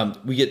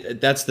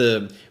 That's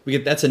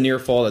a near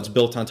fall that's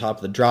built on top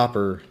of the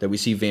dropper that we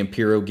see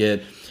Vampiro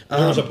get.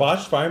 There was a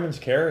botched fireman's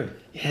carry.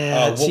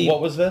 Yeah.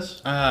 What was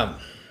this?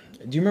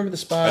 Do you remember the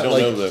spot? I don't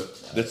know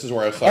this is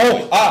where I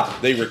saw.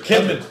 They were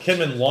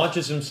Kidman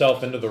launches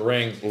himself into the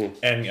ring,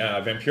 and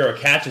Vampiro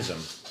catches him,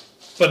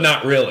 but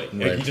not really.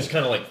 Right. He just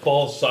kind of like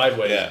falls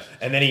sideways,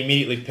 and then he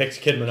immediately picks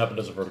Kidman up and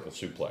does a vertical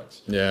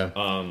suplex. Yeah,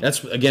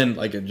 that's again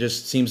like it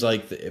just seems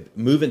like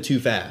moving too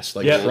fast,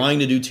 like trying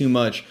to do too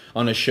much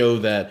on a show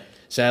that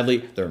sadly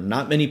there are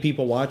not many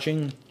people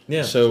watching.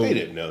 Yeah, so they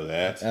didn't know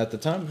that at the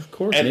time, of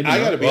course. And maybe I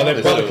got to be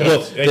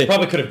honest, they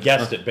probably could have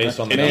guessed it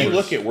based on the numbers. If you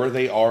look at where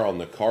they are on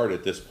the card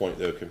at this point,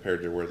 though,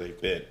 compared to where they've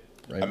been,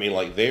 I mean,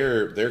 like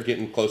they're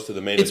getting close to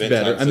the main event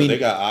better. time, so they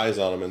got eyes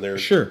on them, and they're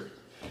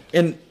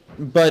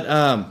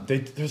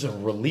there's a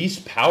release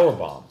power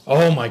bomb.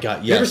 Oh my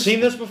God! Yes. You ever seen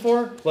this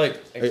before?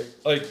 Like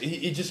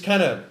he just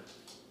kind of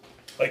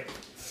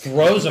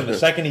throws him the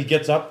second he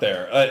gets up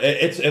there.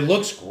 It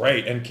looks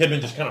great, and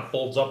Kidman just kind of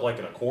folds up like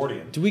an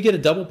accordion. Do we get a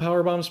double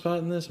powerbomb spot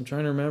in this? I'm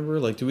trying to remember.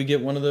 Like, do we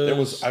get one of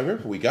those? I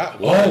remember we got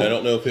one. I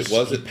don't know if it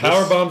was. It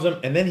power bombs him,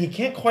 and then he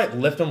can't quite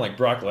lift him like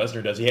Brock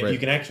Lesnar does. You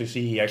can actually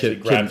see he actually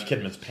grabs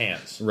Kidman's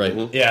pants. Right.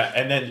 Mm-hmm. Yeah,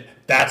 and then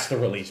that's the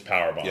release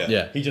power bomb.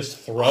 Yeah. He just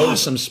throws.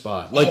 Awesome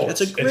spot. Like,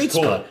 it's a great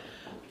cool. spot.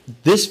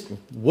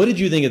 What did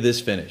you think of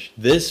this finish?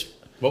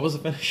 What was the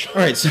finish? All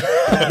right. So,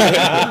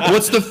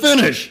 what's the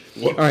finish?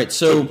 All right.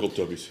 So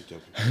typical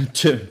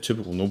WCW.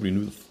 Typical. Nobody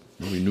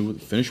knew what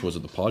the finish was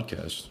of the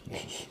podcast.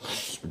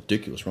 It's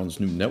ridiculous. We're on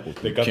this new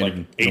network. They got like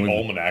 8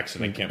 almanacs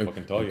and they can't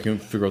fucking tell you.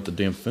 Can't figure out the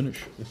damn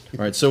finish. All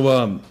right. So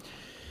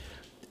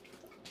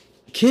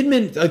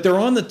Kidman, like they're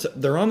on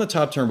the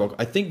top turnbuckle.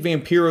 I think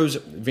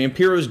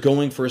Vampiro's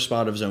going for a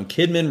spot of his own.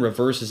 Kidman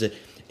reverses it.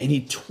 And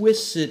he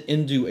twists it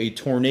into a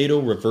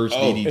tornado reverse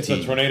DDT. It's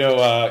a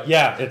tornado.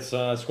 It's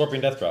a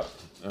Scorpion Death Drop.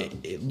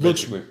 It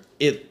looks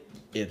rugged.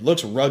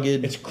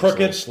 It's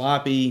crooked, it's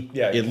sloppy.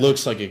 Yeah, it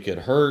looks like it could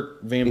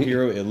hurt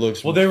Vampiro. It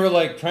looks well. They were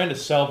like trying to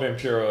sell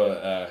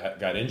Vampiro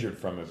got injured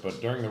from it, but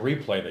during the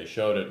replay they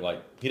showed it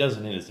like he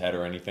doesn't hit his head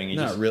or anything.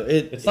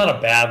 It's not a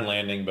bad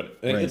landing, but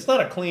it's not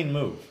a clean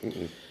move.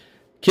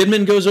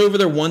 Kidman goes over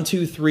there 1,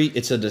 2, 3.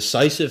 It's a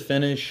decisive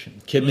finish.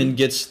 Kidman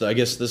gets. I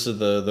guess this is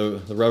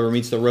the rubber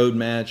meets the road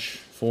match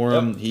for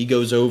him. Yep. He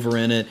goes over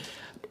in it.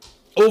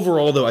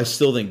 Overall, though, I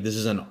still think this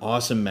is an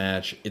awesome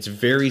match. It's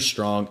very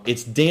strong.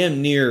 It's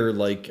damn near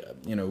like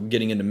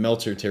getting into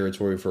Meltzer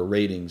territory for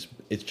ratings.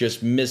 It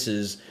just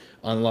misses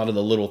on a lot of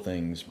the little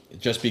things.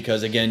 Just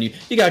because, again,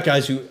 you got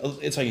guys who,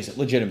 it's like you said,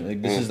 legitimately,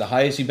 this is the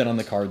highest you've been on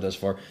the card thus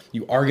far.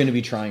 You are going to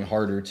be trying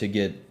harder to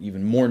get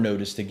even more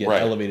notice, to get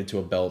elevated to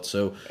a belt.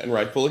 So, and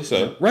rightfully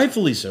so.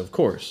 Rightfully so, of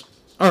course.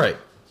 All right.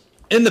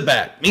 In the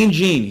back, Mean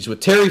Gene. He's with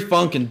Terry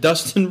Funk and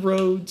Dustin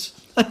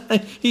Rhodes.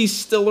 He's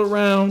still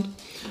around.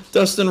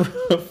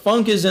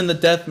 Funk is in the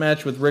death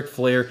match with Ric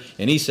Flair,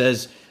 and he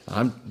says,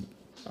 I'm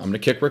going to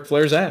kick Ric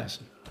Flair's ass.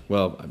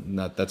 Well,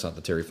 that's not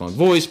the Terry Funk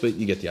voice, but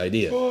you get the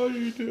idea. Oh,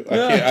 you do. I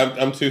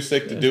can't. I'm too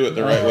sick to do it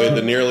the right way.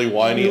 The nearly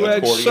whiny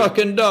accordion.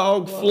 Sucking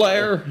dog,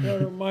 Flair.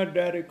 My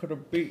daddy could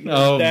have beaten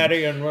his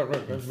daddy and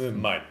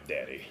my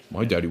daddy.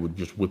 My daddy would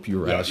just whip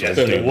your ass. Yes,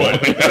 he would.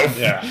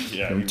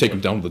 yeah. Take him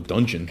down to the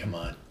dungeon. Come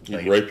on.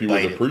 He'd rape you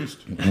with a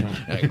priest. Get down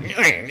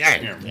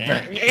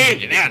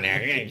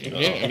there.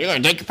 You're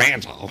going to take your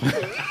pants off.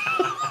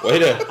 Way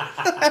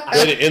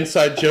to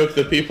inside joke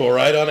the people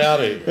right on out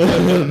of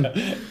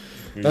here.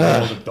 You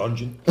know the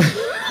dungeon.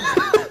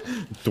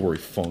 Dory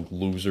Funk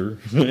loser.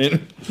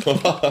 Anyway.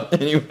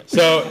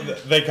 So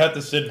they cut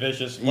to Sid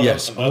Vicious. One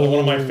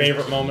of my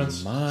favorite moments.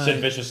 Sid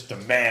Vicious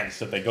demands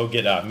that they go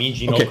get Mean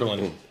Gene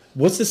Okerlund.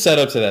 What's the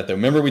setup to that, though?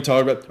 Remember we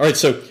talked about... All right,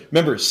 so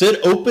remember,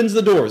 Sid opens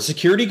the door.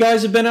 Security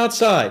guys have been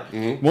outside.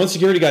 Mm-hmm. One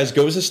security guy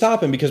goes to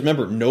stop him because,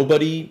 remember,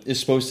 nobody is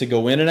supposed to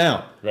go in and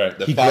out.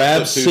 Right. He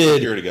grabs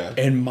Sid,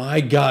 and my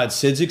God,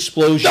 Sid's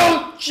explosion...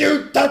 Don't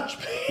you touch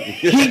me!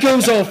 He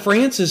goes all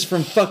Francis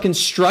from fucking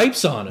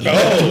Stripes on him.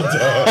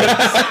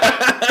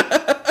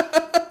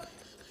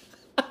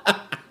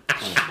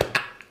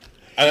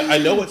 I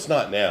know it's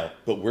not now,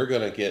 but we're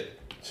going to get,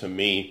 to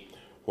me...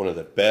 one of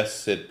the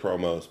best Sid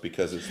promos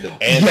because it's the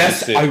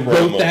anti-Sid I promo.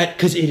 wrote that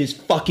because it is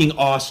fucking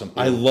awesome.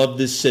 I love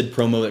this Sid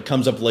promo that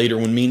comes up later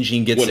when Mean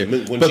Gene gets there.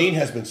 When Gene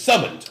has been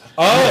summoned.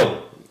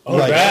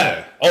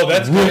 Right.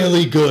 That's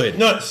really good.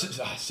 No,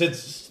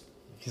 Sid's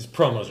his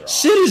promos are awesome.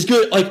 Sid is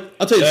good. Like,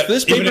 I'll tell you,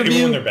 this pay-per-view...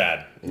 Even when they're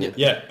bad.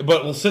 Yeah,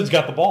 but Sid's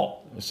got the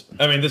ball.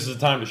 I mean, this is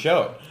the time to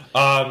show it.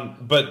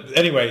 But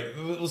anyway,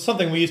 it was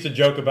something we used to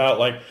joke about,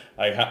 like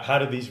how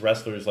did these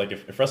wrestlers, like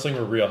if wrestling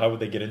were real, how would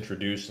they get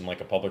introduced in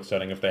like a public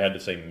setting if they had to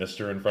say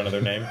Mr. in front of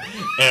their name?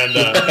 And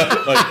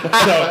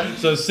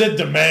so Sid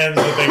demands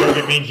that they go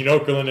get Mean Gene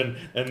Okerlund,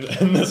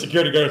 and the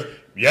security guard goes,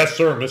 "Yes,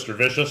 sir, Mr.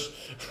 Vicious."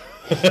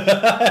 Would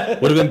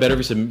have been better if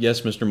he said,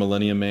 "Yes, Mr.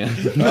 Millennium Man."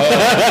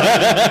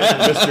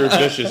 Mr.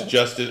 Vicious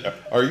Justice.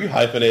 Are you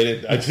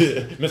hyphenated?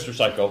 Mr.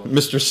 Psycho.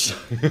 Well,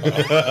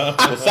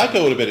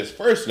 Psycho would have been his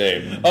first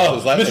name. His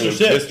last name was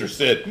Sid. Mr.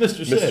 Sid.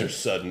 Mr.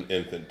 Sudden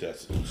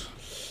Incandescence.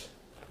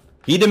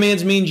 He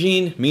demands Mean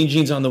Gene. Mean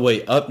Gene's on the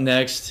way up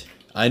next.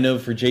 I know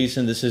for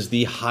Jason, this is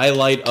the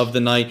highlight of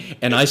the night,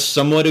 and I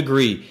somewhat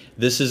agree.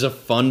 This is a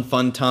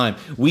fun time.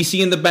 We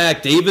see in the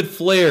back David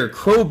Flair,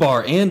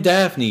 Crowbar, and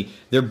Daphne.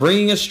 They're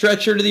bringing a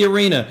stretcher to the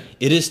arena.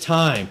 It is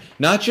time,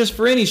 not just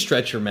for any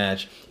stretcher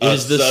match. It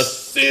is the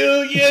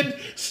Sicilian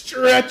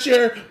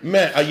stretcher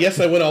match. Yes,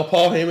 I went all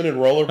Paul Heyman and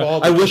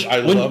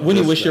rollerball. When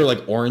you wish there were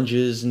like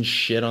oranges and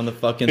shit on the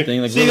fucking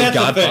thing, like See, that's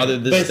Godfather.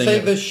 They say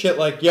this shit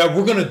like, "Yeah,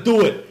 we're gonna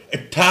do it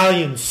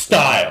Italian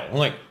style." I'm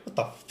like, what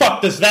the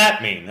fuck does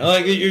that mean?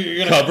 Like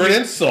you're gonna covered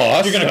in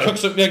sauce. You're gonna cook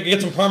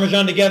get some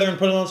Parmesan together and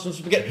put it on some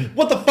spaghetti.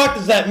 What the fuck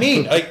does that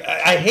mean? Like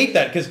I hate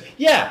that because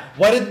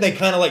why didn't they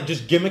kind of like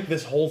just gimmick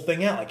this whole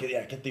thing out? Like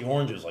get the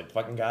oranges like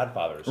fucking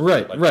Godfathers.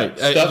 Right.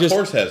 Stuffed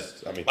horse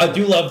heads. I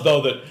do love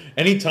though that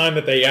anytime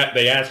that they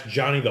ask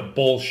Johnny the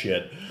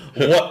Bullshit.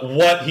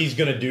 what he's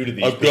gonna do to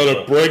these I'm people.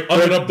 gonna break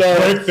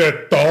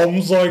their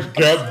thumbs like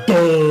that.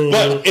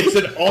 But it's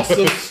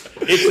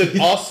an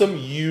awesome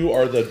you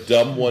are the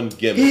dumb one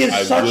gimmick. He is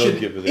I such will an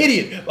give it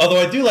idiot. Although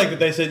I do like that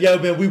they said, "Yo,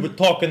 man, we were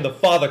talking to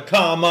Father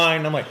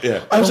Carmine." I'm like,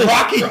 Yeah. I was like,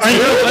 Rocky.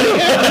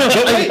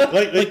 But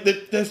wait, like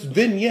this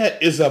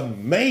vignette is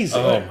amazing.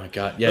 Oh my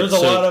god! Yeah, There's a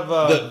lot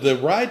of the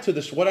ride to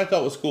this. What I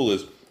thought was cool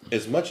is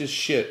as much as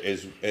shit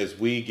as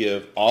we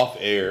give off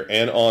air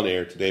and on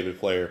air to David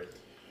Flair,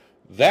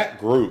 that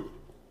group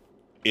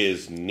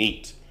is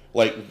neat.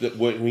 Like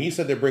when you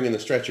said they're bringing the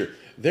stretcher,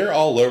 they're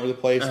all over the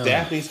place.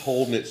 Daphne's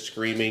holding it,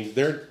 screaming.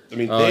 They are.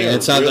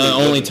 It's not really the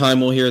only good.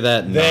 time we'll hear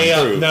that.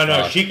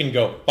 No, she can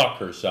go fuck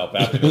herself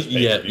after this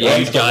pay-per-view. Yeah, I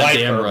used to like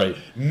goddamn her, right.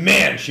 but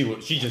man, she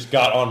just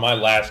got on my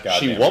last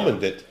goddamn. She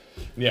womaned it.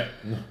 Yeah.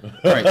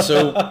 All right,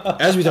 so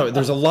as we talked,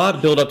 there's a lot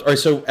built up. All right,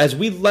 so as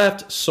we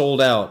left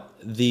Sold Out,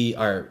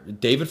 our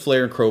David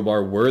Flair and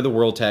Crowbar were the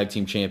World Tag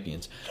Team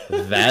Champions.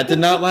 That did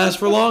not last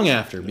for long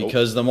after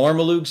because the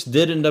Marmalukes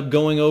did end up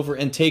going over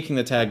and taking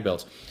the tag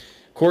belts.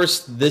 Of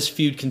course, this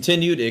feud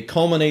continued. It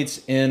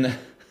culminates in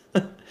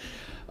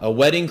a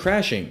wedding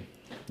crashing.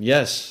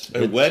 Yes.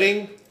 A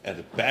wedding at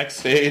a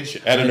backstage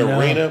at an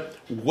arena.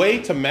 Way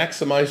to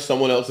maximize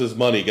someone else's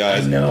money,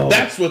 guys. I know.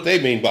 That's what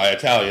they mean by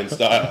Italian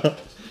style.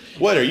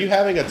 What, are you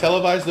having a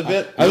televised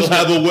event? We'll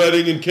have a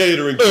wedding and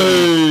catering.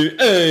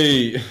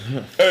 Hey,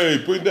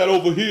 bring that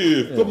over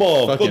here. Come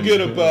on,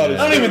 forget about it.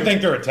 I don't even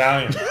think they're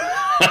Italian.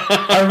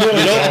 I really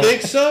You don't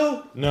think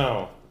so?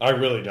 No, I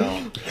really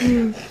don't.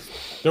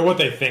 They're what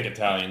they think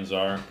Italians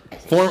are.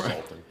 All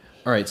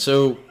right,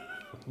 so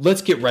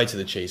let's get right to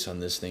the chase on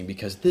this thing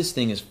because this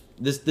thing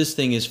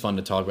is fun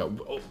to talk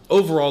about.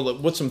 Overall,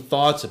 what's some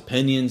thoughts,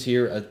 opinions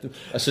here?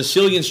 A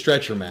Sicilian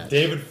stretcher match.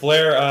 David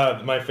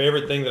Flair, my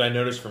favorite thing that I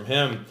noticed from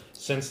him,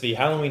 since the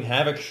Halloween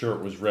Havoc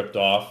shirt was ripped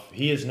off,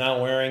 he is now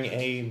wearing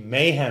a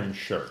Mayhem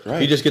shirt. Right.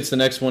 He just gets the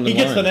next one. He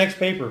gets the next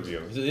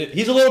pay-per-view.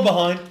 He's a little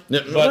behind,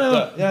 but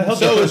he'll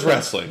so do is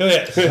wrestling.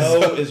 Yeah,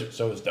 so is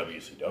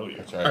WCW.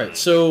 That's right. All right,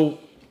 so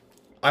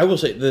I will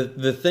say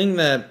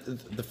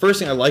the first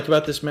thing I like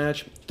about this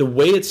match, the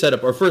way it's set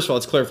up. Or first of all,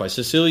 let's clarify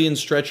Sicilian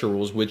stretcher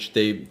rules, which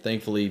they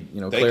thankfully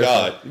Thank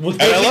clarified. God. Well,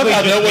 And I love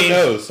how no one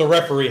knows. The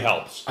referee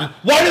helps.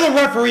 Why do the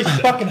referees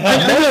fucking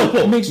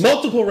help?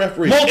 Multiple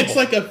referees. Multiple. It's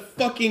like a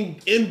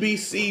fucking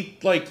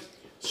NBC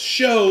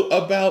show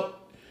about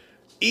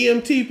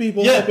EMT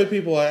people helping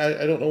people.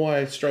 I don't know why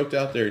I stroked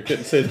out there and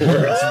couldn't say the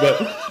words,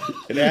 but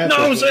it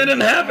happened. No, say it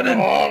didn't happen.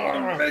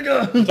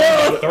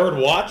 Third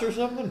watch or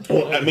something?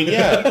 Well, I mean,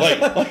 yeah, like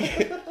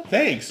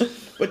thanks.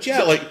 But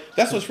yeah,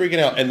 that's what's freaking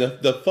out. And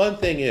the fun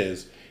thing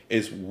is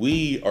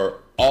we are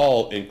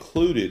all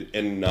included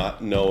in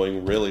not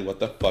knowing really what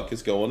the fuck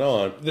is going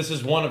on. This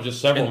is one of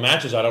just several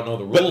matches I don't know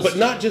the rules. But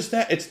not just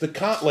that. It's the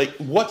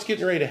what's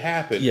getting ready to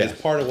happen is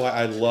part of why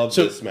I love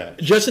this match.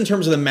 Just in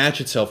terms of the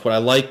match itself, what I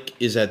like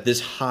is that this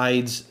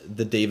hides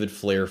the David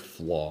Flair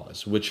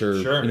flaws, which are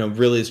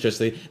really it's just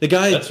the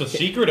guy. That's the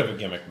secret of a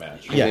gimmick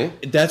match. Yeah,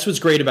 that's what's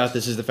great about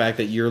this is the fact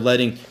that you're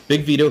letting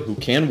Big Vito, who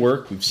can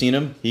work, we've seen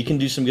him, he can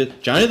do some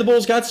good. Johnny the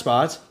Bull's got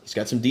spots. He's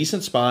got some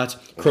decent spots.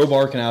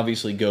 Crowbar can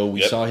obviously go.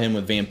 We saw him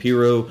with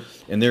Vampiro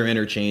and their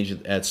interchange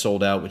at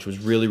Sold Out, which was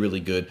really, really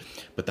good.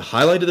 But the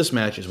highlight of this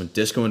match is when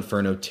Disco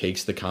Inferno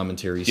takes the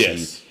commentary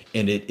seat,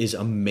 and it is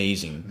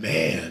amazing.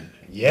 Man,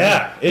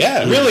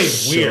 it's really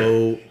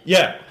weird.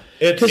 Yeah,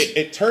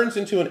 it turns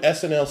into an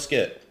SNL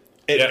skit,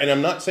 and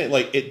I'm not saying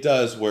it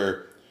does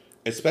where.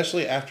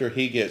 Especially after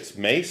he gets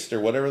maced or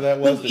whatever that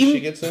was she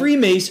gets in.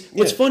 Pre-mace,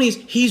 what's funny is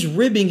he's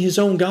ribbing his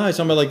own guys.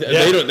 I'm like,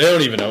 they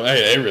don't even know.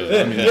 Hey, they really.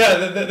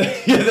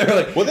 They're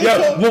like,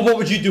 well, what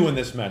would you do in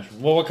this match?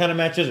 Well, what kind of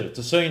match is it? It's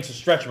a Sicilian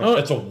stretch match.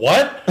 It's a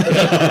what? It's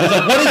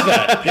like, what is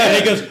that?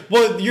 And he goes,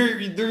 well,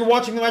 you're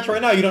watching the match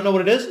right now. You don't know what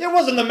it is? It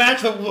wasn't the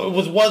match that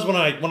was when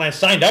I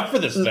signed up for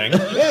this thing.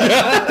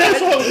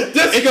 That's what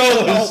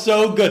Disco was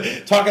so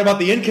good. Talking about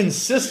the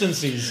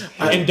inconsistencies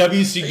in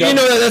WCW. You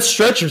know that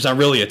stretcher's not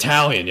really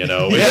Italian, you know.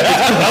 What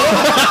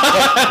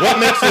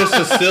makes it a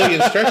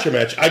Sicilian stretcher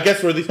match? I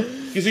guess where these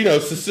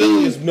because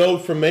Sicily is known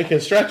for making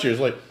stretchers.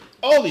 Like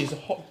all these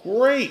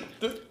great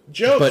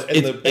jokes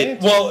and the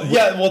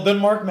banter. Then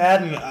Mark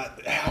Madden,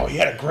 he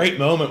had a great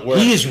moment where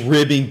he is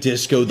ribbing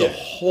Disco the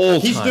whole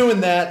time. He's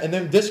doing that, and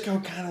then Disco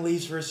kind of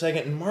leaves for a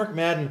second, and Mark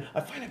Madden,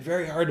 I find it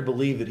very hard to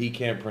believe that he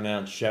can't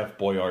pronounce Chef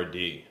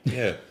Boyardee.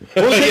 Yeah,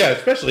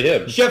 especially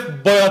him, Chef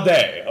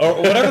Boyardee, or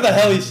whatever the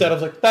hell he said. I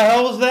was like, the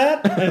hell was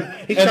that? And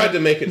he tried to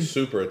make it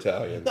super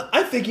Italian.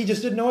 I think he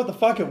just didn't know what the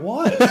fuck it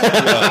was.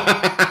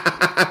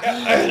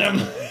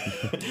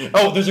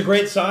 There's a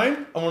great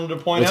sign I wanted to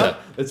point out.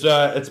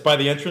 It's by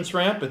the entrance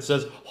ramp. It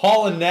says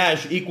Hall and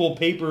Nash equal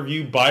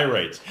pay-per-view buy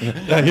rates.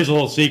 Here's a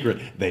little secret: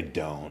 they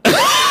don't. They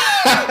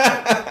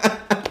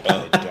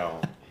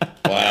don't.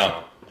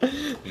 Wow.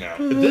 No.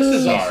 But this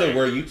is also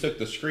where you took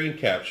the screen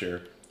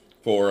capture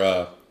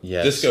for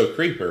Disco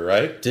Creeper,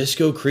 right?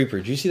 Disco Creeper.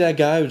 Did you see that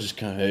guy who was just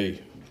kind of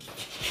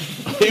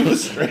He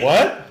was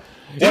what?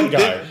 What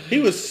guy? He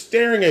was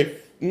staring a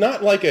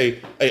not like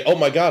a oh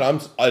my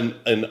god, I'm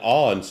in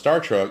awe in Star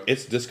Trek.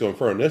 It's Disco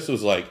Inferno. This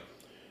was like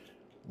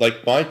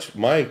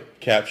my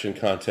caption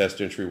contest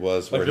entry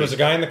was Like where there was a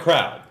guy in the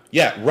crowd.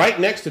 yeah, right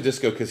next to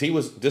Disco because he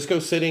was Disco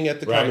sitting at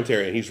the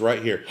commentary and he's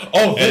right here.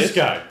 Oh, this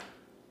guy.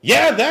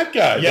 Yeah, that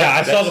guy. Yeah,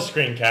 I saw the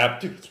screen cap.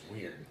 Dude, it's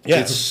weird. Yeah,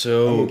 It's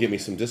so- I'm gonna get me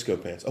some Disco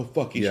pants. Oh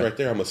fuck, he's Yeah. right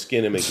there. I'm gonna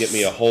skin him and get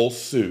me a whole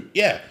suit.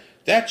 Yeah,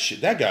 that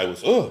guy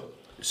was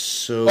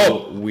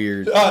So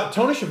weird.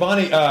 Tony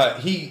Schiavone,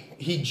 he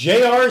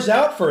JR's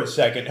out for a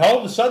second. All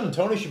of a sudden,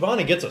 Tony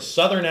Schiavone gets a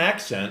southern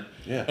accent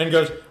and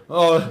goes,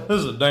 "Oh, this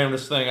is the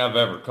damnedest thing I've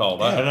ever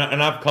called."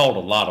 And I've called a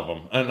lot of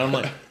them. And I'm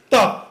like,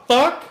 the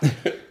fuck?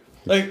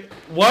 Like,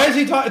 why is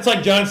he talking? It's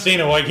like John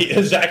Cena. Like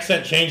his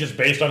accent changes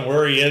based on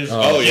where he is.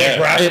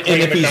 Geographically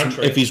And in the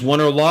country. if he's won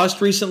or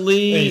lost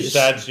recently, He's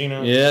sad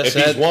Cena. Yeah, if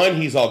sad. he's won,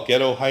 he's all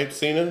ghetto hype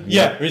Cena.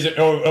 Yeah,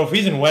 if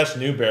he's in West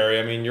Newbury,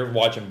 I mean, you're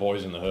watching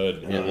Boys in the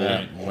Hood.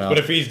 Yeah, well. But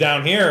if he's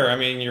down here, I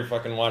mean, you're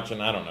fucking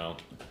watching, I don't know.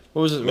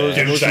 What was it? What was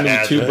the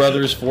movie? Two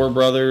Brothers, Four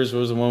Brothers.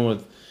 What was the one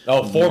with?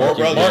 Oh, Four Brothers.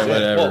 Yeah,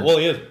 whatever. Well,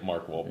 he is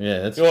Mark Wahlberg. Yeah,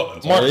 that's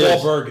Mark all he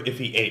is. Wahlberg if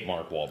he ate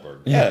Mark Wahlberg.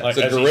 Yeah, it's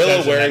a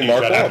gorilla wearing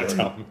Mark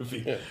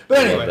Wahlberg. Yeah. But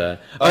anyway,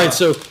 All right,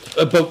 so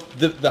but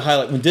the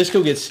highlight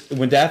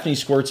when Daphne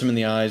squirts him in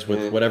the eyes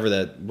with whatever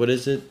that what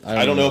is it?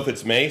 I don't know if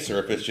it's mace or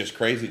if it's just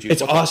crazy juice.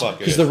 It's What awesome the fuck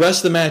because it the rest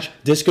of the match,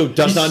 Disco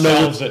does not know.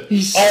 sells it.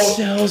 He sells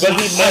But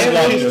it. he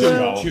manages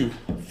to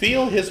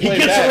feel his way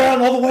gets back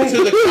around all the way.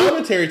 to the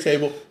commentary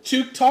table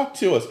to talk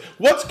to us.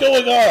 What's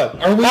going on?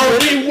 Are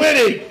we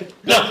winning?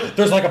 no,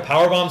 there's like a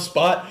powerbomb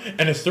spot,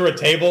 and it's through a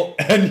table,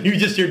 and you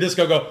just hear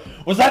Disco go,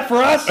 "Was that for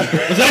us? Was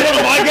that one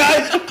of my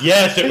guys?"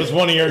 Yes, it was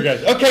one of your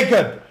guys. Okay,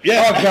 good.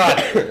 Yeah. Oh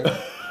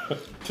God.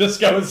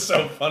 Disco is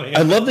so funny.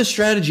 I love the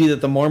strategy that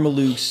the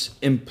Marmalukes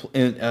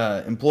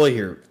employ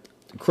here.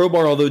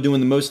 Crowbar, although doing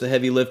the most of the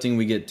heavy lifting,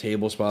 we get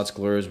table spots,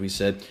 galore, as we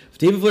said. If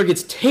David Flair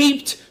gets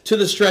taped to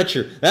the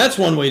stretcher, that's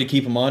one way to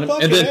keep him on him.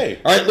 Fucking And then,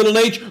 A. all right, little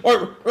H, get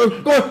the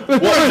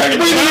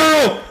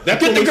girl! That's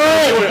Get what the we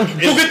girl! should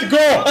do. Go get the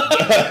girl!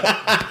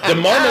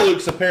 The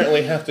Marmalukes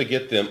apparently have to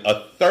get them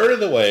a third of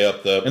the way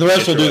up the. And the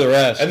rest will do the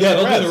rest. And Yeah,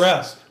 they'll do the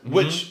rest.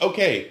 Which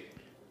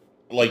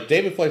like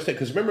David Flair said,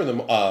 because remember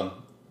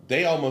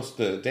they almost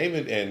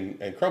David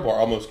and Crowbar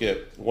almost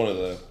get one of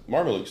the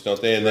Marmalukes,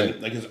 don't they? And then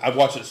like I've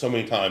watched it so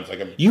many times,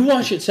 You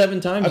watched it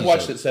 7 times. I've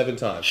watched it 7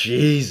 times.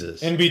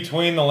 Jesus. In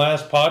between the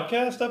last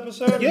podcast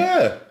episode?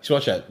 Yeah. You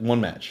watched that one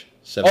match.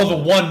 7 Oh, the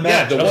times. one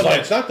match. Yeah, the I was one.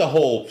 like, It's not the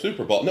whole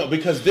Super Bowl. No,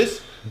 because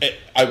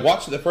I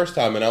watched it the first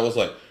time and I was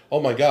like,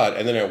 oh my god.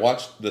 And then I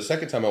watched the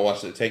second time I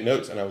watched it to take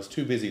notes and I was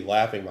too busy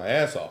laughing my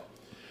ass off.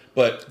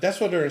 But that's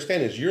what I don't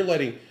understand is you're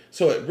letting.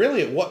 So at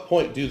what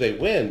point do they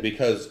win?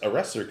 Because a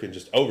wrestler can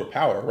just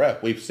overpower a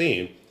ref. We've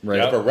seen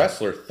if a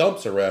wrestler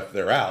thumps a ref,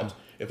 they're out.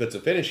 If it's a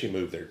finishing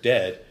move, they're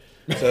dead.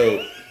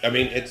 So I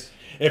mean, it's.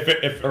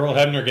 If Earl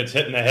Hebner gets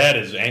hit in the head,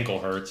 his ankle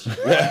hurts. He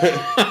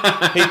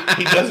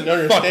doesn't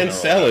understand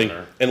selling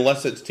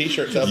unless it's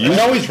t-shirts out You there.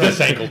 know he's this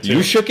ankle too.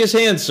 You shook his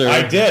hand, sir.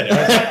 I did. I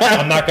was like,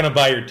 I'm not going to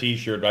buy your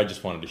T-shirt. I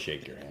just wanted to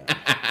shake your hand.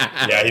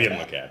 Yeah, he didn't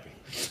look happy.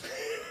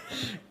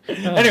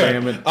 Anyway,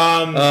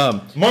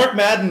 Mark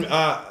Madden.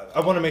 I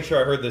want to make sure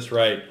I heard this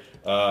right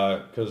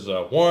because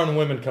War on the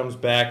Women comes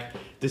back.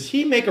 Does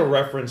he make a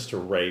reference to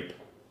rape?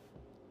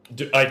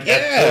 Towards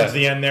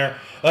the end there,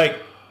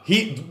 like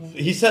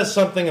he says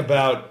something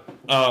about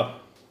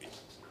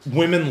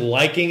women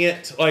liking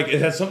it. Like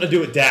it has something to do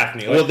with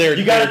Daphne. Like,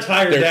 you got to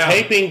tie her They're down.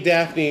 taping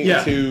Daphne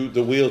to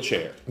the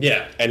wheelchair.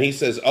 Yeah, and he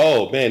says,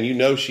 "Oh man, you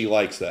know she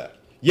likes that."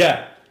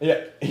 Yeah.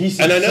 He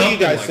said and I know you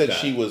guys like said that.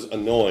 she was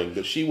annoying,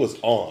 but she was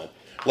on.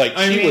 Like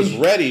I she mean, was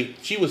ready.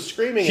 She was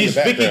screaming. She's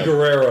in the Vicky background.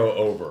 Guerrero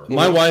over.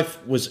 My wife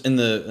was in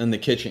the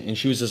kitchen and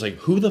she was just like,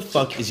 "Who the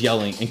fuck is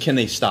yelling? And can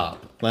they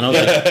stop?" And I was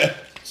like,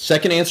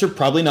 second answer,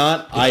 probably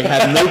not. I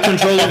have no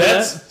control over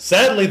That's that.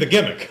 sadly the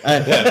gimmick.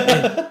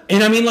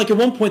 And I mean, like at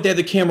one point they had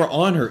the camera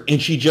on her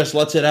and she just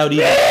lets it out.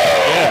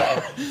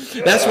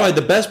 That's why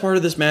the best part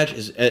of this match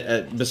is,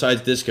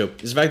 besides Disco,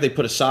 is the fact they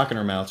put a sock in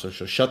her mouth so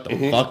she'll shut the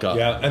fuck up.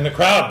 Yeah, and the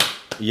crowd.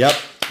 Yep.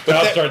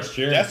 Crowd starts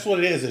cheering. That's what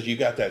it is you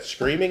got that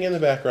screaming in the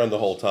background the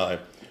whole time.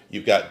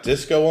 You've got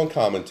Disco on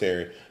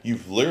commentary.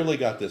 You've literally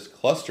got this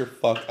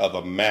clusterfuck of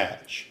a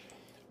match.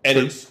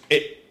 And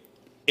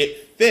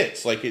it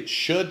fits. Like it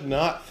should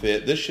not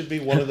fit. This should be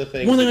one of the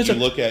things that you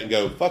look at and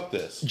go, fuck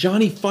this.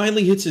 Johnny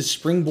finally hits his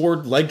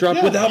springboard leg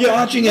drop without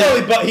watching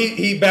it. But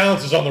he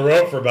balances on the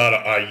rope for about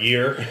a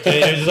year.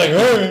 And he's like,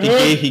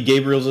 he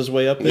Gabriel's his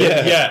way up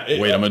there. Yeah.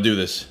 Wait, I'm gonna do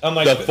this. I'm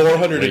like the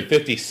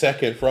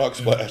 450-second frog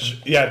splash.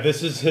 Yeah,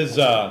 this is his.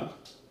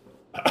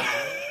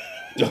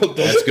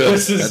 That's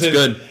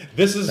good.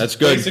 This is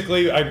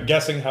basically, I'm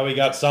guessing, how he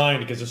got signed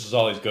because this is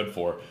all he's good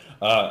for.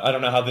 I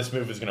don't know how this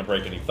move is going to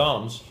break any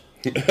thumbs.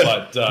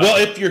 But well,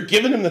 if you're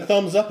giving him the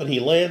thumbs up and he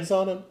lands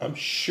on him, I'm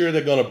sure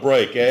they're going to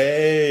break.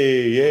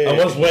 Hey.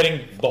 I was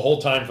waiting the whole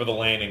time for the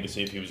landing to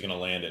see if he was going to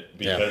land it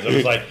because it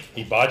was like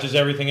he botches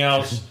everything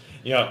else.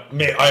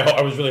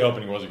 I was really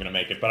hoping he wasn't going to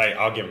make it, but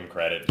I'll give him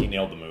credit. He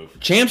nailed the move.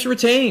 Champs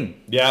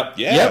retain. Yeah.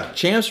 Yep.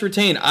 Champs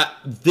retain.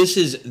 This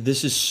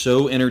is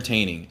so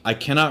entertaining. I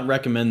cannot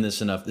recommend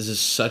this enough. This is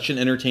such an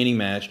entertaining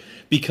match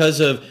because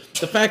of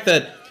the fact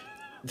that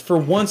for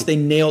once they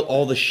nail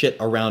all the shit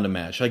around a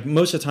match. Like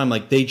most of the time,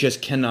 like they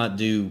just cannot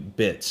do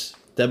bits.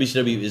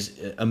 WCW is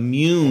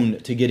immune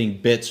to getting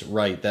bits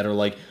right that are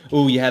like,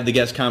 oh, you have the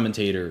guest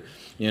commentator.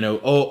 You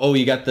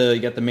got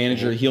the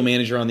manager, the heel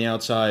manager on the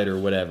outside or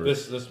whatever.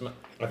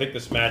 I think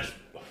this match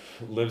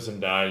lives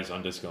and dies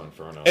on Disco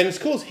Inferno. And it's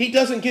cool. He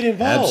doesn't get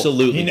involved.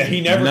 Absolutely,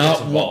 he never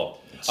gets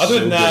involved. Other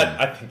than that,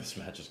 I think this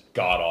match is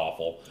god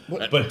awful.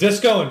 But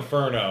Disco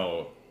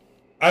Inferno,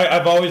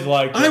 I've always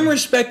liked him. I'm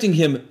respecting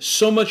him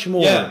so much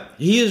more. Yeah.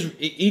 He is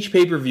each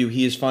pay-per-view.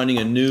 He is finding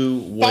a new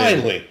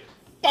way.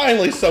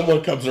 Finally,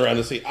 someone comes around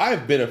to see.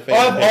 I've been a fan.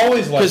 I've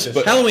always liked this.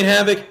 But Halloween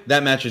Havoc,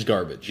 that match is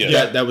garbage.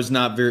 Yeah. That was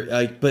not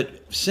very.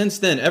 But since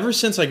then, ever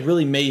since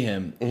really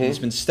Mayhem, he's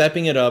been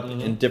stepping it up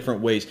in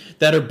different ways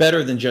that are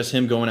better than just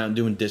him going out and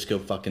doing disco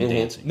fucking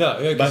dancing. No,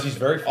 because he's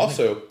very funny.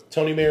 Also,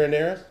 Tony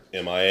Marinara,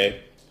 MIA.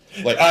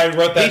 I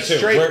wrote that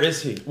too. Where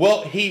is he?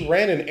 Well, he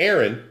ran an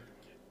errand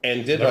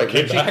and did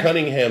Richie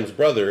Cunningham's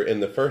brother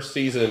in the first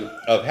season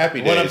of Happy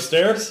Days. Went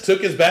upstairs?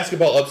 Took his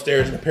basketball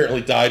upstairs and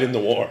apparently died in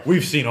the war.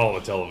 We've seen all the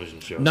television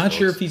shows. Not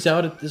sure if he's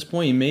out at this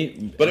point. He may,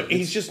 but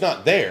he's just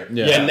not there.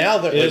 Yeah. And now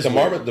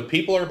that the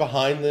people are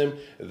behind them,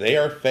 they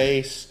are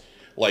face.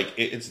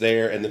 It's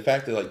there, and the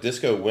fact that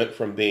Disco went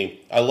from being,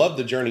 I love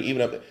the journey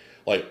even up,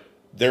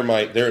 they're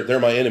my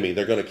enemy,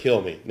 they're going to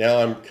kill me. Now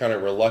I'm kind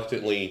of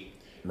reluctantly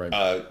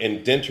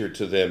indentured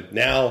to them.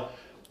 Now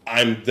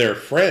I'm their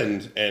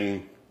friend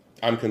and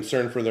I'm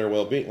concerned for their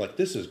well-being.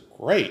 This is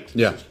great.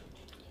 Yeah.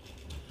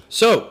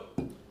 So,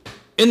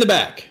 in the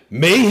back,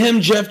 Mayhem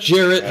Jeff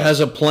Jarrett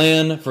has a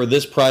plan for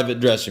this private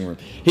dressing room.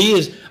 He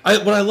is.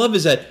 What I love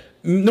is that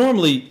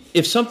normally,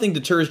 if something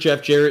deters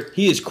Jeff Jarrett,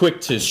 he is quick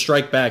to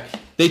strike back.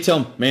 They tell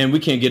him, "Man, we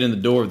can't get in the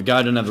door. The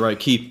guy doesn't have the right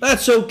key."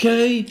 That's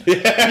okay.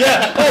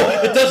 Yeah.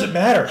 Oh, it doesn't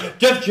matter.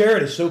 Jeff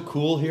Jarrett is so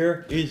cool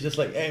here. He's just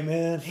like, "Hey,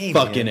 man.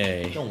 Fucking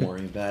A. Don't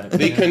worry about it."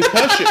 The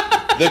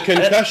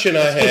concussion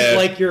I had. Just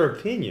like your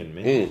opinion,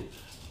 man.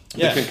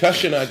 The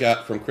concussion I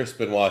got from Chris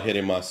Benoit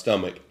hitting my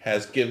stomach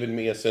has given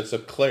me a sense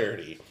of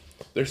clarity.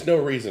 There's no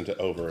reason to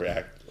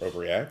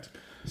overreact.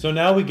 So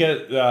now we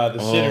get the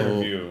Sid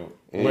interview,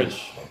 which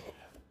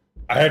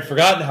I had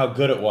forgotten how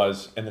good it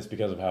was, and it's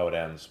because of how it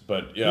ends.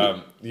 But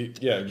go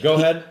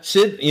ahead.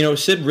 Sid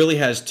really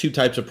has two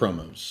types of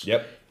promos.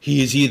 Yep.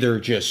 He is either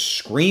just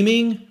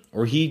screaming,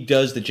 or he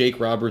does the Jake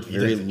Roberts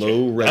very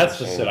low res. That's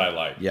the Sid I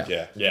like.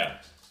 Yeah.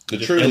 The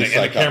truly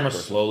and the camera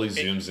slowly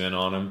zooms in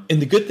on him. And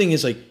the good thing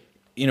is,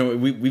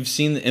 we've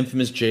seen the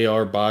infamous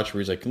JR botch where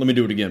he's like, "Let me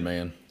do it again,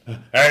 man."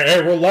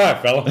 Hey, we're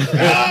live, fella.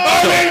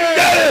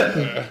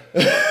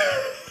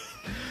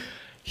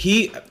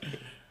 He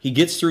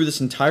gets through this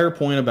entire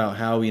point about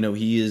how,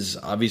 he is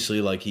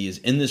obviously he is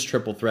in this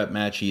triple threat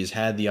match. He has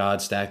had the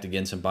odds stacked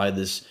against him by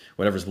this,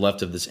 whatever's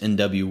left of this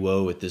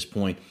NWO at this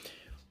point.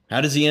 How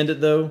does he end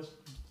it, though?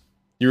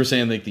 You were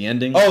saying the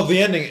ending? Oh,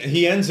 the ending.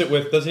 He ends it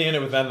with, doesn't he end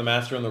it with, "I'm the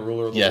master and the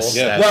ruler of the world"?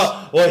 Yes.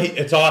 Well,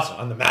 it's awesome.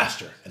 I'm the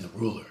master and the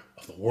ruler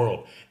of the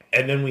world.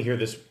 And then we hear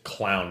this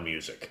clown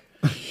music.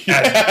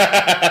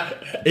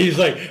 He's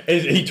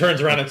he turns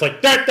around and it's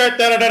like, da, da,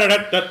 da, da, da,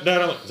 da, da,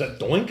 da. Is that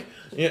Doink?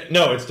 Yeah,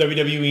 no, it's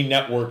WWE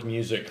Network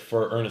music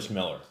for Ernest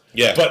Miller.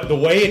 Yeah. But the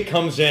way it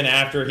comes in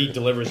after he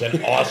delivers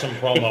an awesome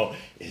promo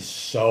is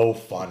so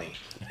funny.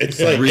 It's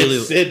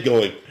it's Sid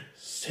going,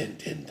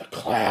 "Send in the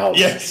clowns."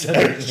 Yes. And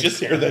it's just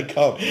here they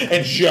come.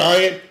 And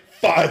giant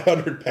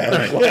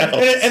 500-pound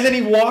clowns. And then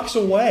he walks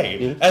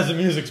away as the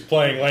music's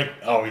playing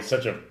he's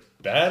such a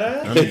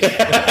badass.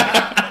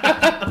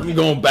 I'm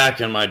going back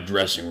in my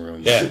dressing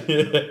room. Yeah.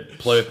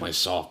 Play with my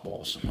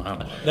softballs. I don't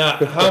know. Now,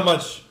 how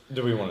much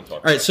do we want to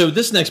talk about? All right, so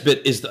this next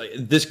bit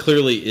this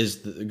clearly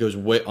goes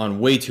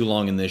way too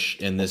long in this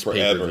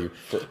pay-per-view.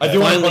 I do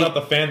want to point out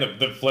the fan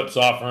that flips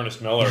off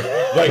Ernest Miller.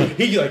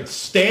 He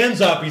stands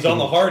up, he's on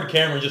the hard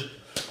camera, just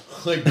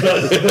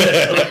does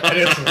this, and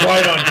it's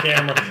right on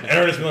camera. And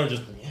Ernest Miller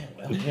just,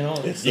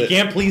 you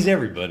can't please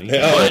everybody.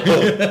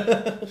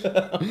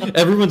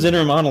 Everyone's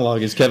inner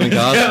monologue is Kevin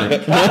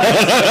Costner.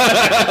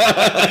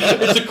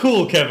 It's a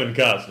cool Kevin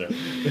Costner.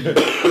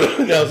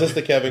 Now, is this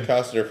the Kevin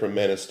Costner from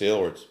Man of Steel?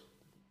 Or it's,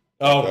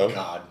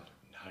 God.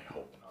 I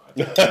hope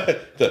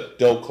not.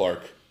 Don't,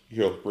 Clark.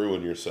 You'll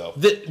ruin yourself.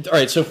 All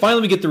right, so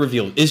finally we get the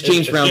reveal. Is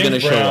James Brown going to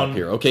show up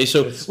here? Okay,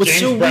 so what's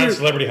so weird?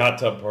 Celebrity hot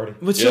tub party.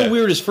 What's so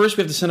weird is first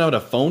we have to send out a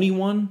phony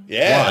one.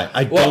 Yeah. Why?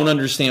 I don't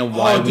understand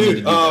why we need to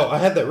do that. I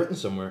had that written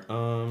somewhere.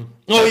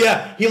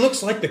 He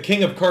looks like the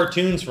king of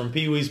cartoons from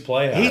Pee-wee's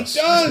Playhouse.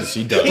 He does.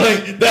 He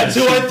does. That's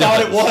who I thought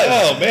it was.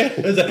 Oh man!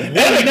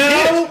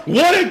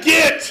 What a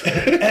get!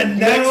 And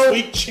now next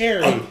week,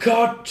 Cherry. A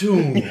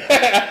cartoon.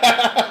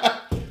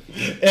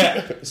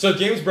 Yeah. So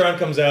James Brown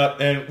comes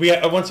out, and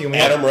once again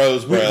Adam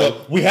Rose Brown.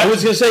 I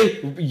was gonna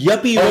say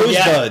Yuppie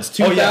Rosebuds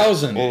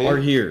 2000 are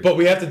here, but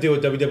we have to deal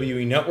with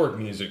WWE Network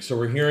music. So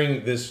we're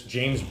hearing this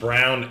James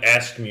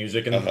Brown-esque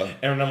music, and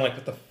I'm like,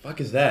 what the fuck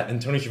is that?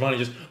 And Tony Schiavone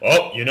just,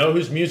 you know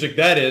whose music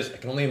that is? I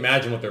can only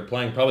imagine what they're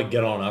playing. Probably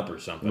Get On Up or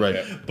something. Right.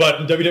 Yeah.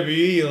 But in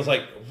WWE, it was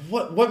like,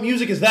 what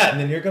music is that? And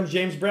then here comes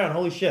James Brown.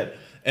 Holy shit!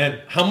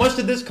 And how much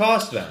did this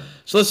cost them?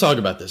 So let's talk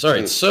about this. All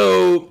right,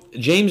 so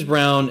James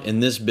Brown in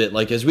this bit,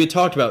 like as we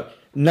talked about,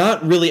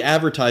 not really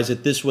advertised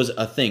that this was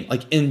a thing.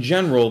 Like in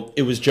general,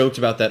 it was joked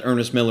about that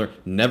Ernest Miller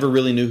never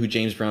really knew who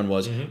James Brown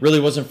was, really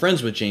wasn't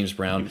friends with James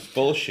Brown. He was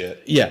full of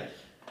shit. Yeah.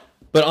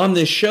 But on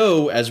this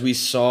show, as we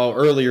saw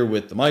earlier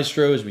with the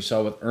Maestro, as we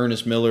saw with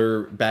Ernest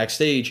Miller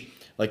backstage,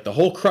 like the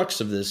whole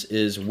crux of this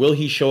is, will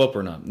he show up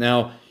or not?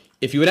 Now,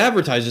 if you would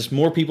advertise this,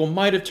 more people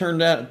might have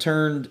tuned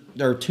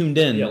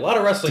in. Yeah, a lot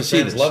of wrestling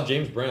fans love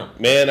James Brown.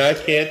 Man, I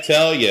can't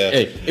tell you.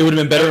 Hey, it would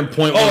have been better in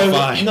 0.15.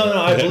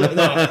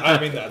 I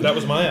mean, that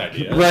was my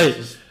idea. Right.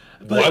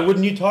 Why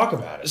wouldn't you talk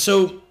about it?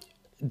 So,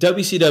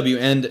 WCW,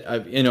 and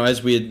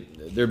as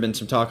there had been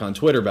some talk on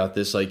Twitter about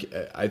this, like,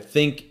 I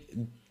think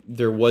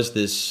there was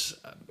this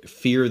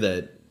fear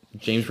that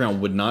James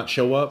Brown would not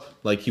show up.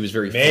 Like, he was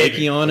very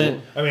flaky on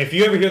it. I mean, if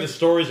you ever hear the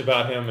stories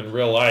about him in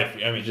real life,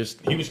 I mean,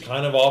 he was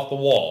kind of off the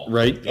wall.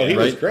 Right. Oh, he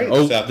was great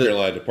in South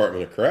Carolina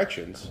Department of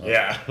Corrections.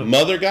 Yeah.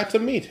 Mother got to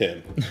meet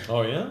him.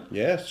 Oh, yeah?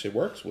 Yes, she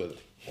works with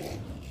him.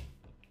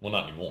 Well,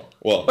 not anymore.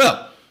 Well,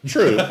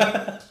 true.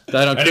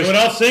 Anyone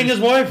else seeing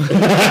his wife?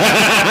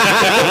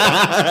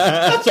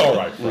 That's all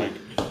right, Frank.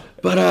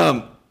 But,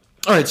 all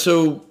right,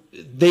 so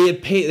they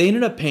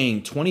ended up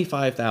paying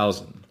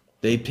 $25,000.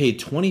 They paid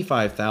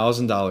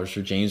 $25,000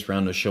 for James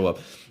Brown to show up.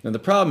 Now, the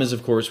problem is,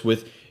 of course,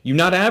 with you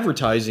not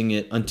advertising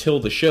it until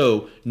the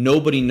show,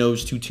 nobody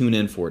knows to tune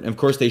in for it. And, of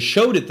course, they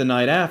showed it the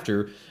night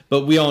after,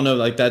 but we all know,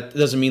 like, that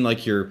doesn't mean,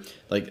 like,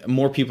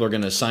 more people are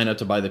going to sign up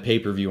to buy the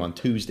pay-per-view on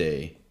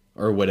Tuesday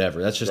or whatever.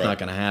 That's just not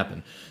going to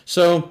happen.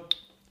 So...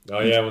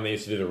 Oh, yeah, when they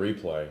used to do the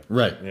replay.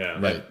 Right. Yeah.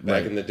 Right.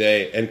 Back in the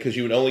day. And because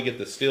you would only get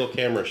the still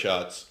camera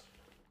shots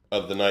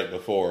of the night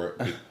before.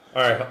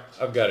 All right,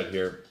 I've got it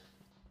here.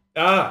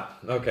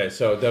 Okay.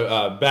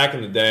 So back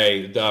in the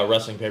day,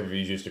 wrestling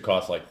pay-per-views used to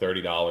cost like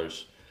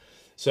 $30.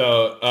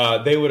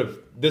 So they would have.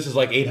 This is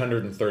like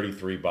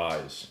 833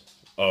 buys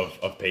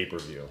of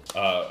pay-per-view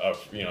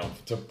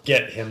to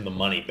get him the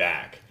money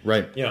back.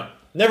 Right.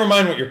 Never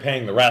mind what you're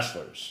paying the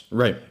wrestlers.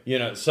 Right.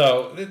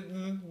 So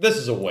this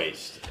is a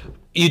waste.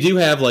 You do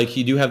have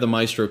the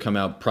Maestro come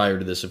out prior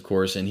to this, of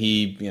course, and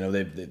he,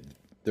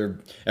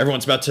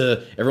 everyone's about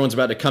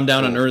to come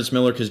down on Ernest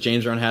Miller because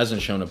James Brown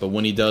hasn't shown up. But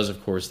when he does,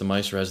 of course, the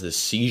Maestro has this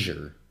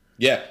seizure.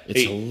 Yeah,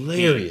 it's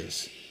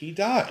hilarious. He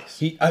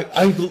dies.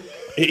 I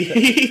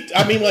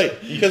mean,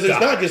 like, because it's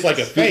not just like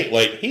a faint.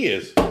 Like, he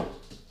is.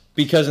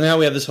 Because now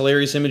we have this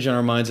hilarious image in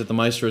our minds that the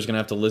Maestro is going to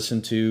have to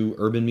listen to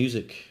urban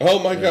music. Oh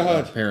my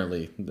God!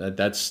 Apparently,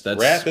 that's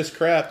rap is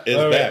crap is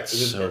back.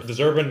 Does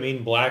urban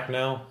mean black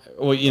now?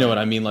 Well, you know what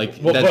I mean.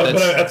 Like, but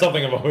that's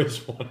something I've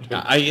always wondered.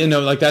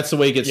 Like that's the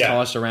way it gets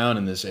tossed around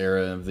in this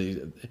era of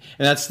and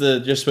that's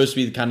just supposed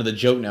to be kind of the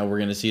joke now we're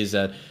going to see is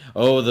that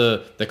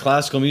the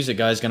classical music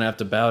guy is going to have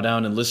to bow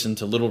down and listen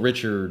to Little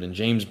Richard and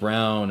James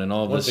Brown and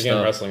all this stuff. Once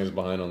again, wrestling is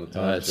behind on the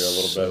times here a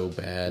little bit. So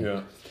bad.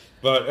 Yeah.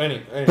 But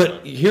anyway.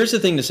 But here's the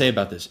thing to say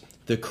about this: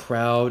 the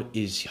crowd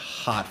is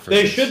hot for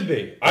this. They should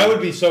be. I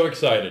would be so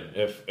excited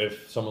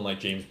if someone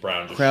like James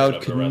Brown just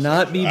crowd could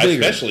not be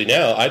bigger. Especially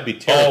now, I'd be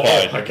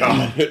terrified. Oh my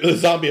God! The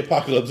zombie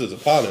apocalypse is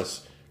upon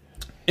us.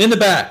 In the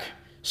back,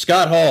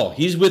 Scott Hall.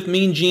 He's with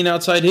Mean Gene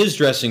outside his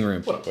dressing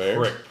room. What a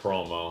prick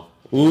promo!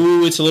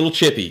 Ooh, it's a little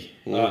chippy.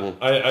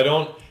 I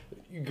don't.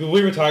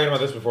 We were talking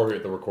about this before we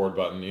hit the record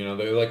button.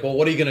 They're like, "Well,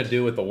 what are you going to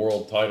do with the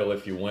world title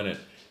if you win it?"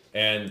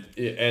 And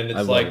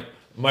it's like.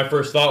 My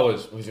first thought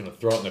was he's going to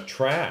throw it in the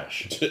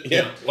trash,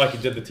 like he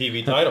did the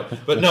TV title.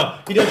 But no,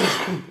 he does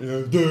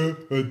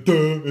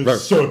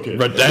this. Suck it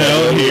right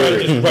down here,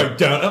 just right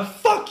down.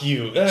 Fuck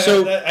you.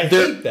 So I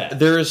hate that.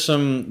 There's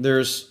some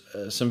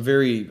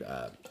very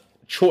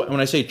when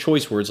I say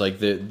choice words, like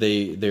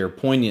they are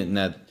poignant in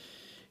that.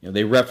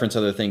 They reference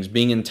other things,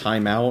 being in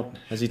timeout,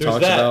 as he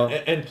talks about.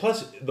 And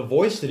plus, the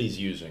voice that he's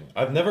using.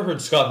 I've never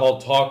heard Scott Hall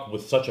talk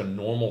with such a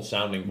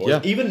normal-sounding voice,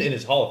 even in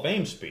his Hall of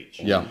Fame speech.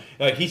 Yeah.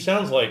 Like, he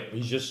sounds like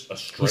he's just a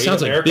straight He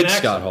sounds American like Big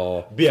accent. Scott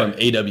Hall from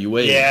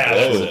AWA. Yeah,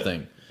 that whole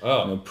thing.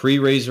 Oh.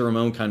 Pre-Razor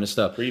Ramon kind of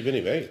stuff. Pre-Vinny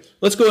Bates.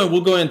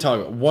 We'll go ahead and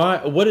talk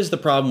about what is the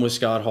problem with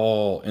Scott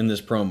Hall in this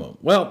promo?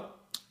 Well,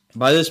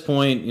 by this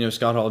point,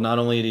 Scott Hall not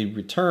only had he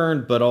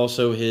returned, but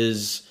also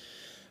his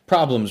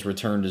problems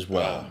returned as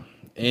well.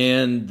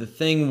 And the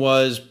thing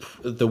was,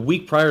 the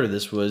week prior to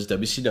this was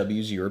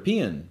WCW's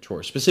European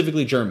tour,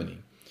 specifically Germany.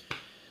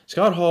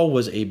 Scott Hall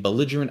was a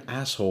belligerent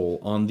asshole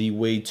on the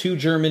way to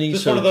Germany.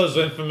 Just one of those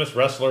infamous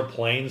wrestler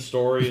plane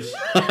stories.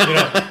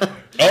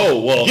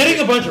 Oh, well. Getting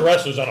a bunch of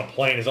wrestlers on a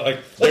plane is like,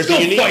 let's There's a go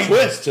unique fight.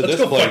 twist to Let's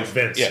this go plane. fight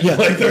Vince. Yeah.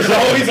 Like, there's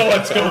always a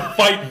let's go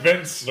fight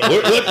Vince.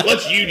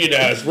 Let's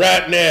unionize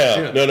right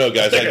now. No,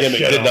 guys, that Take a gimmick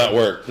shit did on not him.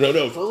 work.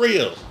 No, for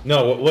real.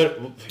 No,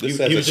 what This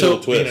he has was a cool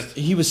so twist.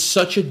 He was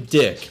such a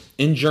dick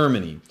in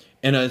Germany,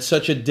 and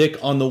such a dick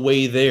on the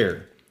way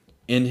there,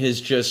 in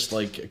his just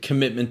like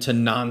commitment to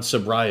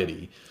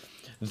non-sobriety,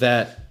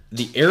 that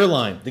the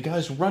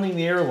guys running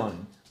the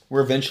airline,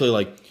 were eventually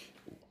like,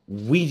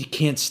 we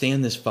can't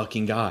stand this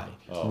fucking guy.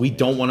 We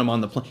don't want him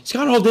on the plane.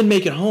 Scott Hall didn't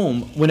make it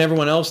home when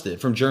everyone else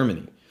did from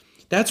Germany.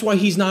 That's why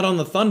he's not on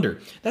the Thunder.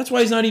 That's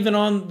why he's not even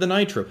on the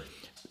Nitro.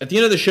 At the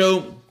end of the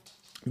show,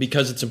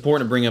 because it's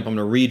important to bring up, I'm going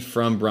to read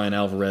from Brian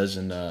Alvarez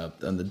and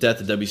on the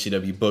Death of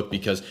WCW book,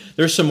 because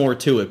there's some more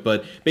to it.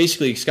 But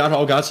basically, Scott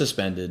Hall got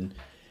suspended,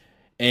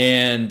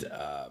 and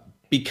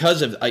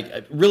because of,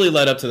 I really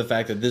led up to the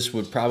fact that this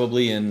would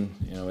probably,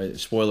 and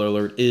spoiler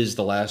alert, is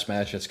the last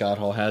match that Scott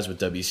Hall has with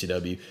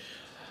WCW.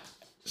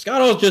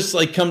 Scott Hall just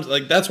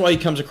that's why he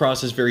comes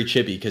across as very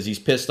chippy, because he's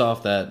pissed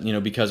off that,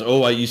 because,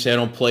 you say I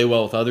don't play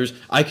well with others,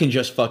 I can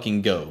just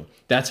fucking go.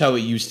 That's how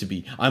it used to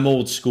be. I'm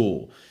old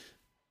school.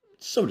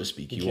 So to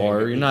speak, you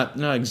are. You're not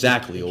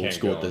exactly old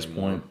school at this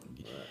point.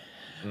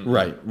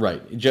 Right.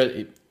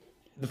 The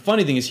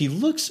funny thing is, he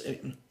looks.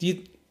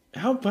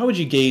 How would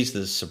you gauge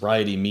the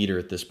sobriety meter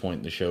at this point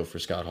in the show for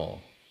Scott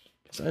Hall?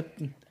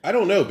 I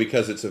don't know,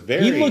 because it's a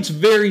very. He looks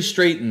very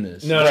straight in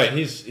this. No, right.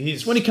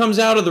 He's when he comes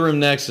out of the room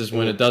next is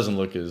when it doesn't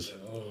look as.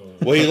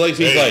 Well, he's like,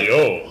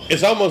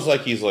 it's almost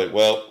like he's like,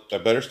 well, I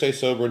better stay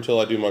sober until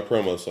I do my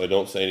promo, so I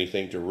don't say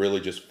anything to really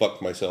just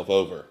fuck myself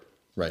over,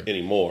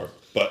 anymore.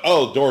 But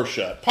door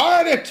shut,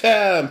 party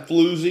time,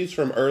 floozies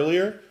from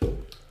earlier.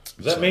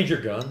 Was that Major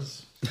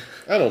Guns?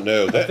 I don't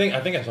know. I think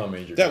I saw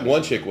Major. That Guns.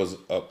 one chick was,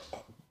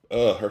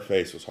 her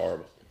face was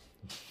horrible.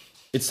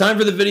 It's time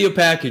for the video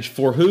package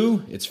for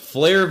who? It's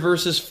Flair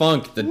versus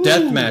Funk, the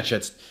death match.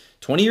 That's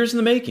 20 years in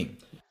the making.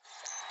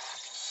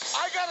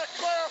 I gotta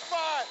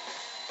clarify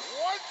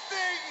one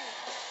thing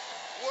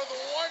with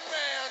one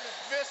man,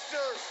 Mr.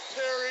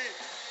 Terry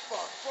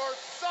Funk. For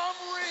some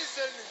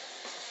reason,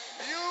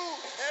 you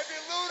have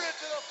alluded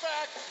to the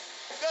fact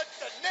that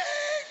the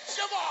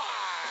Nature Boy,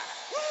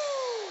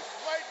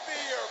 might be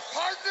your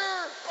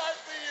partner, might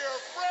be your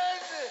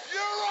friend.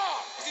 You're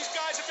wrong. These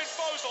guys have been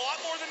foes a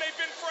lot more than they've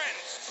been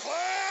friends.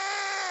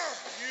 Flair,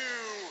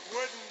 you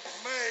wouldn't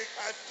make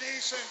a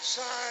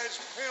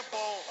decent-sized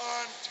pimple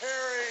on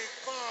Terry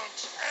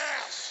Funk's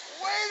ass.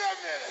 Wait a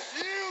minute.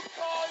 You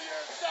call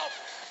yourself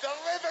the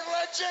living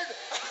legend?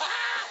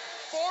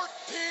 14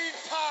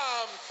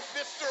 times,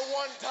 Mr.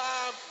 One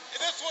Time.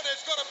 This one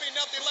is going to be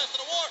nothing less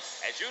than a war.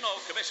 As you know,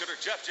 Commissioner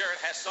Jeff Jarrett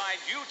has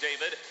signed you,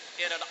 David,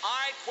 in an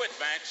I Quit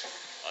match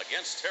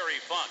against Terry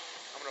Funk.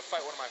 I'm going to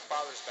fight one of my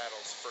father's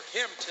battles for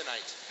him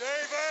tonight.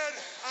 David,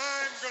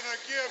 I'm going to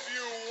give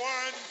you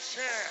one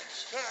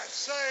chance to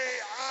say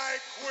I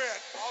quit.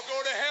 I'll go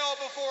to hell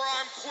before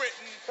I'm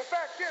quitting. The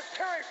fact is,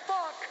 Terry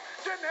Funk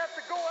didn't have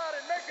to go out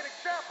and make an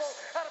example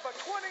out of a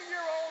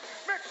 20-year-old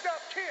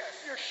mixed-up kid.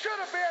 You should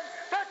have been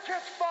that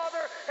kid's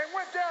father and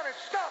went down and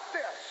stopped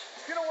this.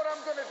 You know what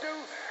I'm going to do?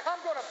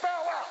 I'm going to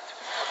bow out.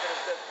 I've been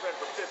his best friend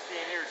for 15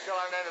 years. Tell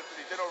Arn Anderson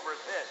he's in over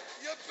his head.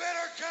 You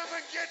better come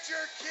and get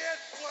your kid,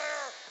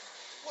 Flair,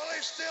 while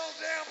he's still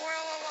damn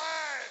well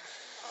alive.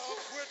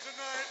 I'll quit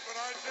tonight, but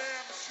I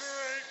damn sure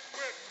ain't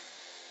quitting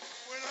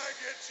when I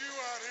get you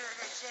out here in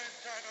the same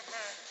kind of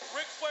match.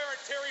 Ric Flair and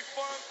Terry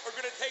Funk are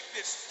going to take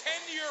this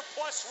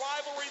 10-year-plus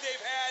rivalry they've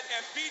had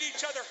and beat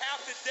each other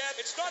half to death.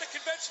 It's not a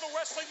conventional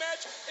wrestling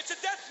match. It's a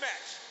death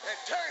match. And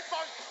Terry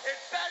Funk in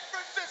San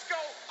Francisco,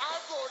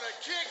 I'm going to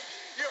kick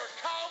your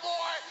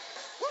cowboy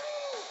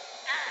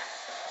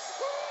ass.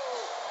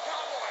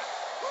 Cowboy.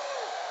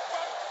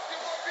 Funk, you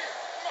will be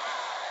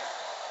mine.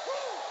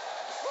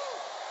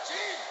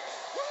 Gee.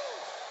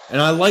 And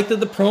I like that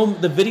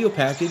the video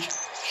package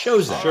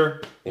shows that.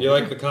 Sure. You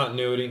like the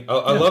continuity.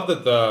 I love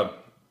that the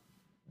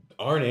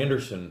Arn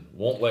Anderson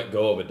won't let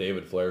go of a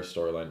David Flair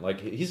storyline. Like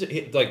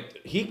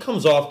he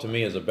comes off to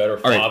me as a better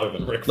father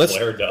than Ric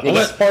Flair does. Well,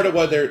 that's part of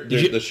why they're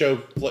the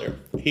show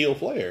heel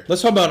Flair.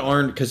 Let's talk about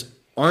Arn, because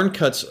Arn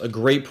cuts a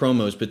great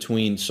promos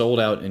between Sold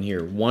Out and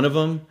here. One of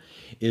them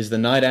is the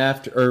night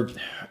after, or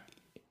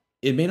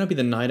it may not be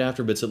the night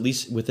after, but it's at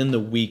least within the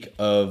week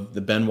of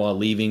the Benoit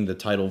leaving, the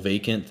title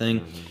vacant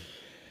thing. Mm-hmm.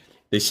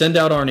 They send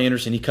out Arn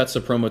Anderson. He cuts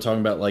the promo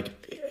talking about, like,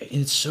 and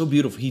it's so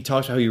beautiful. He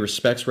talks how he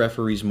respects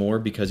referees more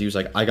because he was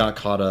like, I got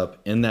caught up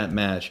in that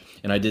match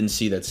and I didn't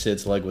see that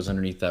Sid's leg was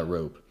underneath that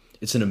rope.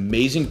 It's an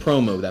amazing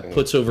promo that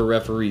puts over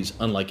referees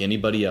unlike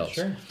anybody else.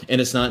 Sure.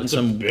 And it's not it's in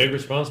some a big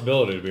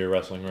responsibility to be a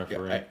wrestling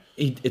referee.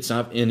 It's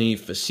not in any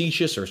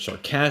facetious or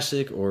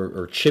sarcastic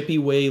or chippy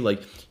way.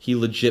 Like, he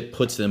legit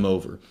puts them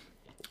over.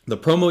 The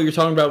promo you're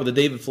talking about with the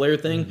David Flair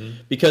thing,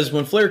 because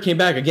when Flair came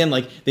back, again,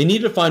 like, they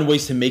needed to find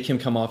ways to make him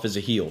come off as a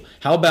heel.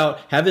 How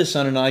about have his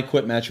son and I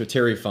quit match with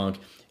Terry Funk,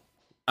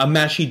 a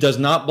match he does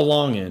not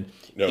belong in,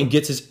 and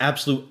gets his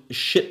absolute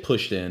shit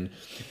pushed in.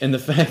 And the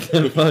fact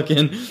that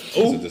fucking... That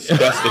is a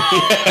disgusting...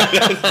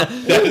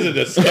 that is a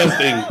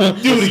disgusting...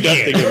 Do it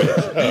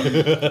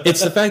again.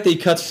 It's the fact that he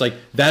cuts, like,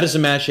 that is a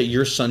match that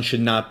your son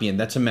should not be in.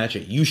 That's a match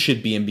that you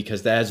should be in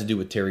because that has to do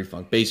with Terry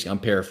Funk. Basically, I'm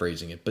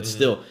paraphrasing it. But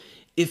still,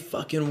 it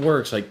fucking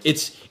works. Like,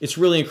 it's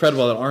really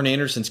incredible that Arn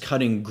Anderson's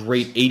cutting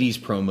great 80s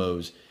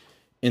promos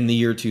in the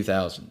year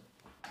 2000.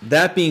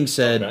 That being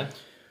said...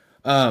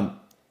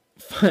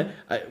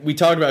 we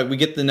talked about we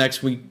get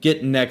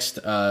next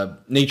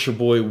Nature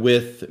Boy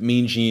with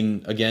Mean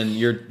Gene again.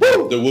 You're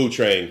the Woo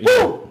Train.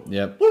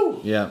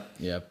 Yep.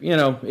 You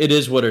know, it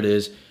is what it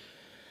is.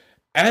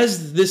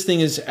 As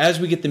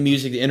we get the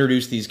music to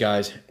introduce these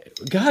guys,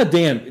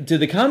 goddamn, do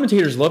the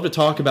commentators love to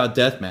talk about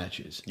death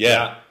matches?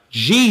 Yeah.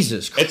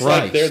 Jesus Christ. It's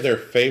like they're their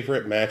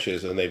favorite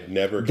matches and they've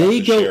never got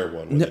to share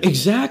one with you.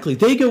 Exactly.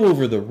 They go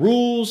over the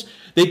rules.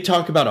 They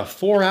talk about a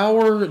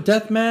 4-hour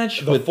death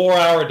match. The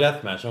 4-hour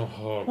death match. Oh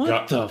what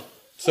God. the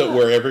So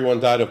where everyone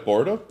died of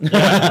boredom? That's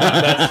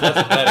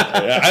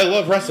I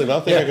love wrestling. I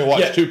don't think I can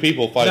watch two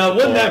people fight. Now,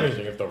 wouldn't that be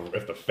interesting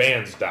if the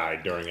fans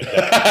died during a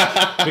death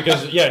match?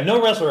 Because, no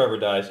wrestler ever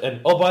dies.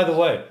 And, oh, by the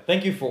way,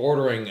 thank you for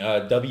ordering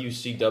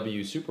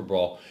WCW Super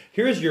Brawl.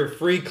 Here's your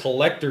free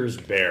collector's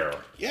bear.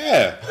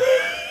 Yeah.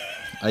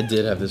 I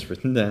did have this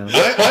written down.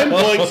 I'm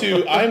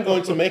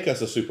going to make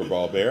us a Super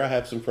Brawl bear. I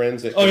have some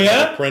friends that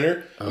have a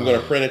printer. I'm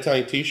going to print a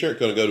tiny T-shirt.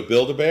 Going to go to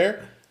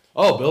Build-A-Bear.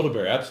 Oh,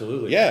 Build-A-Bear,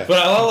 absolutely. Yeah. But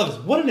I love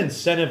this. What an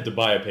incentive to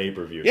buy a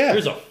pay-per-view. Yeah.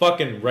 Here's a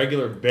fucking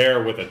regular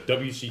bear with a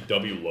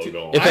WCW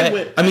logo on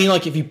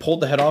it. If you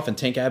pulled the head off and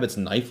Tank Abbott's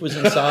knife was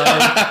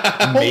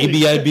inside,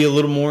 maybe I'd be a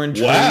little more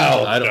intrigued.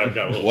 Wow.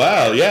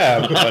 Wow,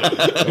 yeah.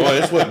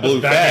 Boy, this went blue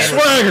fast.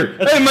 Swagger!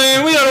 Hey,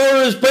 man, we got to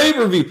order this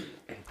pay-per-view.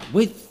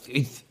 Wait,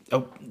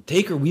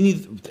 Taker, we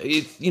need...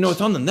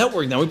 it's on the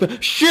network now.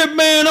 Shit,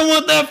 man, I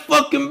want that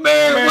fucking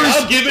bear. Man,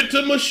 I'll give it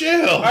to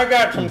Michelle. I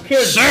got some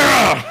kids.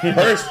 Sarah!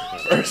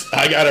 First,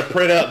 I got to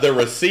print out the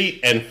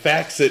receipt and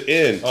fax it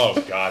in. Oh,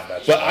 God,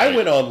 that's But I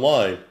went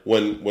online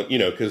when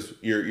because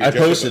you're I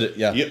posted it,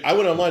 yeah. I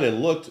went online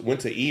and went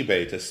to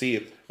eBay to see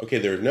if,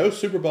 there are no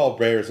Super Bowl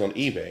bears on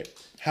eBay.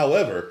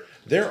 However,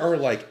 there are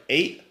like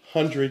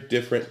 800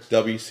 different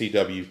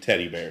WCW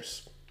teddy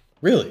bears.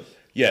 Really?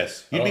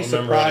 Yes, you'd be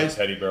remember surprised.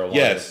 any teddy bear line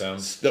Yes,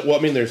 with them. well,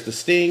 there's the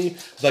Sting.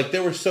 Like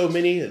there were so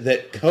many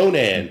that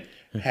Conan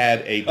had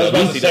a I was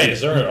about to say,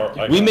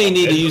 WCW. We may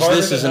need to use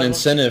this as an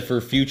incentive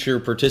for future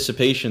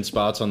participation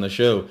spots on the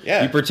show.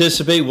 Yeah. You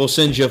participate, we'll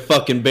send you a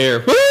fucking bear.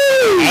 Woo!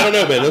 I don't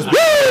know, man. Those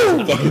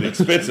are fucking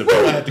expensive.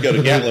 I might have to go to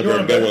Gatlinburg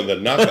and go on the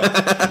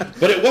knockoffs.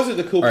 But it wasn't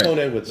the cool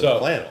Conan with the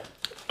flannel.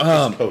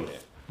 Conan.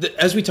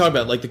 As we talk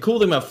about, like, the cool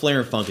thing about Flair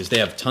and Funk is they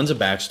have tons of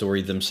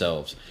backstory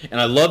themselves. And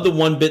I love the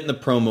one bit in the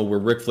promo where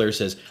Ric Flair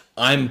says,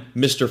 I'm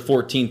Mr.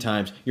 14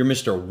 times, you're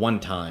Mr. One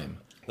Time.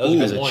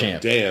 As a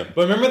champ. Damn.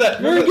 But remember that...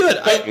 Very good.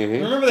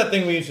 Remember that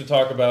thing we used to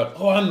talk about?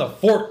 Oh, I'm the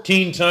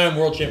 14-time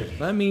world champion.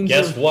 That means...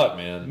 Guess what,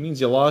 man? It means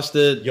you lost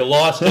it. You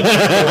lost it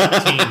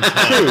 14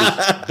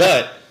 times.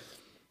 But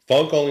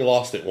Funk only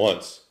lost it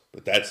once.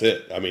 But that's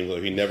it. I mean,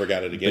 look, he never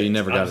got it again. But he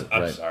never got it.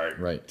 I'm sorry.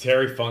 Right.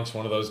 Terry Funk's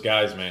one of those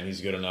guys, man.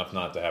 He's good enough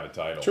not to have a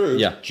title. True.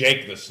 Yeah.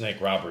 Jake the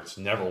Snake Roberts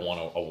never won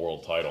a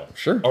world title.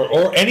 Sure.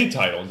 Or any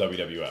title in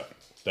WWF.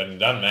 Doesn't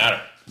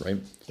matter.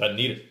 Right. Doesn't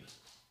need it.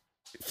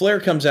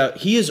 Flair comes out.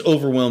 He is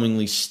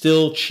overwhelmingly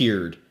still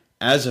cheered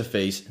as a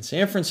face in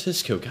San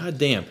Francisco. God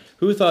damn.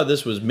 Who thought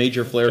this was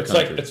major Flair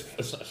country? It's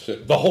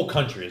the whole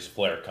country is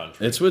Flair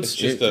country. It's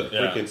just a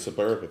freaking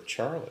suburb of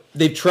Charlotte.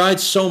 They've tried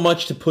so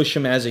much to push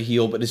him as a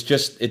heel, but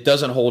it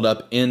doesn't hold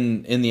up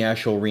in the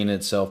actual arena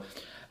itself.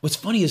 What's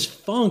funny is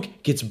Funk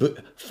has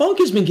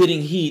been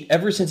getting heat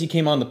ever since he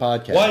came on the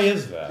podcast. Why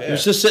is that? He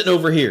was just sitting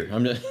over here.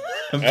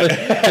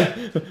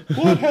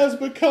 What has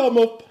become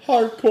of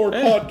hardcore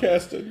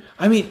podcasting?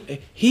 I mean,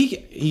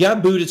 he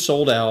got booed at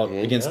Sold Out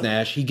against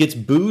Nash. He gets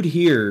booed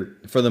here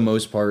for the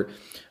most part.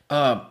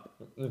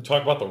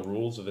 Talk about the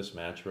rules of this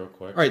match real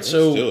quick. All right,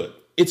 so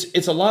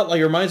it's a lot like,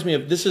 it reminds me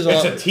of, this is a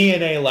it's lot, a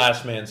TNA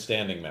last man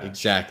standing match.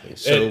 Exactly.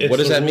 So it's what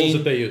does that mean?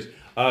 That they use.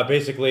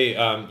 Basically,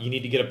 you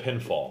need to get a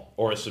pinfall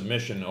or a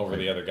submission over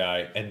the other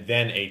guy, and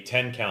then a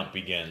 10 count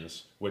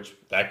begins, which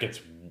that gets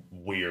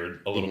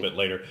weird a little bit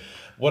later.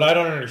 What I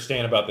don't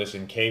understand about this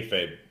in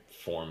kayfabe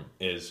form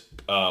is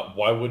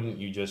why wouldn't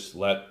you just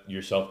let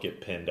yourself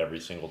get pinned every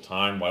single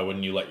time? Why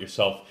wouldn't you let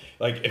yourself,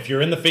 like, if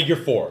you're in the figure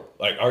four,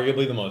 like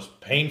arguably the most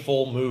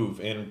painful move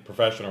in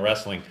professional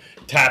wrestling,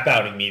 tap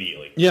out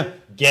immediately. Yeah.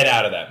 Get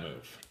out of that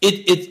move.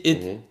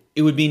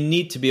 It would be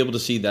neat to be able to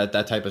see that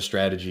type of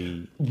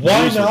strategy.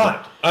 Why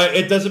not?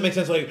 It doesn't make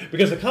sense. Like,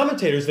 because the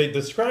commentators, they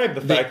describe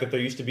the fact that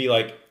there used to be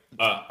like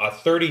a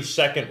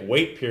 30-second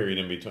wait period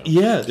in between.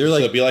 Yeah, they're like,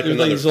 so it'd be like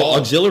another these little fall.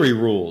 auxiliary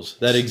rules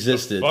that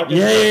existed.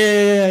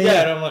 Yeah.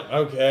 Yeah. And I'm like,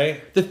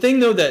 okay. The thing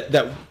though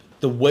that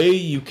the way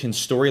you can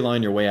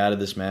storyline your way out of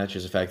this match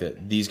is the fact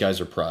that these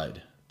guys are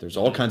pride. There's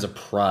all kinds of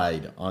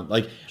pride on,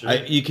 like,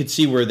 you could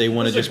see where they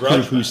want to just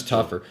prove who's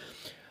tougher.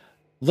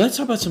 Let's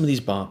talk about some of these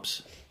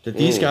bumps. that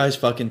these guys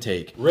fucking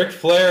take. Ric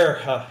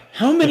Flair.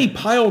 How many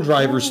pile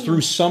drivers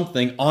through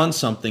something on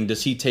something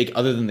does he take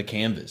other than the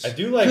canvas? I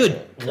do like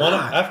Good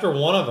after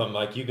one of them,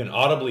 like you can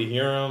audibly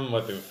hear him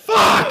with the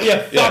fuck.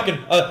 Yeah, fucking.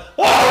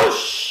 Oh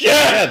shit.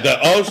 Yeah, the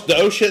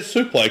oh shit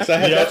suplex.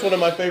 That's one of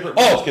my favorite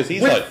moves because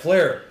he's Ric like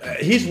Flair.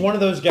 He's one of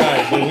those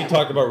guys. When we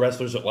talk about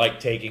wrestlers that like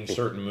taking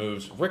certain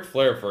moves, Ric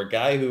Flair, for a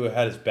guy who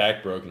had his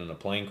back broken in a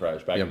plane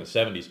crash back in the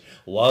 70s,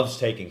 loves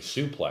taking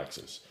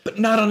suplexes. But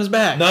not on his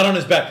back. Not on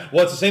his back.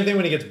 Well, it's the same thing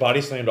when he gets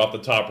body slammed off the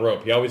top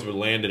rope. He always would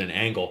land at an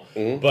angle.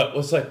 But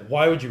it's like,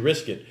 why would you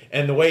risk it?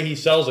 And the way he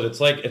sells it,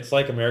 it's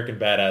like American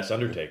Badass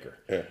Undertaker.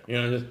 Yeah. You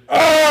know, just,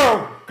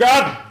 oh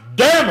god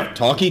damn it,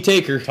 Talkie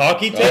Taker.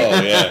 Talkie Taker.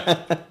 oh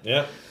yeah.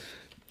 Yeah.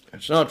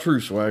 It's not true,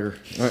 Swagger.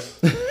 All right.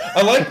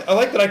 I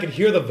like that I could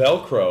hear the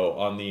Velcro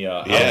on the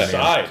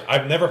outside.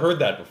 I've never heard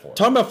that before.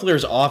 Talking about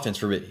Flair's offense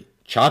for a bit.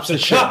 Chops the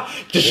shit.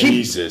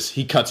 Jesus,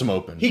 he cuts him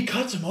open. He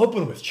cuts him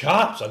open with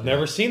chops. I've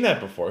never seen that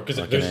before. Because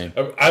Fucking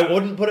I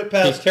wouldn't put it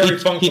past Terry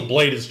Funk to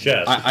blade his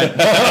chest.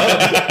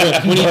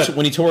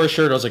 When he tore his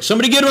shirt, I was like,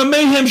 somebody get him a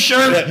Mayhem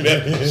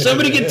shirt.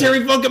 Somebody get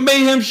Terry Funk a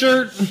Mayhem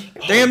shirt.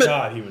 Damn it.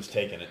 God, he was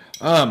taking it.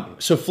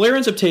 So Flair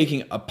ends up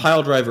taking a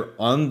pile driver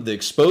on the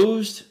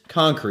exposed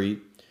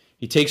concrete.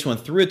 He takes one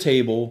through a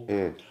table.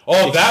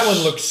 Oh, that one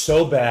looks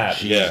so bad.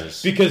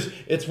 Jesus. Because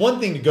it's one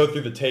thing to go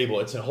through the table.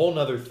 It's a whole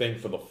other thing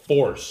for the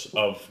force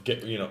of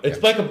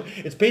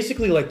it's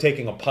basically like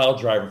taking a pile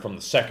driver from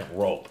the second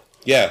rope.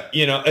 Yeah.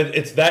 You know,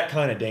 it's that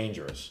kind of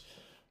dangerous.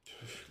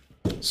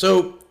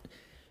 So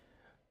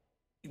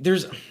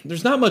there's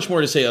not much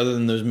more to say other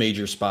than those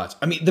major spots.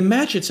 I mean, the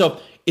match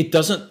itself, it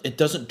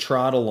doesn't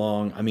trot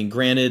along. I mean,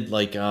 granted,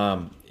 like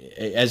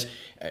as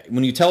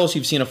when you tell us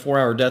you've seen a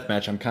 4-hour death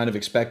match, I'm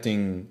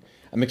expecting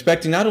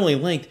not only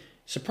length,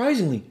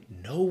 surprisingly,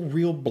 no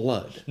real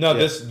blood. No,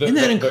 isn't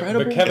that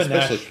incredible? The Kevin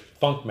Nash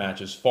Funk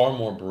match is far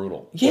more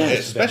brutal. Yeah,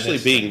 especially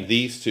being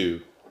these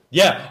two.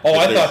 Yeah. Oh,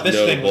 I thought this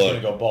thing was blood.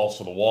 going to go balls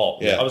to the wall.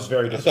 Yeah. I was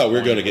very disappointed. I thought we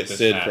were going to get with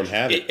Sid this from match.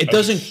 Havoc. It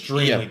doesn't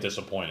extremely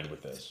disappointed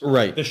with this.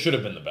 Right. This should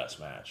have been the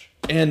best match.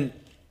 And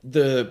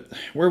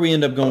where we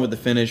end up going with the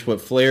finish,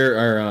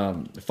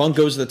 Funk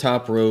goes to the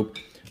top rope.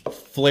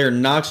 Flair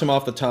knocks him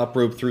off the top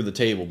rope through the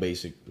table,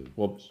 basically.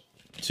 Well,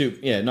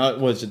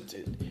 was it?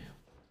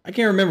 I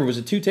can't remember. Was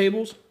it 2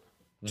 tables?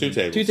 2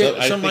 tables.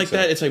 Something like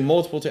that. It's like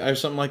multiple or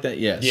something like that.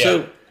 Yeah. Yeah.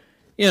 So,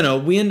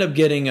 we end up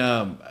getting.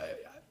 I'm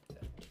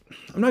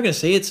not gonna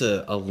say it's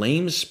a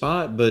lame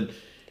spot, but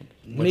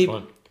Which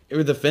one?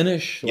 Or the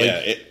finish.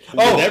 Yeah.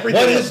 what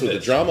everything is else with the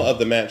this? drama of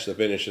the match, the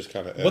finish is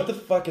kind of. What the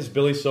fuck is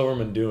Billy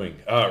Silverman doing?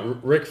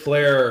 Ric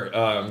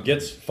Flair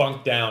gets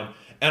Funk down,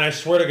 and I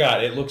swear to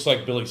God, it looks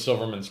like Billy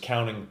Silverman's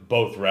counting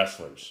both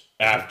wrestlers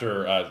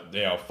after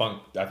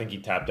Funk. I think he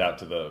tapped out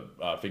to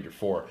the figure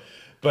 4,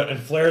 and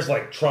Flair's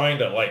like trying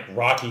to like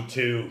Rocky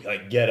II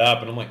get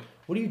up, and I'm like,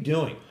 what are you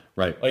doing?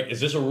 Right. Like, is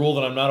this a rule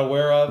that I'm not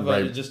aware of?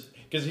 Right. Just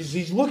because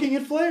he's looking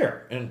at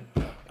Flair, and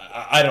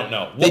I don't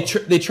know.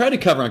 They try to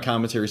cover on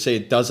commentary, say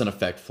it doesn't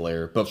affect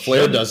Flair, but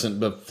Flair doesn't.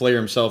 But Flair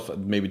himself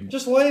maybe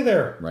just lay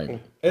there. Right.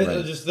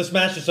 This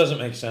match just doesn't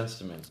make sense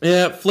to me.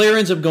 Yeah, Flair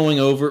ends up going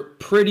over.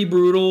 Pretty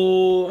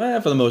brutal,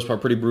 for the most part.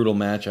 Pretty brutal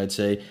match, I'd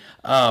say.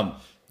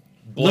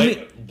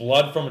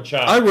 Blood from a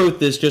child. I wrote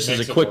this just as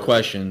Makes a it quick work.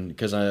 question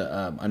because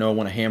I know I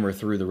want to hammer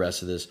through the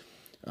rest of this.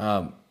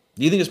 Do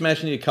you think this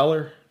match needed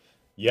color?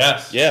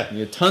 Yes. Yeah. You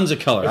need tons of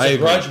color. It's I a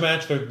agree. grudge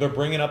match. They're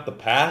bringing up the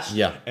past.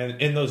 Yeah.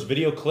 And in those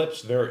video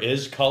clips, there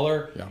is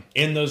color. Yeah.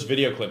 In those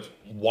video clips.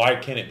 Why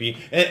can't it be?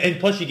 And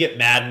plus, you get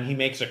Madden. He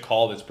makes a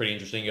call that's pretty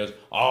interesting. He goes,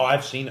 "Oh,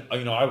 I've seen.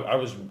 I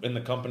was in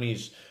the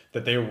companies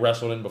that they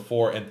wrestled in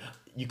before, and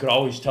you could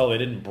always tell they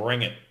didn't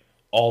bring it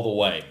all the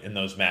way in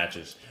those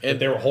matches. That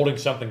they were holding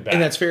something back."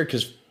 And that's fair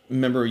because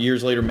remember,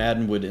 years later,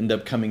 Madden would end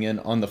up coming in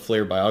on the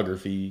Flair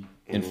biography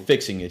and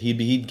fixing it.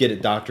 He'd get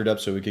it doctored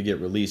up so it could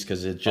get released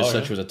because it just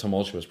such was a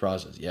tumultuous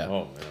process. Yeah.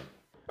 Oh man.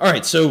 All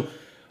right, so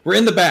we're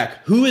in the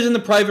back. Who is in the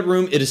private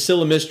room? It is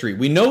still a mystery.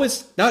 We know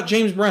it's not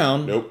James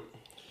Brown. Nope.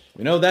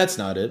 We know that's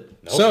not it.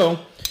 Nope. So,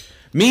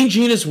 Mean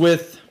Gene is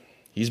with.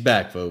 He's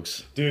back,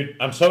 folks. Dude,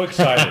 I'm so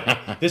excited.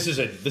 This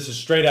is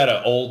straight out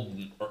of old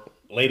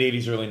late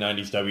 80s, early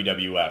 90s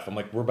WWF. I'm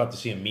like, we're about to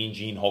see a Mean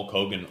Gene Hulk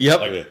Hogan,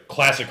 Yep.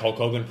 classic Hulk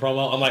Hogan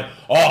promo. I'm like,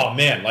 oh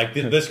man,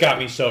 this got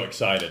me so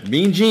excited.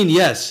 Mean Gene,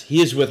 yes,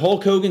 he is with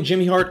Hulk Hogan,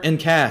 Jimmy Hart, and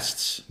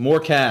casts.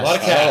 More casts. A lot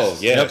of casts.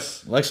 Oh,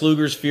 yes. Yep. Lex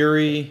Luger's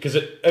Fury. Because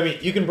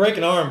you can break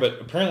an arm,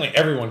 but apparently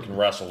everyone can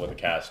wrestle with a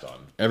cast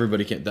on.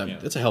 Everybody can.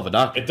 That's a hell of a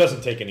doctor. It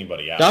doesn't take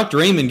anybody out.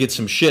 Dr. Amen gets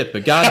some shit,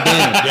 but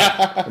goddamn,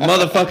 the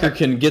motherfucker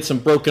can get some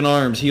broken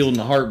arms healed in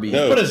a heartbeat.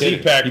 No. Put a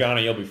Z-Pack on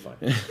it, you'll be fine.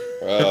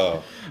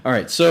 Oh. All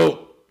right,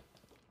 so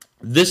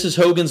this is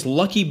Hogan's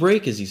lucky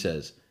break, as he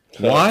says.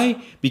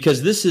 Why?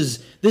 Because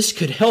this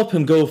could help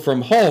him go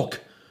from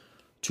Hulk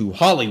to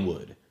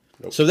Hollywood.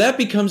 Nope. So that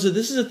becomes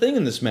this is a thing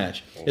in this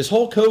match. Is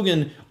Hulk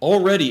Hogan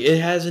already?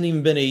 It hasn't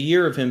even been a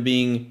year of him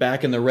being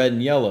back in the red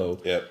and yellow.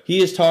 Yep.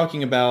 He is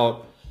talking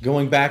about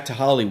going back to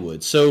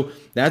Hollywood. So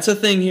that's a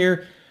thing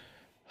here.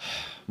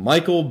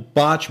 Michael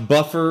Botch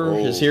Buffer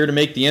is here to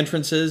make the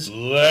entrances.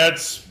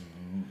 Let's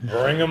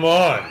bring him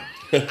on.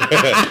 He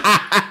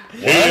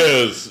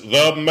is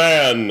the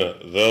man,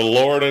 the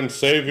Lord and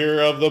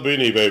Savior of the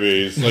Beanie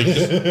Babies. Like, he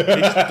just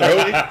throw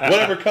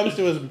whatever comes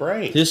to his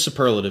brain. His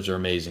superlatives are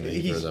amazing. That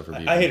he throws out for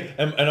people.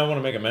 And I want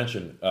to make a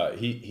mention.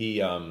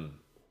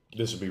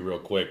 This will be real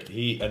quick.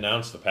 He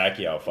announced the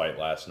Pacquiao fight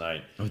last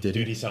night. Oh, did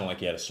Dude, he? he sounded like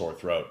he had a sore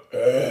throat.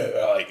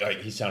 Like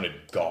he sounded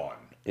gone.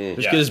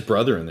 Let's get his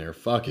brother in there.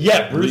 Fuck it.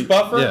 Yeah, Bruce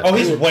Buffer? Yeah. Oh,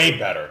 he's way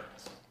better.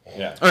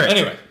 Yeah. All right.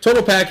 Anyway.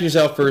 Total Package is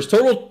out first.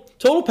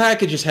 Total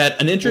Package has had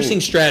an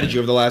interesting strategy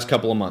over the last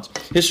couple of months.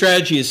 His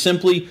strategy is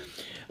simply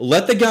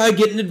let the guy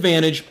get an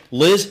advantage.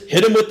 Liz,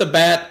 hit him with the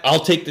bat. I'll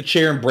take the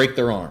chair and break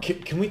their arm.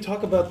 Can we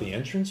talk about the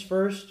entrance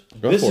first?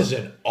 Go This for is it.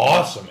 an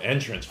awesome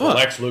entrance for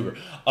Lex Luger.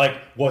 Like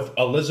with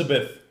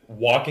Elizabeth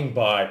walking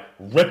by,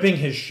 ripping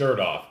his shirt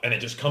off, and it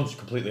just comes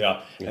completely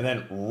off, and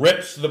then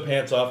rips the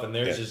pants off, and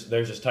there's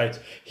his tights.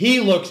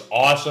 He looks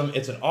awesome.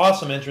 It's an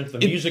awesome entrance. The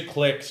music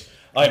clicks.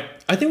 Like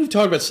I think we've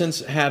talked about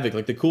since Havoc.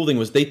 Like the cool thing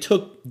was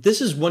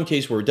this is one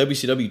case where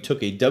WCW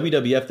took a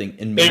WWF thing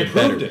and made it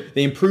better.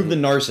 They improved the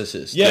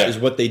narcissist. Yeah, is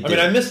what they did. I mean,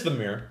 I miss the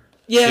mirror.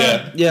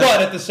 Yeah.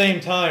 But at the same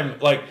time,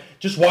 like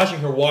just watching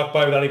her walk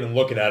by without even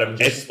looking at him,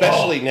 just,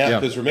 Especially now,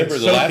 because remember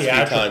It's the so last few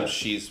theatrical. times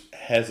she's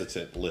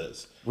hesitant,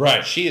 Liz.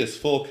 Right. She is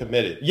full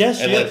committed. Yes,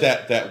 and she like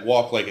is. that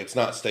walk, like it's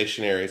not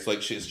stationary. It's like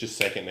it's just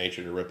second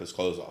nature to rip his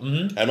clothes off.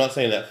 Mm-hmm. I'm not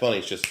saying that funny.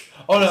 It's just.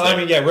 Oh no! it's I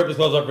like- mean, rip his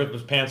clothes off, rip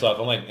his pants off.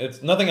 I'm like,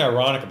 it's nothing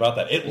ironic about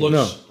that. It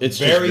looks it's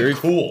just very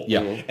cool.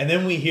 Yeah. And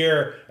then we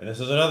hear, and this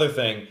is another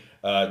thing,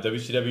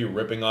 WCW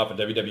ripping off a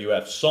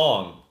WWF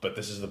song, but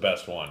this is the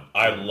best one.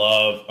 I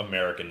love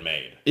American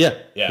Made. Yeah.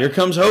 Here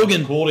comes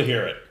Hogan. Cool to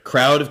hear it.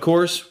 Crowd, of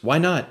course. Why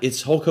not?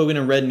 It's Hulk Hogan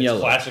in red and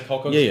yellow. Classic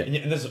Hulk Hogan.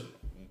 Yeah. And this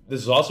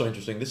is also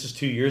interesting. This is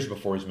 2 years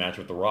before his match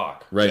with The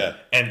Rock. Right. Yeah.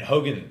 And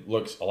Hogan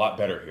looks a lot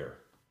better here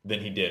than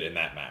he did in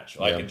that match,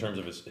 like Yeah. in terms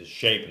of his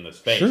shape and his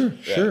face.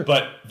 Sure.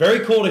 But very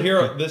cool to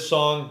hear this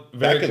song.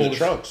 Very Back in cool the to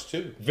trunks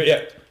too.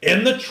 Yeah,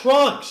 in the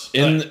trunks.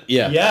 Yeah.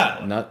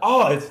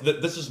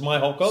 This is my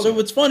Hulk Hogan. So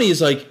what's funny is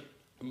like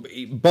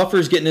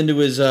Buffer's getting into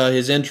his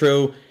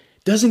intro,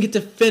 doesn't get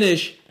to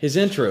finish his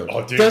intro.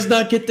 Oh, dude. Does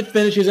not get to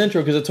finish his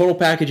intro because the Total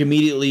Package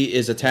immediately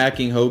is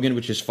attacking Hogan,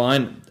 which is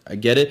fine. I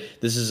get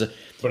it. This is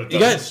but it you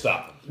doesn't guys,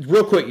 stop.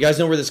 real quick. You guys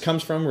know where this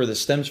comes from? Where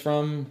this stems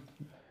from?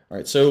 All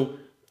right, so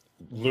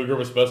Luger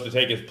was supposed to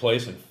take his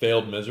place and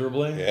failed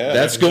miserably. Yeah.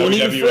 that's in going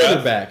even WWF.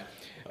 further back.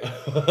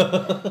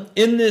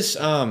 In this,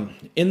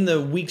 in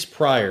the weeks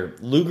prior,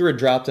 Luger had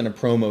dropped in a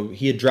promo.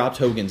 He had dropped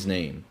Hogan's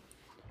name,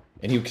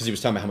 and because he was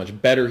talking about how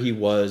much better he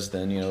was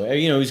than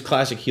he's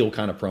classic heel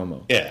kind of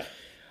promo. Yeah.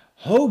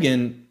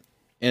 Hogan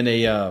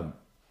and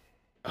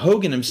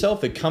Hogan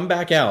himself had come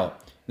back out.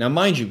 Now,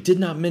 mind you, did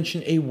not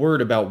mention a word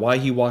about why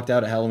he walked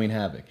out at Halloween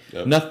Havoc.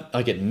 Yep. Nothing,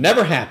 like it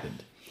never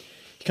happened.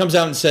 He comes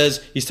out and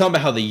says he's talking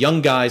about how the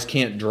young guys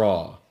can't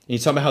draw. And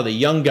he's talking about how the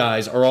young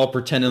guys are all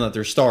pretending that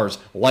they're stars,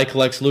 like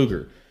Lex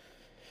Luger.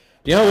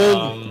 You know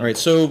how old? All right,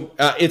 so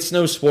it's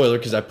no spoiler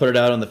because I put it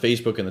out on the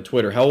Facebook and the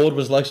Twitter. How old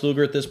was Lex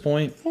Luger at this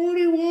point?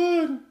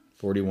 41.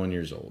 41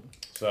 years old.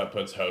 So that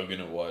puts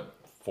Hogan at what?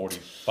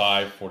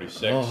 45,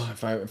 46. Oh,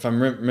 if I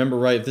remember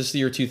right, if this is the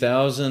year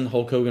 2000,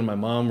 Hulk Hogan and my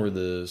mom were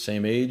the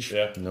same age.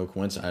 Yeah. No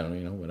coincidence. I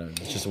don't whatever.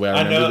 It's just the way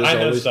I remember this I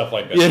know always. stuff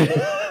like that.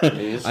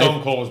 Yeah.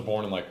 Stone Cold was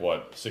born in like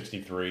what,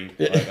 63?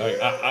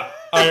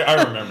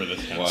 I remember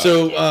this. Kind of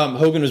So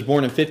Hogan was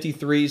born in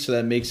 53, so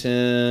that makes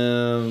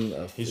him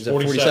He's is that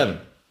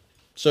 47.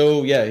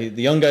 So yeah,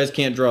 the young guys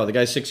can't draw. The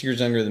guy's 6 years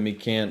younger than me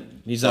can't.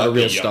 He's not a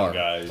real Young star.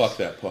 guys. Fuck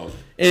that punk.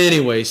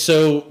 Anyway,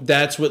 so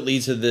that's what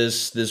leads to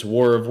this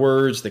war of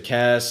words, the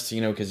cast,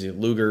 because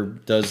Luger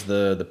does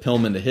the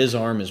Pillman to his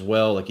arm as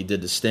well, like he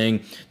did to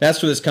Sting.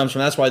 That's where this comes from.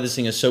 That's why this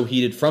thing is so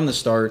heated from the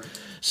start.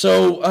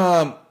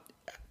 So,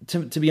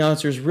 to be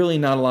honest, there's really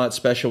not a lot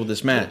special with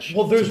this match.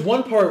 Well, there's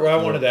one part where I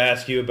wanted to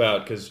ask you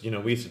about, because, we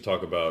used to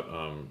talk about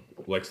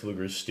Lex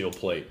Luger's steel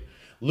plate.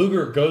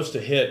 Luger goes to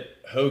hit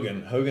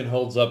Hogan. Hogan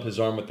holds up his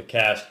arm with the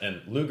cast,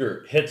 and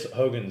Luger hits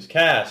Hogan's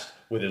cast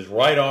with his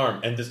right arm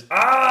and just,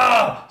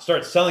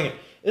 starts selling it.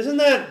 Isn't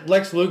that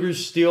Lex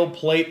Luger's steel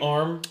plate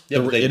arm? Yeah,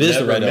 but they It is the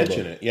never right mention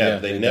elbow. it. Yeah, Yeah,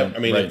 they they never. don't. I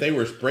mean, Right. if they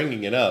were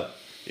bringing it up,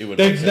 it would.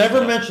 They've make sense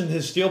never now. mentioned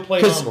his steel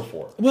plate arm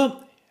before.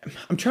 Well,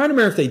 I'm trying to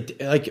remember if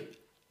they like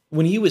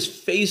when he was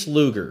face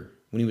Luger.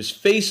 When he was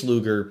face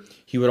Luger,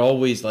 he would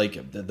always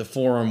the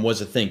forearm was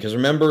a thing because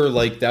remember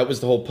that was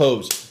the whole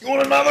pose. You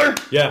want another?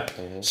 Yeah.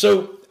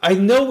 So I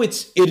know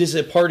it is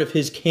a part of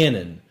his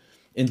canon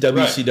in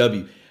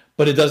WCW,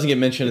 but it doesn't get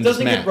mentioned in this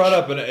match. It doesn't get brought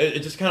up, and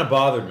it just kind of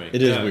bothered me.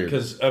 It is weird.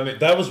 Because,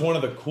 that was one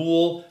of the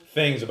cool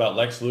things about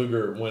Lex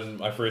Luger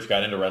when I first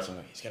got into wrestling.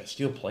 Like, he's got a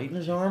steel plate in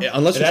his arm?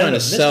 Unless It you're added trying a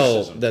to sell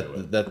mysticism to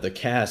it. that the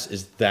cast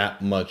is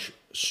that much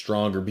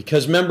stronger.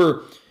 Because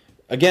remember,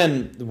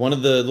 again, one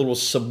of the little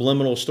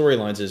subliminal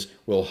storylines is,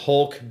 will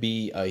Hulk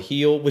be a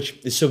heel? Which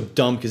is so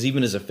dumb because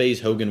even as a face,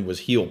 Hogan was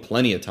heel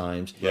plenty of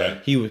times.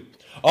 Right.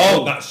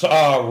 Oh,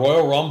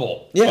 Royal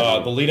Rumble.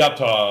 Yeah. The lead up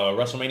to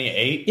WrestleMania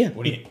 8. Yeah,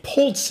 When he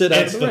pulled Sid out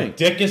of it's the ring. the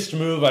dickest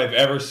move I've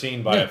ever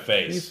seen by a He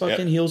face.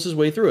 fucking heals his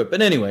way through it.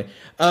 But anyway,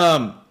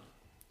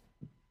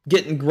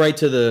 getting right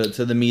to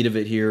the meat of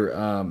it here.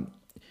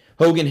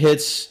 Hogan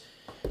hits.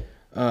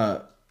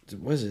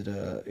 Was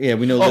it? Yeah,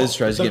 we know Liz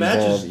tries to get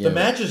involved. The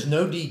match is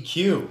no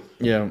DQ.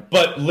 Yeah.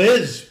 But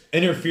Liz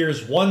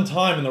interferes one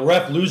time and the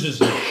ref loses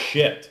his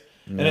shit.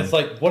 And it's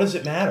like, what does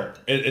it matter?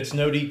 It's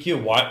no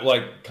DQ. Why?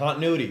 Like,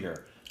 continuity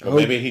here. Well,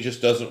 maybe he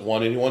just doesn't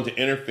want anyone to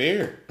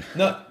interfere.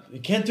 No, you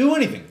can't do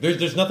anything.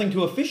 There's nothing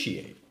to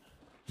officiate.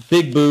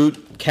 Big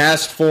boot,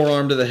 cast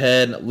forearm to the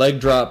head, leg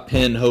drop,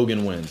 pin,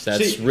 Hogan wins.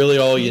 That's really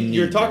all you need.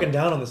 You're talking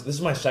down on this. This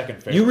is my second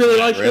favorite. You really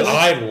like this?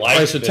 I like All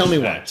right, so this tell me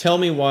why. match. Tell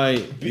me why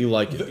you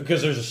like it.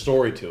 Because there's a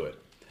story to it.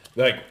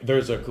 Like,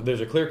 there's a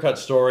clear-cut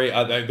story.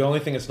 The only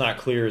thing that's not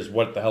clear is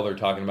what the hell they're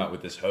talking about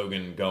with this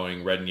Hogan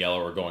going red and yellow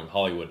or going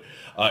Hollywood.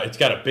 It's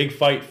got a big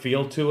fight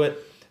feel to it.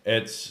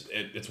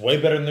 It's way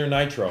better than their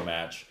Nitro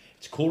match.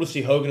 It's cool to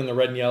see Hogan in the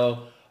red and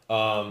yellow.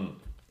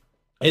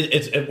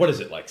 What is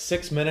it, like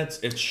 6 minutes?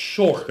 It's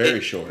short. Very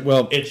short.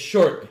 Well, It's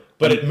short,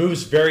 but it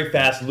moves very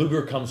fast.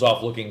 Luger comes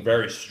off looking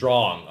very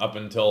strong up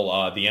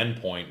until the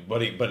end point.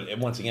 But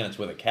once again, it's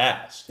with a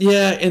cast.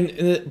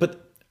 yeah,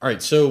 but all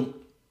right. So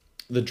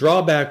the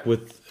drawback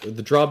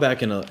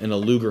in a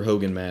Luger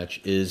Hogan match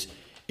is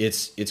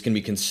it's going to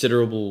be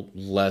considerable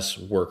less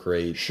work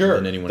rate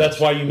than anyone That's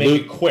else. why you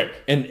make it quick.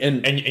 And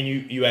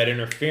you add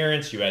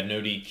interference, you add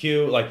no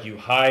DQ, like you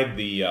hide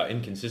the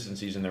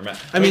inconsistencies in their match.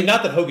 I mean,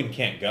 not that Hogan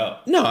can't go.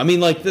 No, I mean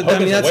that's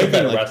Hogan's the a way thing.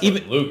 better Like, wrestler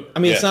than Luger. I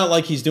mean, it's not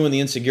like he's doing the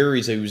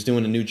insecurities that he was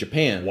doing in New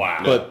Japan.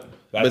 Wow, but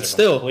that's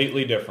still,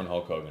 completely different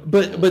Hulk Hogan.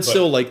 but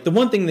still, like the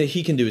one thing that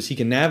he can do is he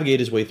can navigate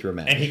his way through a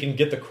match. and he can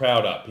get the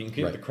crowd up. He can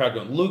get the crowd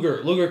going.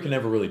 Luger can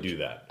never really do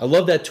that. I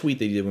love that tweet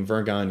that he did when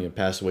Vern Gagne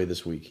passed away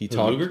this week. He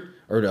talked Luger?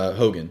 or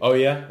Hogan. Oh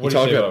yeah, what did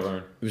he say about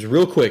Vern? It was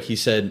real quick. He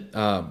said,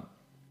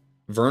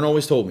 "Vern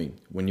always told me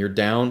when you're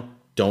down,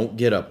 don't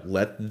get up.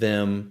 Let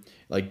them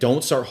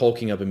don't start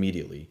hulking up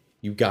immediately.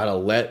 You gotta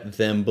let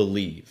them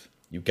believe.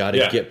 You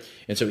gotta get."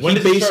 And so when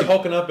he does he start basically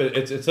hulking up?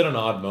 It's at an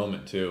odd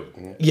moment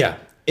too. yeah.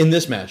 In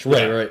this match,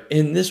 right, Yeah. right.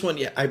 In this one,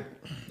 yeah,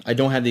 I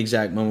don't have the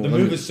exact moment. The Let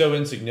me- move is so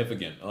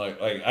insignificant.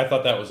 Like I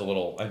thought that was a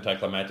little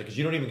anticlimactic because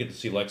you don't even get to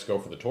see Lex go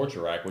for the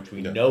torture rack, which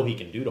we know he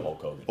can do to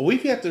Hulk Hogan. Well,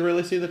 we've yet to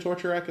really see the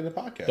torture rack in the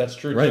podcast. That's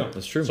true. Right, too.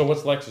 that's true. So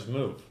what's Lex's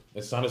move?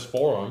 It's not his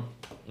forearm.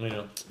 You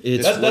know,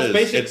 It's that's Liz.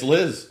 basic. It's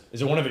Liz.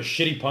 Is it one of his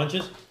shitty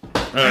punches?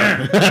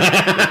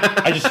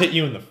 I just hit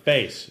you in the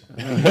face.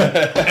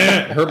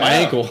 hurt my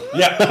ankle.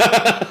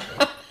 Yeah.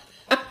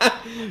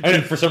 And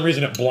then for some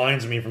reason it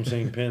blinds me from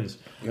seeing pins.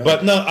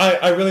 But no,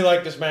 I really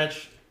like this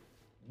match.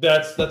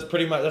 That's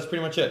pretty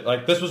much it.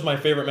 Like this was my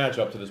favorite match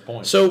up to this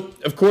point. So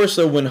of course,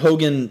 though, when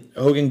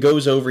Hogan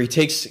goes over, he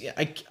takes.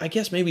 I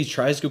guess maybe he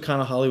tries to go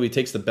kind of Hollywood. He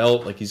takes the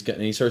belt, like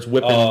and he starts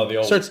whipping.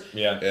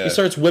 He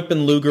starts whipping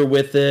Luger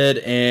with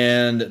it,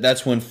 and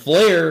that's when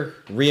Flair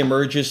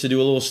reemerges to do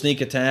a little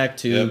sneak attack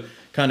to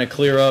kind of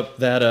clear up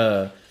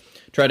that.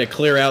 Try to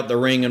clear out the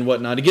ring and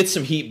whatnot to get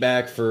some heat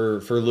back for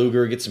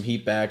Luger, get some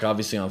heat back,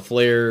 obviously on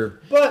Flair.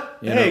 But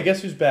hey,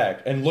 guess who's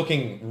back and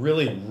looking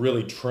really,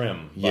 really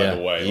trim? By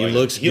the way, he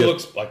looks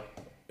good.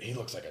 He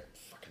looks like a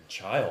fucking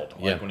child.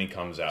 Like when he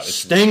comes out, it's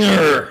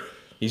Stinger,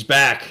 he's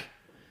back.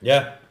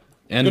 Yeah,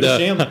 and good to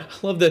see him. I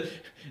love that.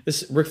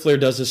 This Ric Flair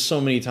does this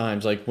so many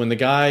times. Like when the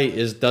guy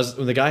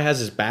has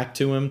his back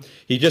to him,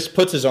 he just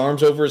puts his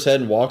arms over his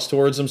head and walks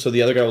towards him, so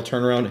the other guy will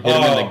turn around and hit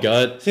him in the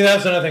gut. See,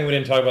 that's another thing we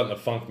didn't talk about in the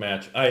Funk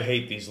match. I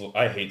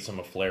hate some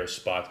of Flair's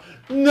spots.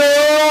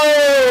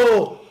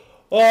 No!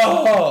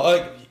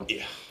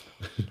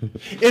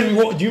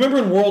 Do you remember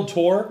in World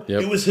Tour?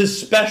 Yep. It was his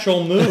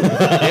special move.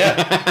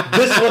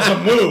 This was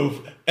a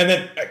move, and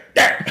then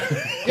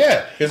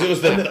Yeah, because it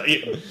was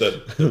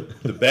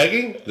the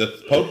begging,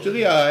 the poke to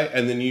the eye,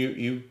 and then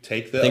you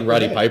take the. I think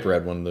Roddy head. Piper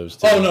had one of those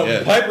too. Oh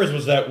no, Piper's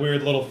was that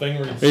weird little thing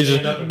where He's he's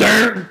just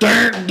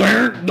stand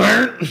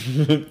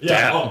up.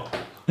 Yeah. Oh.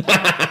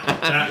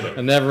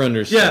 I never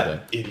understood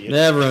that. Idiot.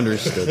 Never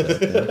understood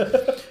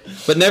that.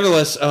 But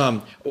nevertheless,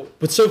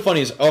 what's so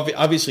funny is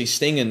obviously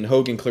Sting and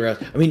Hogan clear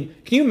out. I mean,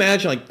 can you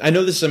imagine? Like, I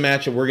know this is a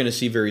match that we're going to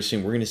see very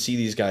soon. We're going to see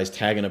these guys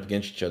tagging up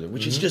against each other,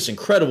 which is just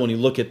incredible when you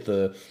look at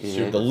the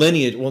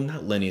lineage. Well,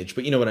 not lineage,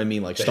 but you know what I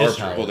mean, like star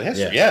history. power. Well, the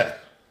history, The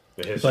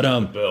history But,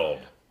 of the build.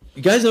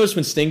 You guys notice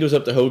when Sting goes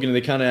up to Hogan and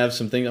they kind of have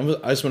some things.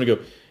 I just want to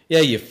go, yeah,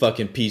 you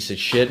fucking piece of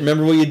shit.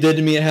 Remember what you did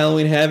to me at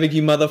Halloween Havoc,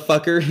 you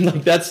motherfucker?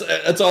 Like that's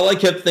all I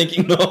kept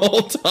thinking the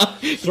whole time.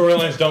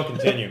 Storylines don't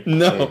continue.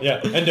 No. Yeah.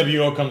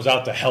 NWO comes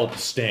out to help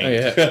Sting. Oh,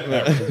 yeah.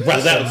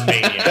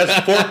 WrestleMania.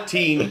 That's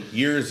 14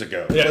 years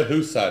ago. Yeah. But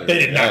whose side? They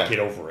did not get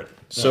over it.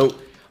 So,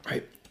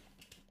 right,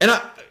 and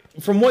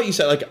from what you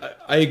said, like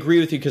I agree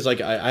with you because like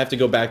I have to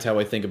go back to how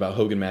I think about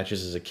Hogan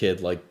matches as a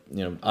kid. Like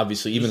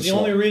obviously even the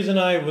only reason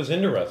I was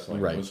into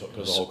wrestling was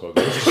because of Hulk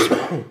Hogan. Which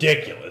is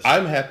ridiculous.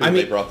 I'm happy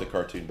they brought the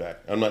cartoon back.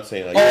 I'm not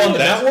saying like on the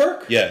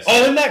network. Yes.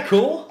 Oh, isn't that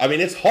cool? I mean,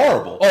 it's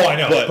horrible. Oh, I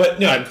know, but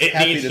no, I'm it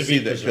happy needs to to see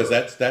be this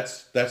because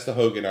that's the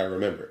Hogan I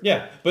remember.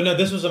 Yeah, but no,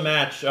 this was a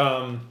match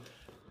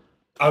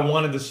I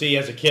wanted to see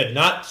as a kid.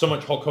 Not so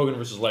much Hulk Hogan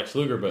versus Lex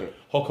Luger, but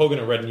Hulk Hogan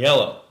in red and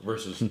yellow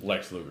versus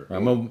Lex Luger.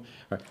 I'm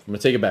gonna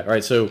take it back. All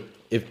right, so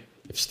if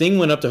Sting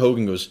went up to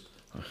Hogan and goes,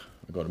 I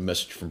got a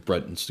message from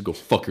Brett and to go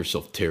fuck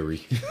yourself,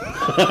 Terry.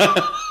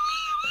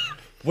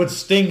 Would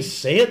Sting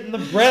say it in the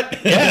Brett?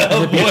 Yeah,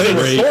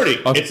 it's recording.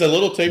 It's a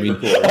little tape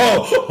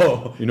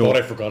recorder. You know what?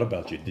 I forgot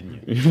about you,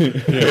 didn't you?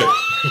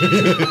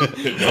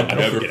 I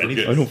don't forget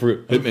anything. I don't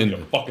forget. Hitman,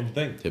 a fucking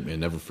thing. Hitman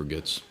never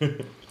forgets.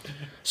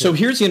 So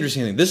here's the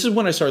interesting thing. This is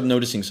when I started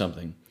noticing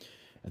something.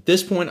 At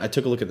this point, I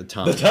took a look at the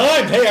time. The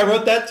time. Hey, I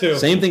wrote that too.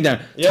 Same thing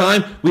down. Yep.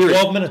 Time. We were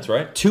 12 minutes,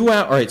 right? 2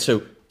 hours. All right,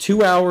 so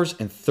 2 hours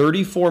and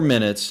 34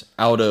 minutes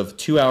out of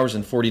 2 hours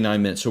and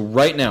 49 minutes. So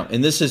right now,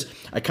 and this is,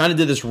 I kind of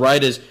did this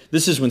right as,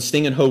 this is when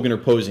Sting and Hogan are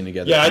posing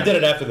together. Yeah, I did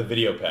it after the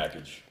video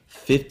package.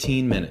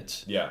 15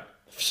 minutes. Yeah.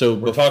 So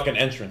we're talking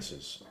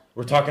entrances.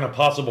 We're talking a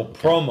possible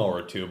promo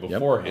or two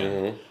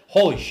beforehand. Yep.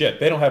 Holy shit,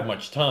 they don't have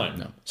much time.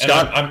 No.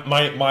 Scott, and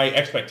my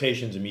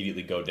expectations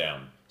immediately go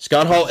down.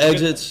 Scott Hall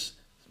exits,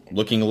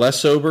 looking less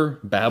sober,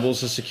 babbles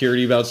to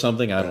security about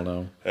something. I don't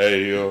know.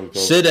 Hey,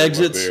 Sid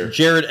exits.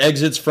 Jarrett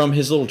exits from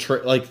his little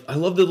I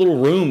love the little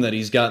room that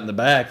he's got in the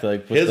back.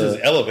 Like his is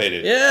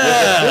elevated. Yeah,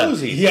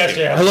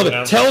 I love it.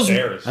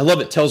 I love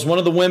it. Tells one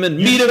of the women,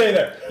 meet him.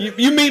 There.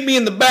 You meet me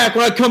in the back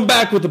when I come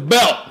back with the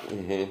belt.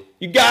 Mm-hmm.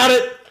 You got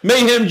it.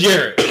 Mayhem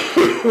Jarrett.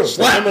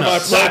 Remember my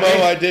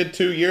promo I did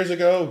 2 years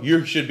ago?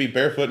 You should be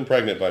barefoot and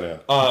pregnant by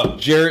now.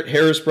 Jarrett,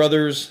 Harris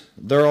brothers,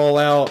 they're all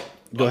out.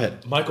 Go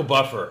ahead. Michael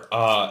Buffer,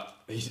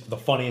 he's the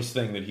funniest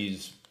thing that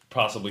he's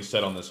possibly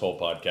said on this whole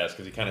podcast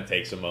because he kind of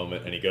takes a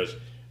moment and he goes,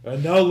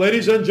 and now,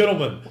 ladies and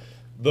gentlemen,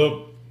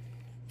 the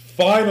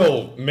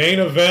final main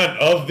event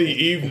of the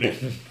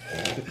evening.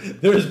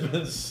 There's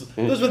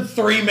been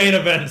 3 main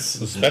events.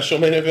 The special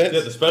main event?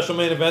 Yeah, the special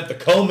main event, the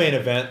co-main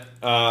event,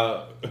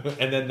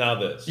 and then now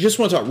this. Just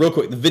want to talk real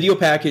quick. The video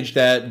package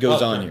that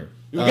goes on here.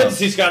 You get to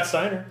see Scott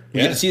Steiner.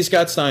 You get to see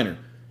Scott Steiner.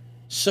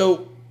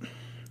 So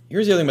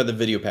here's the other thing about the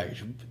video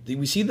package.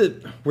 We see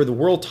where the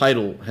world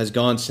title has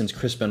gone since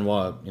Chris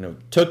Benoit,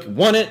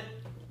 won it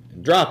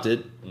and dropped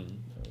it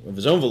of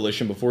his own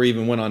volition before he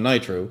even went on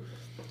Nitro.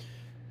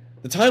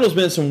 The title's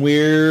been some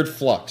weird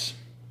flux.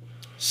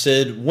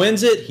 Sid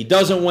wins it. He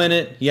doesn't win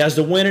it. He has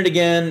to win it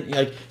again.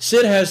 Like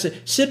Sid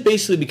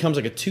basically becomes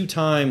like a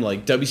 2-time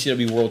like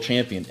WCW World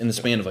Champion in the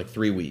span of like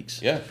 3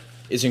 weeks. Yeah,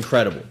 it's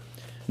incredible.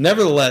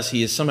 Nevertheless,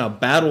 he has somehow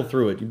battled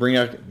through it. You bring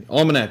out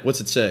Almanac. What's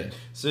it say?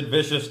 Sid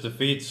Vicious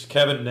defeats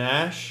Kevin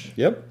Nash.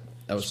 Yep.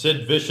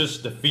 Sid Vicious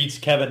defeats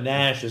Kevin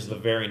Nash is the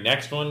very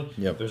next one.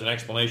 Yep. There's an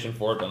explanation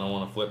for it, but I don't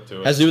want to flip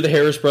to it. Has to do with the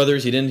Harris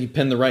brothers. He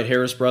pinned the right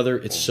Harris brother.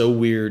 It's so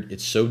weird.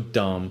 It's so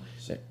dumb.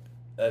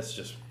 That's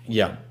just...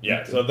 Yeah.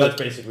 Yeah, so that's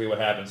basically what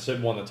happened.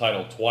 Sid won the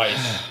title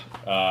twice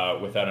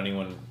without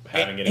anyone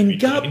having it in between.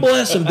 And God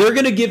bless him. They're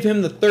going to give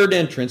him the third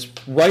entrance,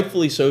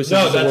 rightfully so,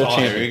 since he's the world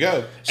champion. There you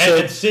go.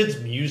 And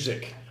Sid's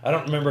music. I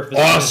don't remember if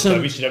this is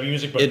WCW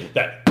music, but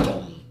that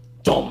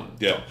dum.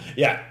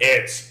 Yeah,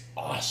 it's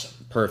awesome.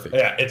 Perfect.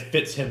 Yeah, it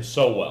fits him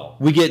so well.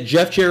 We get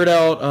Jeff Jarrett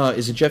out.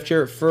 Is it Jeff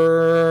Jarrett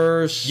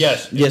first?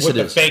 Yes. Yes, with it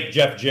the is. Fake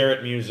Jeff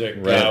Jarrett music.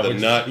 Right.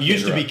 Which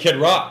used to be Kid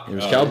Rock. It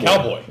was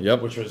Cowboy.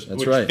 Yep. Which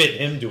right. fit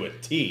him to a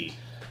T.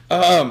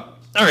 All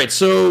right,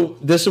 so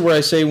this is where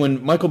I say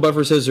when Michael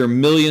Buffer says there are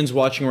millions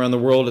watching around the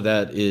world,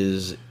 that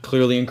is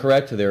clearly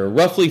incorrect. There are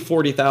roughly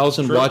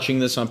 40,000 watching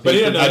this on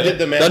paper. I did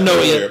the math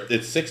earlier.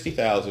 It's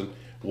 60,000.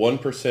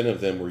 1%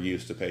 of them were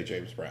used to pay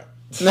James Brown.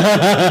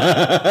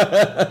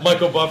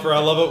 Michael Buffer, I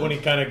love it when he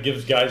kind of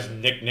gives guys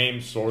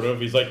nicknames, sort of.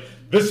 He's like,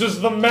 this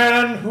is the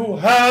man who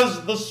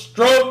has the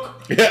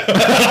stroke. Yeah.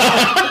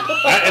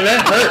 And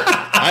that hurt.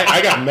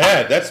 I got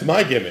mad. That's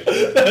my gimmick.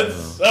 That's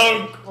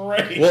so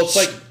great. Well, it's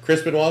like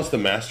Chris Benoit's the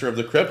master of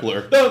the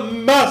crippler. The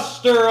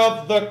master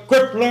of the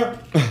crippler.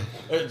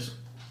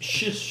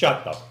 Just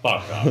shut the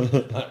fuck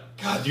up.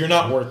 God, you're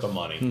not worth the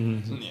money.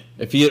 Mm-hmm.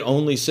 If he had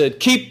only said,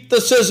 keep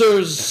the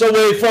scissors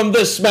away from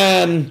this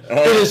man.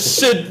 It is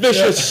Sid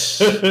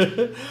Vicious.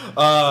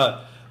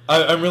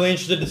 I'm really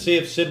interested to see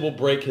if Sid will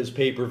break his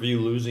pay-per-view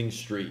losing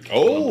streak.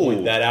 I'll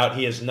point that out.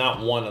 He has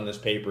not won on this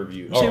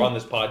pay-per-view or on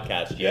this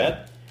podcast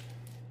yet.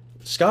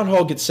 Scott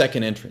Hall gets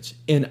second entrance.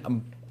 And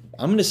I'm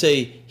going to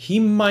say he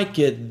might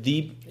get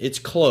it's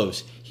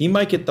close. He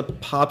might get the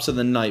pops of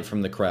the night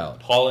from the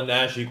crowd. Hall and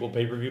Nash equal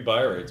pay-per-view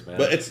buy rates, man.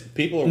 But it's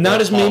people are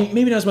not as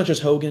maybe not as much as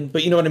Hogan,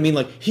 but you know what I mean.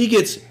 Like he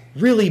gets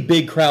really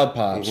big crowd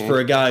pops for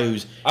a guy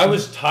who's. I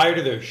was tired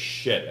of their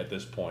shit at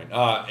this point.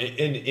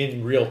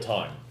 In real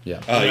time. Yeah.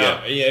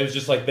 Yeah. It was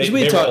just like they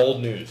were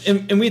old news.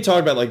 And we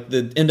talked about like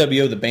the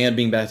NWO, the band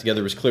being back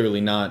together was clearly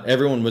not.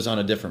 Everyone was on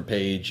a different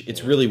page.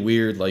 It's really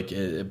weird,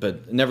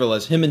 but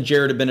nevertheless, him and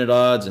Jarrett have been at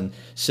odds, and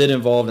Sid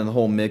involved in the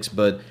whole mix.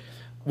 But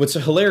what's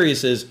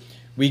hilarious is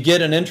we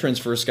get an entrance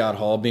for Scott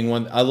Hall being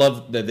one. I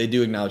love that they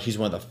do acknowledge he's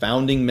one of the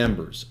founding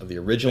members of the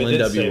original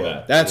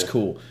NWO. That's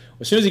cool.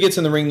 As soon as he gets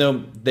in the ring,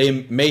 though,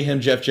 they Mayhem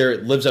Jeff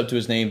Jarrett lives up to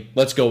his name.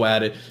 Let's go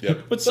at it.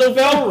 Yep. But so the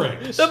bell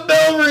rings. The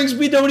bell rings.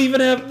 We don't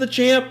even have the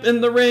champ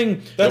in the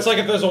ring. That's like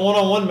if there's a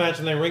one-on-one match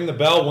and they ring the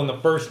bell when the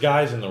first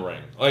guy's in the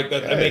ring. Like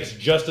that makes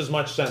just as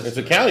much sense. It's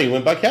a count. You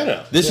went by count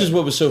out. This is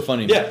what was so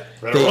funny. Yeah.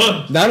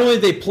 Not only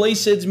did they play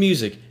Sid's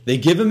music, they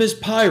give him his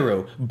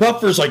pyro.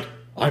 Buffer's like,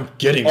 I'm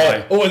getting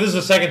mine. Oh, this is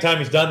the second time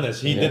he's done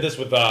this. He did this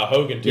with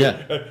Hogan, too.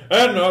 Yeah.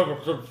 And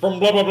from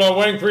blah, blah, blah,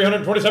 weighing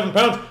 327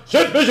 pounds,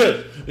 Sid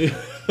Vicious!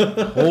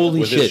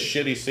 Holy With shit. his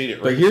shitty seat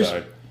at But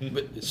ringside.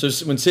 so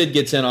when Sid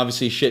gets in,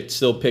 obviously shit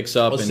still picks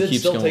up and Sid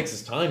keeps still going. takes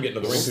his time getting to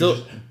the ring. Still-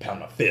 So just pound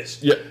my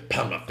fist. Yeah.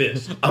 Pound my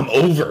fist. I'm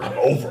over. I'm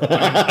over.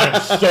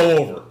 I'm so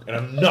over. And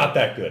I'm not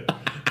that good.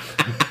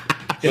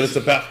 But it's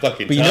about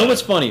fucking But you know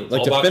what's funny? Like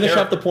all to about finish off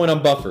character. the point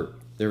on Buffer,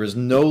 there is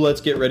no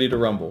Let's Get Ready to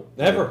Rumble.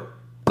 Never.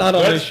 Not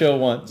on Let's- this show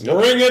once.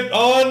 Bring it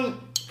on,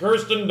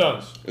 Kirsten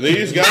Dunst.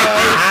 These guys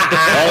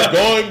are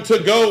going to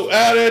go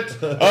at it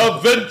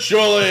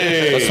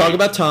eventually. Let's talk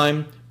about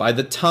time. By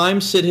the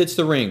time Sid hits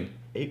the ring,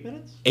 8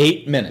 minutes?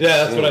 8 minutes. Yeah,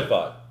 that's what I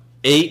thought.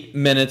 8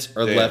 minutes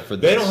are Damn. left for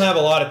this. They don't have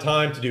a lot of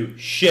time to do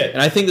shit.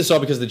 And I think this is all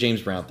because of the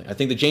James Brown thing. I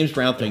think the James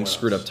Brown thing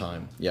screwed up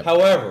time. Yep.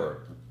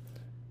 However,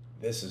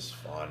 this is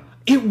fun.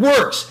 It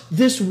works.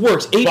 This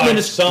works. 8 By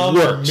minutes some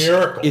works.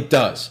 miracle. It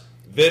does.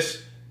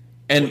 This,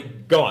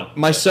 And go on.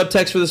 my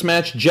subtext for this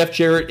match, Jeff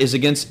Jarrett is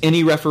against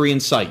any referee in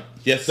sight.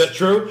 Yes. Is that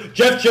true?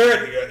 Jeff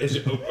Jarrett is.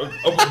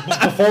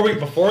 Before we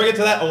get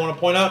to that, I want to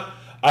point out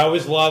I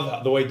always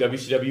love the way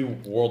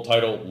WCW World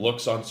Title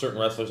looks on certain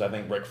wrestlers. I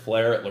think Ric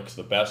Flair it looks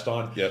the best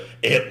on. Yep.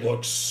 It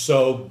looks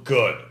so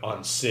good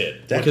on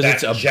Sid Because with that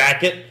it's a-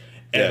 jacket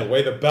and Yeah. the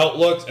way the belt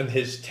looks and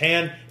his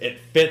tan. It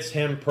fits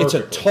him It's perfectly.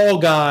 a tall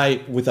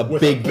guy with a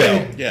big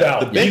belt. Yeah, belt.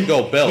 the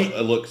bingo belt He-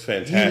 looks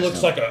fantastic. He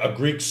looks like a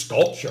Greek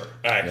sculpture,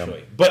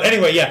 actually. But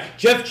anyway, yeah,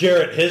 Jeff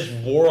Jarrett, his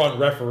war on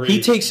referees.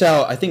 He takes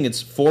out, I think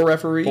it's 4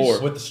 referees.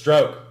 with the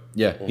stroke.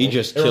 Yeah, he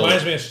just It killed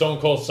reminds it. me of Stone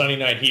Cold Sunday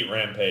Night Heat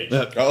Rampage.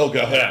 Oh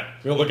god. Yeah,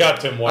 you look out,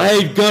 Tim White. I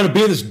ain't gonna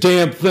be in this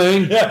damn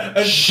thing. Yeah,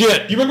 and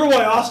Shit. You remember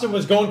why Austin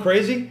was going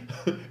crazy?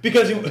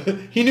 Because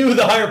he knew who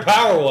the higher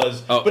power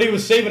was, Oh. but he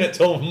was saving it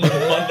till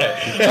Monday.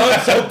 I'm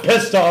so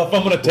pissed off.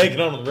 I'm going to take it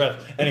on with the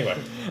rest. Anyway,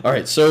 All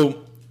right, so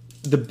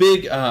the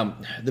big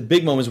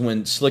moment is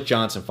when Slick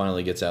Johnson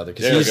finally gets out there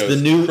There because he's goes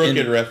the new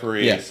crooked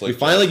referee, Yeah, Slick we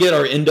finally get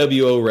our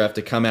NWO ref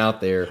to come out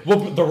there. well,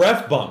 the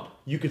ref bump.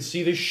 You could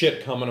see this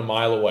shit coming a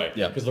mile away.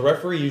 Yeah. Because the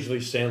referee usually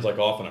stands like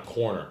off in a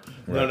corner.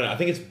 No, I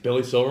think it's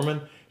Billy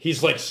Silverman.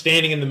 He's like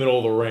standing in the middle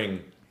of the ring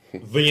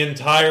the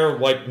entire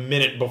like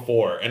minute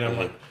before, and I'm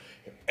like,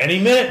 any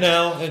minute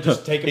now, and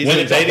just take it. He's when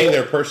it's a invading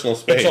hor- their personal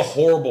space. It's a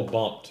horrible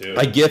bump too.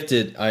 I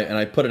gifted, and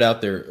I put it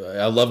out there.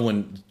 I love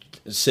when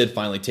Sid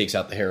finally takes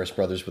out the Harris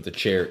brothers with a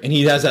chair, and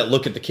he has that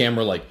look at the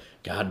camera like,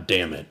 God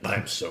damn it.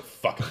 I'm so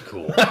fucking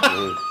cool.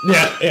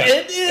 yeah.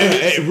 It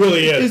is. It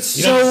really is.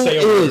 It You don't so say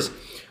a word. is.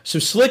 So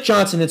Slick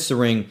Johnson hits the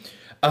ring.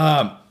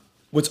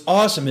 What's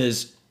awesome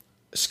is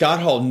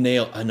Scott Hall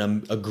nailed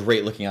a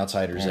great looking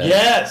outsider's edge.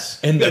 Yes,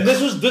 And and this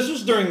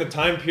was during the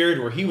time period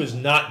where he was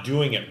not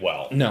doing it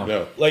well.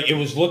 No. Like it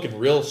was looking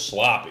real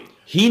sloppy.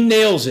 He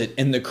nails it,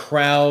 and the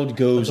crowd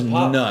goes That's a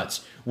pop.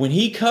 nuts. When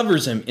he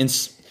covers him,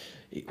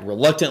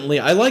 reluctantly,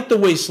 I like the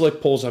way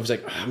Slick pulls off. He's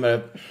like, I'm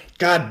going to,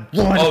 God,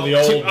 one, Oh, the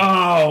old- two,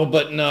 oh,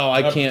 but no,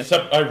 I can't.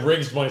 Except I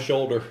rigged my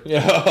shoulder.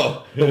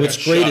 Oh. But what's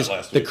Got great shot is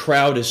last the week.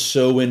 crowd is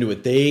so into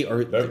it. They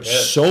are They're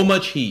pissed. so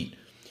much heat.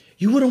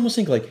 You would almost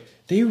think like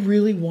they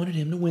really wanted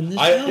him to win this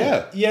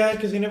belt. Yeah.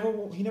 because he never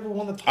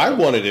won the title. I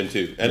wanted him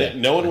to, and Yeah.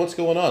 knowing what's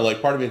going on,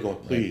 like part of me is going,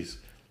 please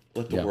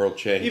let the Yeah. world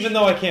change. Even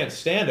though I can't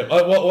stand him.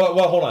 Well,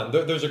 hold on.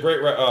 There's a great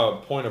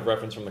point of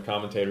reference from the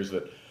commentators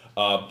that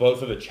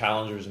both of the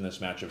challengers in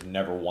this match have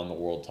never won the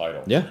world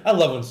title. Yeah. I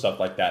love when stuff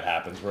like that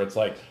happens, where it's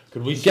like,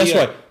 could we see? Guess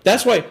what?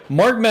 That's why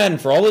Mark Madden,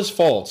 for all his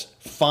faults,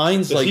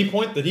 finds Did like he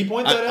point that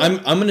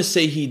out? I'm going to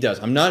say he does.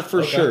 I'm not for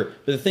Okay. sure,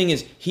 but the thing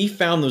is, he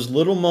found those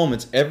little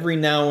moments every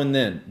now and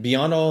then,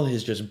 beyond all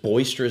his just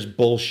boisterous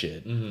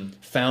bullshit.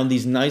 Found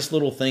these nice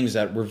little things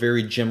that were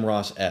very Jim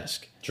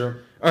Ross-esque. Sure.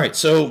 All right,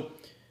 so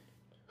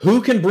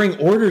who can bring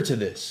order to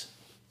this?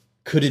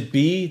 Could it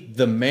be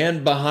the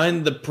man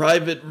behind the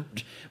private?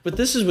 But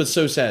this is what's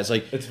so sad. It's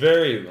like It's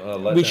very.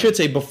 let we down. should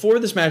say before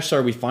this match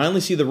started, we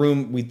finally see the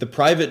room. The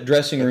private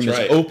dressing room That's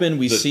is right. open.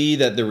 We see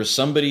that there was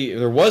somebody they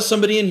have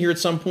exited.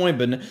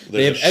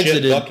 there's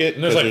a shit bucket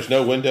And there's because like- there's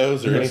no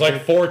windows or There's anything.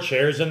 like 4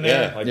 chairs in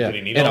there. Yeah. Like, Yeah, did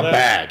he need in all a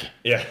that? bag.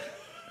 Yeah.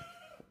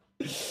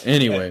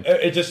 Anyway,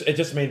 It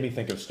just made me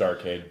think of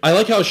Starrcade. I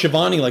like how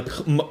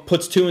Shivani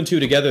puts 2 and 2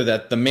 together.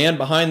 That the man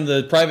behind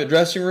the private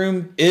dressing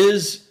room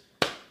is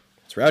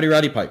It's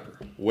Rowdy Piper.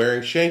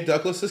 Wearing Shane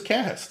Douglas's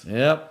cast.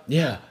 Yep.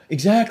 Yeah,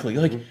 exactly.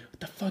 Like, what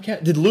the fuck?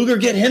 Did Luger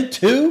get him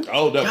too?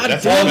 Oh, no. God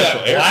That's damn all it.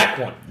 that Black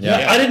one.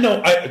 Yeah. I didn't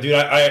know.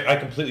 I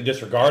completely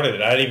disregarded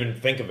it. I didn't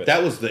even think of it.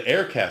 That was the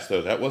air cast,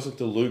 though. That wasn't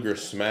the Luger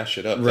smash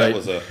it up. Right. That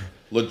was a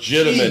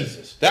legitimate.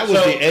 Jesus. That was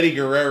So- the Eddie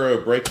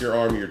Guerrero break your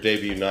arm your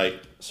debut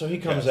night. So he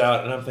comes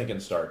out, and I'm thinking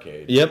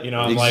Starrcade. Yep, You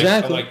know, I'm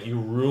exactly. like, you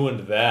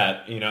ruined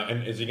that. You know,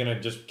 and is he going to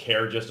just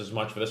care just as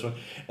much for this one?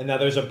 And now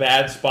there's a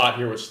bad spot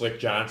here with Slick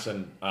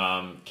Johnson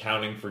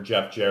counting for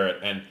Jeff Jarrett,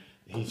 and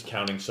he's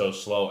counting so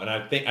slow. And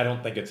I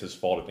don't think it's his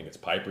fault. I think it's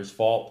Piper's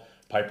fault.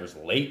 Piper's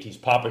late. He's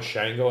Papa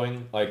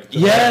Shangoing. Like,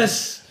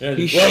 Yes! Yeah,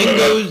 He just-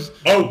 Shangos.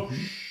 Oh,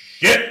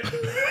 shit!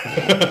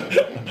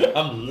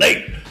 I'm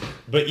late.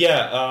 But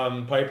yeah,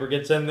 Piper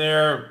gets in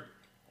there.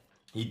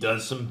 He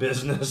does some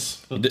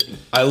business.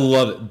 I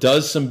love it.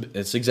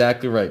 It's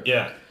exactly right.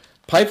 Yeah.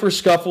 Piper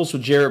scuffles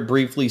with Jarrett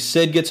briefly.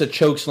 Sid gets a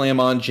choke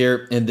slam on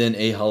Jarrett and then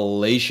a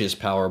hellacious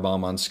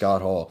powerbomb on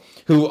Scott Hall,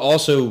 who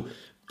also,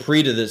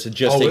 pre to this, had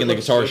just taken the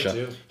looks guitar good, shot.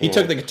 too. He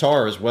took the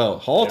guitar as well.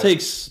 Hall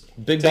takes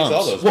big Takes bumps.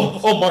 all those.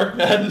 Well, Mark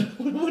Madden,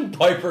 when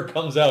Piper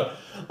comes out,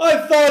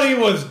 I thought he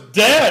was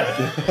dead.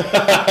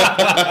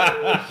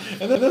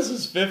 And then this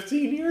is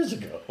 15 years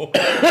ago.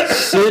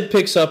 Sid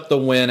picks up the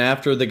win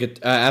after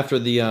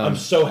the. I'm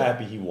so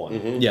happy he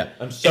won. Yeah,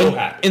 I'm so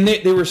happy. And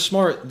they were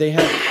smart. They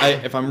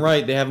have, if I'm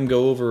right, they have him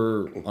go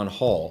over on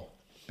Hall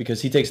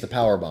because he takes the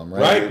power bomb,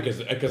 right? Right,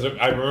 because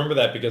I remember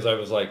that because I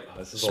was like,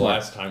 this is the Smart.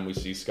 last time we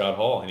see Scott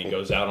Hall, and he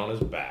goes out on his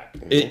back.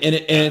 And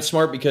it's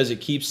smart because it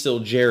keeps still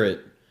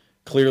Jarrett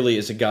clearly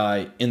as a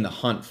guy in the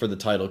hunt for the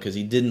title because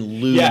he didn't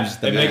lose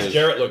the it makes match.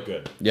 Jarrett look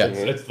good. Yeah.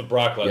 It's the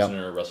Brock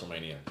Lesnar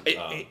WrestleMania.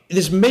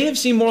 This may have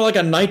seemed more like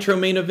a Nitro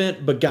main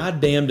event, but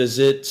goddamn does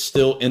it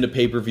still end a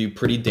pay-per-view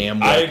pretty damn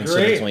well I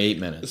considering agree. it's only 8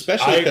 minutes.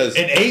 Especially because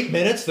in 8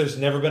 minutes, there's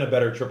never been a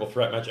better triple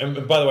threat match.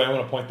 And by the way, I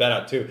want to point that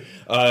out too.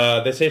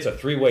 They say it's a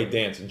three-way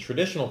dance. In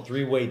traditional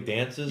three-way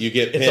dances, You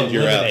get it's pinned,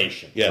 you're out.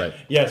 elimination. Yeah. Right.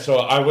 Yeah, so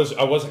I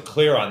wasn't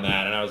clear on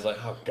that, and I was like,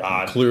 oh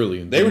god.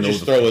 Clearly, They were didn't know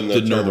just throwing the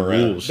didn't know term the around.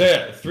 rules.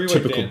 Yeah, three-way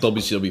Typical dance.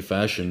 WCW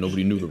fashion.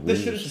 Nobody knew the They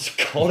should have rules. just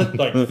called it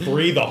like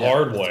three the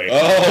hard way.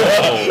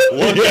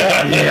 Oh,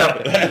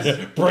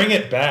 Yeah. Bring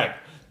it back.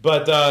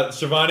 But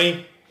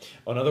Shivani,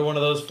 another one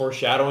of those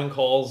foreshadowing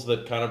calls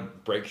that kind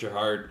of breaks your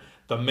heart.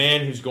 The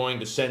man who's going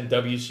to send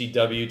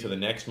WCW to the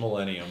next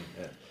millennium,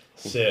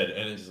 Sid,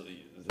 and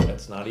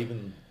that's not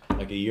even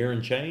like a year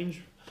and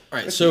change. All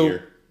right, That's a so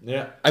year.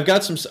 Yeah. I've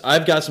got some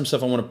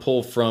stuff I want to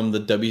pull from the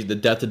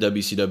death of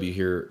WCW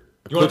here.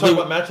 You want to Quickly-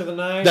 talk about match of the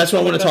night? That's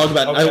what I want to talk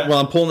about. Okay. While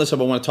I'm pulling this up,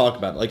 I want to talk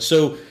about it. Like,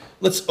 so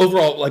let's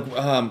overall,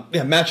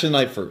 match of the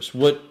night first.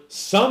 What?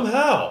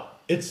 Somehow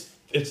it's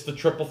the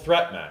triple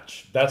threat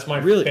match. That's my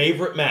Really?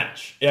 favorite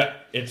match. Yeah,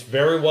 it's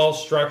very well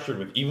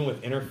structured even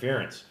with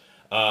interference.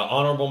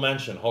 Honorable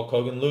mention: Hulk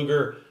Hogan,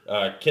 Luger,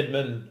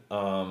 Kidman,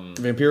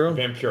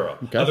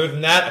 Vampiro? Okay. Other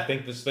than that, I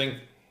think this thing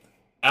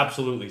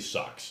absolutely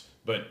sucks.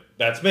 But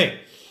that's me.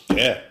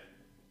 yeah.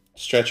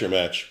 Stretcher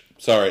match.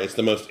 Sorry, it's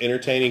the most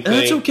entertaining thing.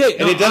 And that's okay.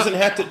 And No, it doesn't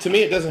have to. To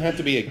me, it doesn't have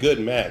to be a good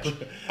match.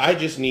 I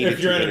just need If it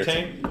you're to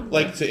entertained?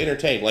 like to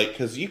entertain, like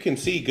because you can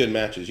see good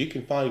matches, you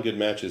can find good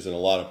matches in a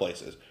lot of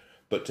places,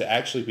 but to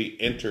actually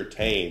be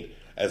entertained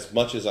as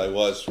much as I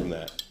was from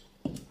that.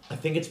 I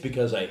think it's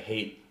because I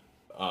hate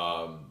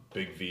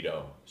Big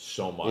Vito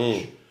so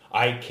much.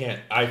 I can't.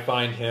 I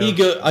find him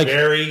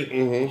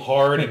very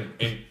hard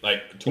and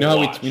like to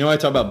watch. You know, I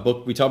talk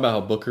about we talk about how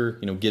Booker,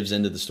 gives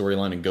into the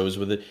storyline and goes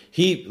with it.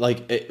 He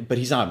but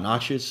he's not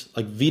obnoxious.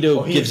 Like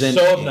Vito he gives is in,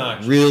 so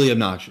obnoxious. really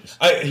obnoxious.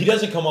 He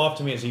doesn't come off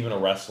to me as even a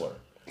wrestler.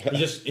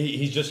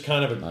 He's just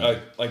kind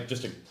of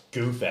just a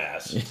goof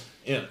ass.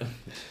 Yeah.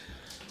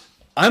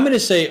 I'm gonna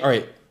say, all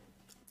right.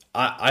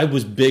 I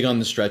was big on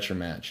the stretcher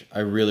match. I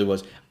really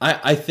was.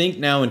 I think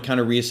now in kind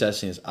of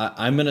reassessing this,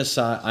 I am gonna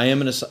side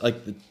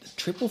like the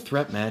triple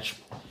threat match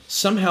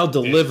somehow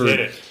delivered.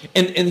 It.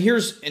 And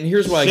here's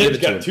why I give Sid's it to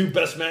got him. two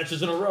best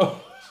matches in a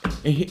row.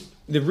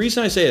 The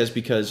reason I say it is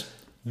because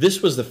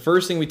this was the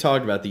first thing we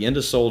talked about. The end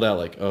of Sold Out.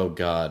 Like, oh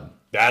god,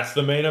 That's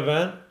the main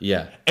event.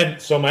 yeah.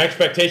 And so my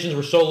expectations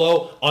were so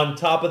low. On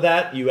top of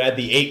that, you add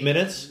the 8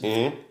 minutes,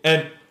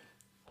 and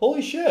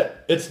holy shit,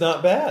 it's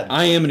not bad.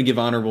 I am going to give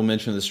honorable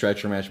mention to the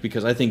stretcher match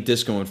because I think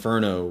Disco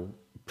Inferno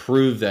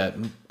proved that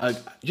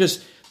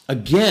just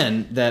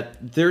again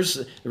that there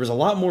was a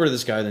lot more to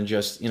this guy than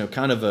just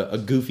kind of a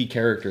goofy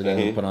character that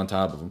we put on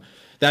top of him.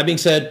 That being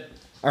said,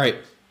 all right,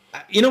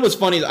 you know what's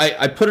funny?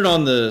 I put it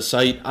on the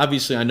site.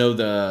 Obviously, I know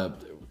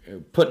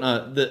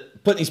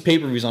putting these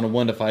pay-per-views on a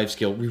 1 to 5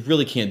 scale, we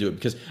really can't do it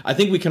because I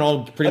think we can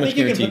all pretty much you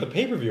guarantee. can put the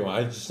pay-per-view on.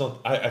 I just don't.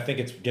 I think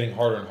it's getting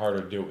harder and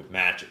harder to do it with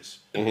matches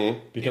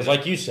because,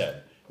 like you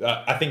said,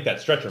 I think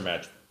that stretcher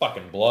match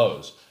fucking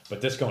blows. But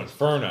Disco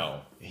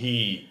Inferno,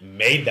 he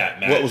made that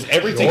match. What was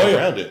everything enjoyable.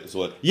 around it is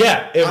what.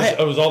 Yeah,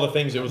 it was all the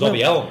things. It was all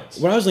the elements.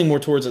 What I was leaning more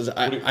towards is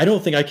I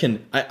don't think I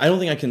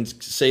can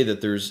say that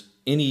there's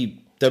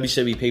any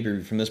WCW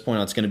pay-per-view from this point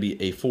on it's going to be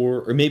a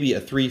 4 or maybe a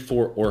 3,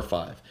 4, or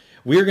 5.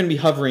 we're going to be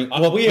hovering.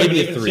 Well, we haven't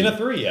maybe even a 3. seen a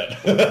 3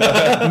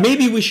 yet.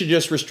 Maybe we should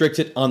just restrict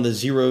it on the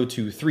 0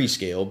 to 3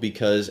 scale,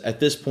 because at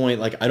this point,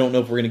 like, I don't know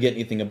if we're going to get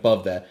anything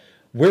above that.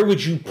 Where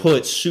would you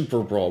put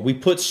Super Brawl? We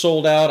put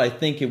Sold Out. I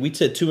think we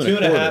said 2.25.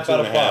 2.5 out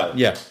of 5.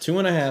 Yeah,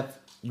 2.5.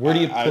 Where do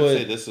you put? I would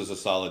say this is a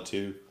solid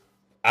 2.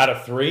 Out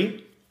of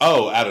 3?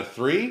 Oh, out of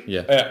 3?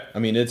 Yeah. I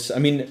mean, it's.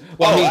 Out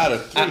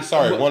of 3.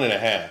 Sorry,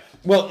 1.5.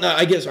 Well, no,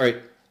 I guess. All right.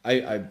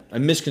 I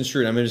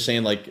misconstrued. I'm just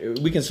saying, like,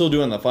 we can still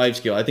do it on the 5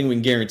 scale. I think we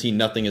can guarantee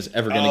nothing is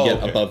ever going to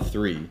get above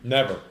 3.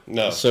 Never.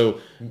 No.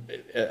 So,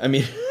 I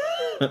mean,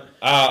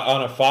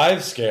 on a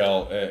 5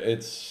 scale,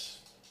 it's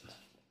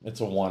a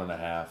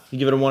 1.5. You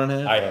give it a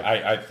 1.5.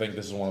 I think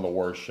this is one of the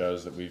worst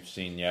shows that we've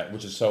seen yet,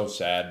 which is so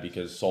sad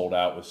because Sold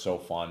Out was so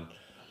fun.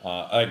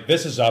 Like,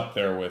 this is up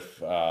there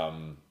with,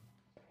 I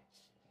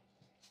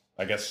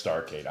guess,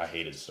 Starrcade. I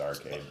hated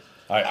Starrcade.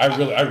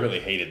 I really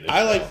hated this.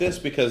 I like this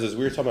because, as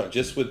we were talking about,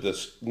 just with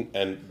this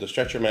and the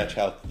stretcher match,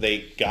 how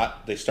they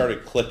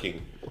started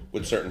clicking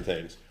with certain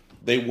things.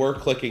 They were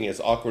clicking, as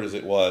awkward as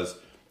it was.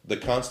 The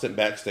constant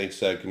backstage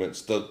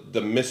segments,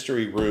 the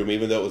mystery room,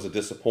 even though it was a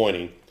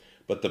disappointing,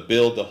 but the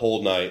build the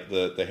whole night,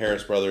 the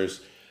Harris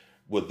brothers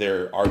with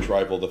their arch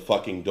rival, the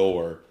fucking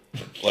Door,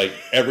 like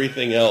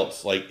everything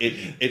else, like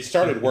it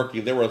started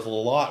working. There was a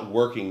lot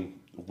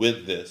working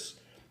with this,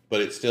 but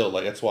it's still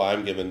like, that's why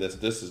I'm giving this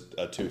is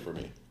a 2 for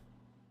me.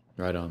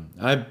 Right on.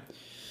 I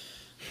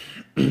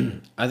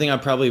think I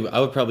would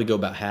probably go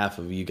about half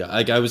of you guys.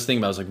 Like, I was thinking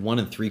about, I was like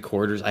 1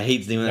 3/4. I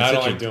hate doing that. I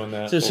don't like doing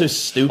that. It's so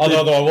stupid.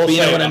 Although I will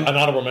say an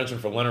honorable mention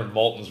for Leonard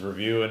Moulton's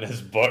review in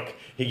his book.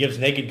 He gives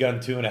Naked Gun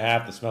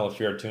 2.5, The Smell of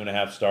Fear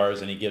 2.5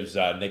 stars, and he gives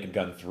Naked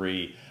Gun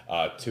 3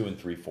 2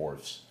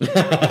 3/4.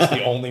 It's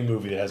the only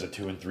movie that has a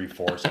 2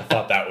 3/4. I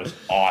thought that was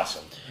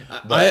awesome.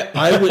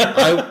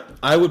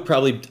 I would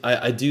probably.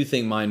 I do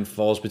think mine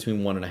falls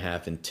between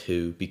 1.5 and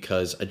 2,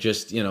 because I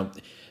just,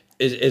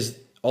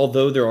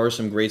 although there are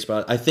some great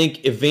spots, I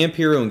think if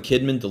Vampiro and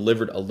Kidman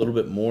delivered a little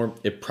bit more,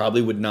 it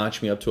probably would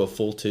notch me up to a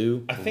full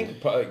 2. I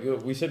think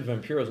we said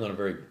Vampiro's not a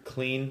very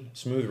clean,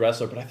 smooth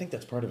wrestler, but I think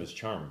that's part of his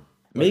charm.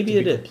 Maybe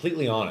it is.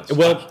 Completely honest.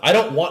 Well, I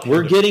don't want.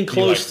 We're getting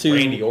close to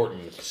Randy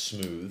Orton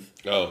smooth.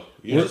 Oh,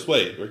 just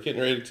wait. We're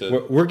getting ready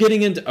to. We're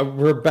getting into.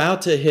 We're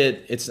about to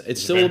hit. It's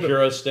still a little bit.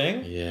 Vampiro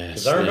Sting.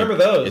 Yes, because I remember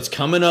those. It's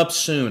coming up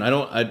soon. I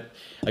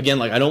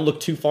don't look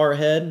too far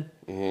ahead,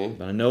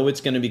 but I know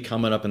it's going to be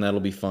coming up, and that'll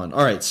be fun.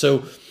 All right,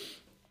 so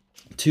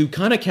to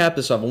kind of cap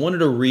this off, I wanted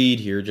to read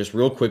here just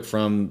real quick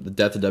from the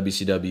Death of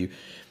WCW.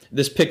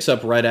 This picks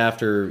up right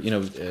after,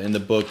 in the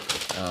book,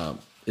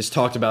 is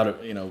talked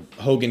about,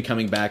 Hogan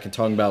coming back and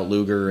talking about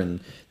Luger and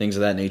things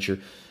of that nature.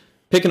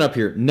 Picking up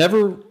here,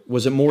 never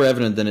was it more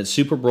evident than at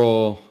Super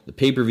Brawl, the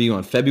pay-per-view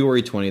on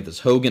February 20th, as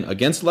Hogan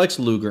against Lex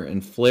Luger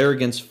and Flair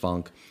against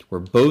Funk were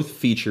both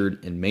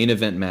featured in main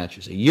event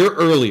matches. A year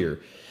earlier,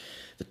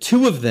 the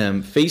two of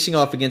them facing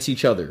off against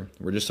each other,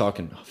 we're just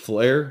talking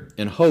Flair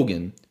and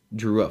Hogan,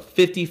 drew a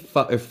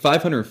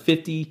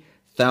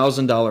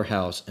 $550,000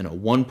 house and a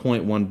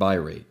 1.1 buy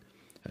rate.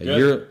 A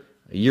year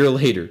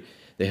later,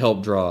 they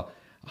helped draw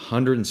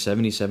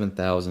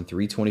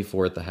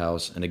 177,324 at the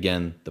house, and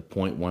again, the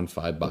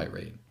 0.15 buy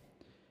rate.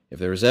 If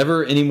there was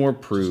ever any more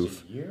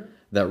proof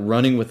that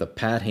running with a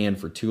pat hand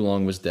for too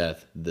long was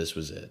death, this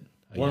was it.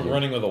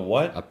 Running with a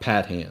what? A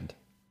pat hand.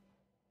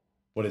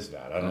 What is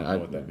that? I don't know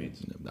what that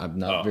means. I'm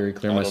not very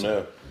clear myself. I don't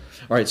know.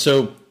 All right,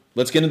 so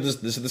let's get into this.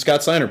 This is the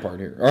Scott Steiner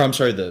part here. Or I'm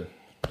sorry,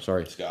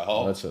 Scott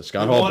Hall. That's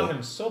Scott I Hall. want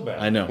him so bad.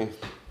 I know.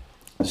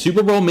 The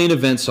Super Bowl main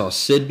event saw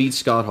Sid beat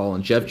Scott Hall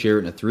and Jeff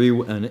Jarrett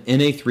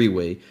in a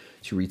three-way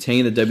to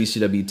retain the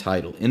WCW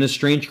title. In a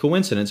strange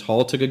coincidence,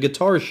 Hall took a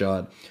guitar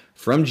shot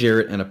from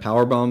Jarrett and a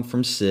powerbomb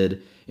from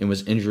Sid and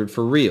was injured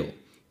for real.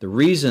 The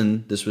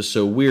reason this was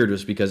so weird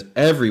was because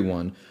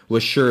everyone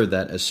was sure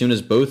that as soon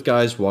as both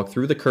guys walked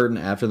through the curtain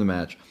after the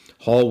match,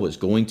 Hall was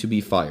going to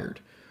be fired.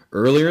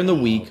 Earlier in the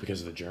week,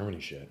 because of the Germany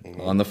shit,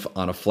 on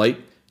a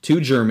flight to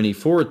Germany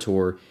for a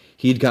tour,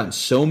 he had gotten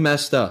so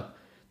messed up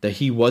that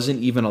he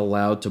wasn't even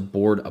allowed to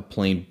board a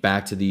plane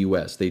back to the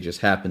U.S. They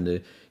just happened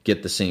to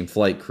get the same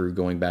flight crew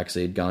going back because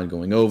they had gone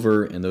going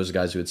over, and those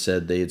guys who had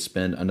said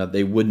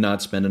they would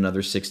not spend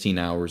another 16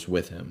 hours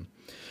with him.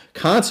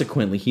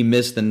 Consequently, he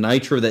missed the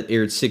Nitro that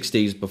aired 6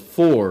 days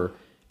before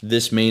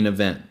this main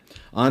event.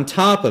 On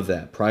top of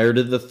that, prior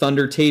to the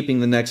Thunder taping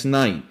the next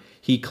night,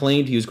 he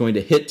claimed he was going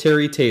to hit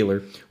Terry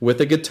Taylor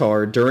with a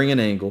guitar during an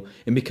angle,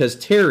 and because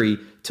Terry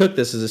took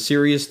this as a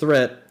serious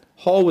threat,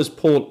 Hall was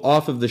pulled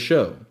off of the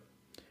show.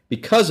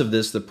 Because of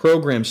this, the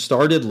program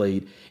started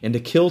late, and to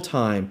kill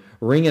time,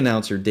 ring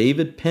announcer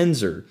David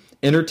Penzer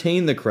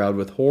entertained the crowd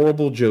with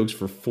horrible jokes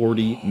for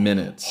 40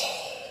 minutes.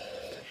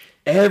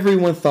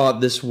 Everyone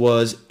thought this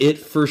was it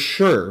for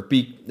sure,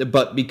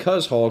 but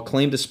because Hall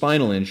claimed a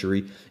spinal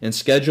injury and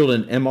scheduled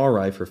an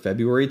MRI for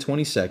February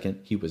 22nd,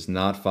 he was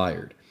not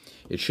fired.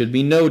 It should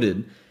be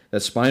noted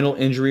that spinal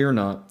injury or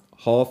not,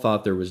 Hall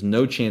thought there was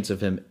no chance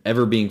of him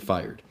ever being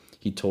fired.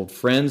 He told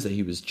friends that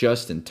he was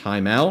just in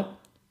timeout,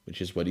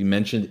 which is what he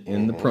mentioned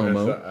in the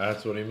promo.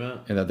 That's what he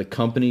meant. And that the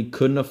company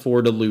couldn't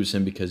afford to lose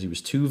him because he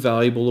was too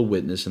valuable a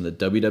witness in the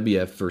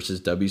WWF versus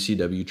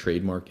WCW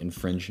trademark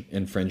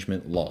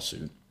infringement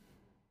lawsuit.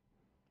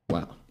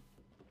 Wow.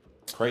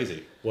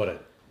 Crazy. What a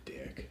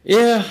dick.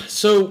 Yeah,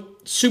 so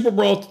Super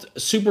Brawl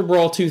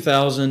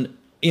 2000,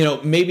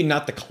 maybe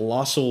not the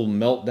colossal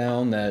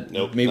meltdown that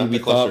maybe we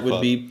thought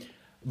would be,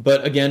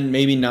 but again,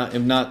 maybe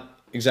not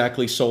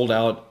exactly sold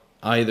out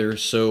either.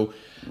 So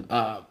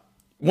I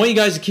want you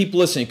guys to keep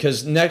listening,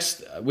 because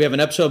next we have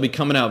an episode will be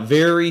coming out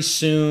very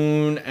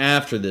soon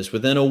after this.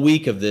 Within a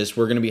week of this,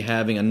 we're going to be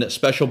having a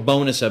special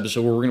bonus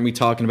episode where we're going to be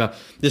talking about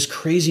this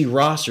crazy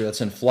roster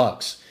that's in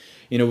flux.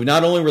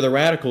 Not only were the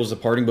Radicals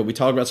departing, but we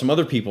talked about some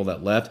other people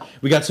that left.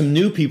 We got some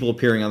new people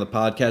appearing on the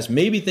podcast.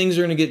 Maybe things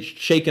are going to get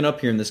shaken up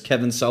here in this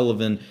Kevin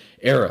Sullivan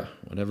era,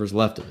 whatever's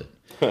left of it.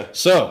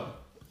 So,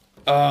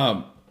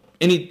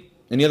 any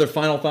other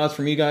final thoughts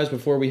from you guys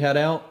before we head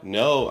out?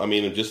 No, I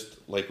mean, just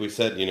like we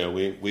said,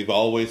 we've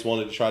always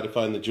wanted to try to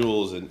find the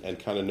jewels and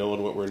kind of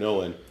knowing what we're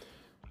knowing.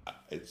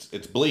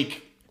 It's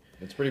bleak.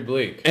 It's pretty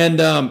bleak. And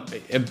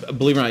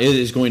believe it or not, it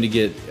is going to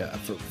get,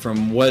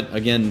 from what,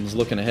 again, is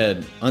looking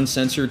ahead,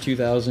 Uncensored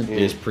 2000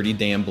 is pretty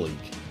damn bleak.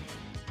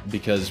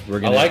 Because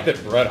we're going to... I like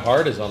that Bret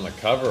Hart is on the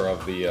cover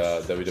of the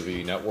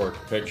WWE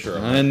Network picture.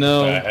 I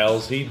know. What the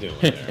hell's he doing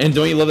there? And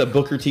don't you love that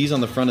Booker T's on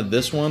the front of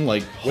this one?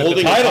 Like, holding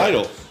the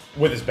title.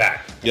 With his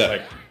back. Yeah.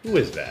 Like, who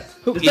is that?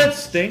 Is that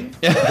Sting?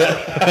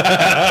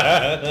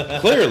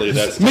 Clearly,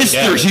 that's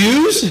Mr.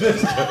 Hughes?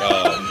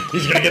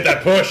 He's going to get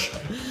that push.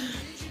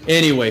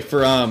 Anyway,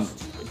 for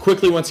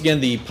quickly, once again,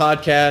 the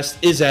podcast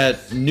is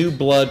at New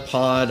Blood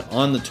Pod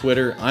on the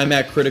Twitter. I'm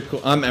at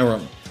Critical. I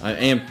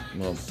am.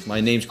 Well,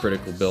 my name's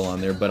Critical Bill on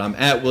there, but I'm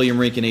at William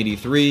Rinkin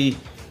 83.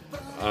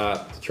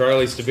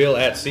 Charlie Stabile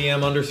at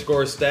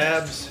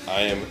CM_stabs. I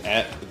am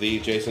at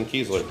the Jason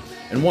Kiesler.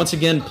 And once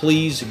again,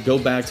 please go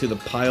back to the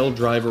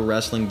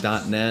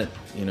piledriverwrestling.net,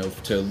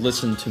 to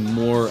listen to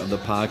more of the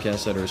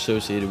podcasts that are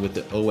associated with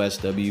the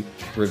OSW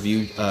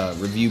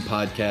review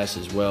podcast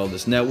as well.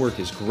 This network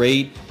is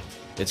great.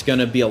 It's going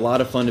to be a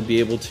lot of fun to be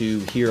able to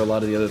hear a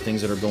lot of the other things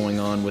that are going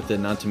on with it,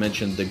 not to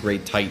mention the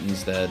great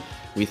titans that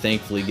we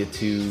thankfully get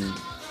to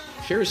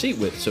share a seat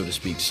with, so to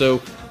speak.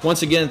 So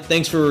once again,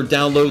 thanks for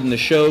downloading the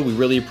show. We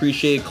really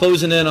appreciate it.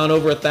 Closing in on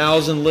over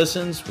 1,000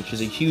 listens, which is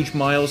a huge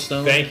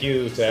milestone. Thank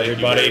you to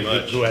everybody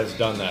who has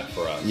done that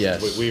for us.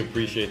 Yes. We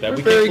appreciate that. We're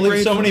we very can't believe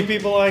grateful. so many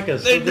people like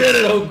us. They did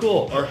it. So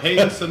cool. Or hate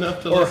us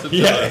enough to listen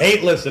to us.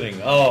 hate listening.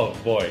 Oh,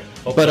 boy.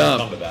 Hopefully I'll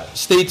come to that.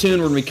 Stay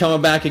tuned. We're going to be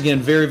coming back again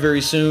very,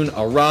 very soon.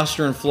 A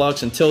roster in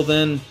flux. Until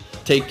then,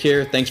 take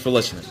care. Thanks for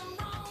listening.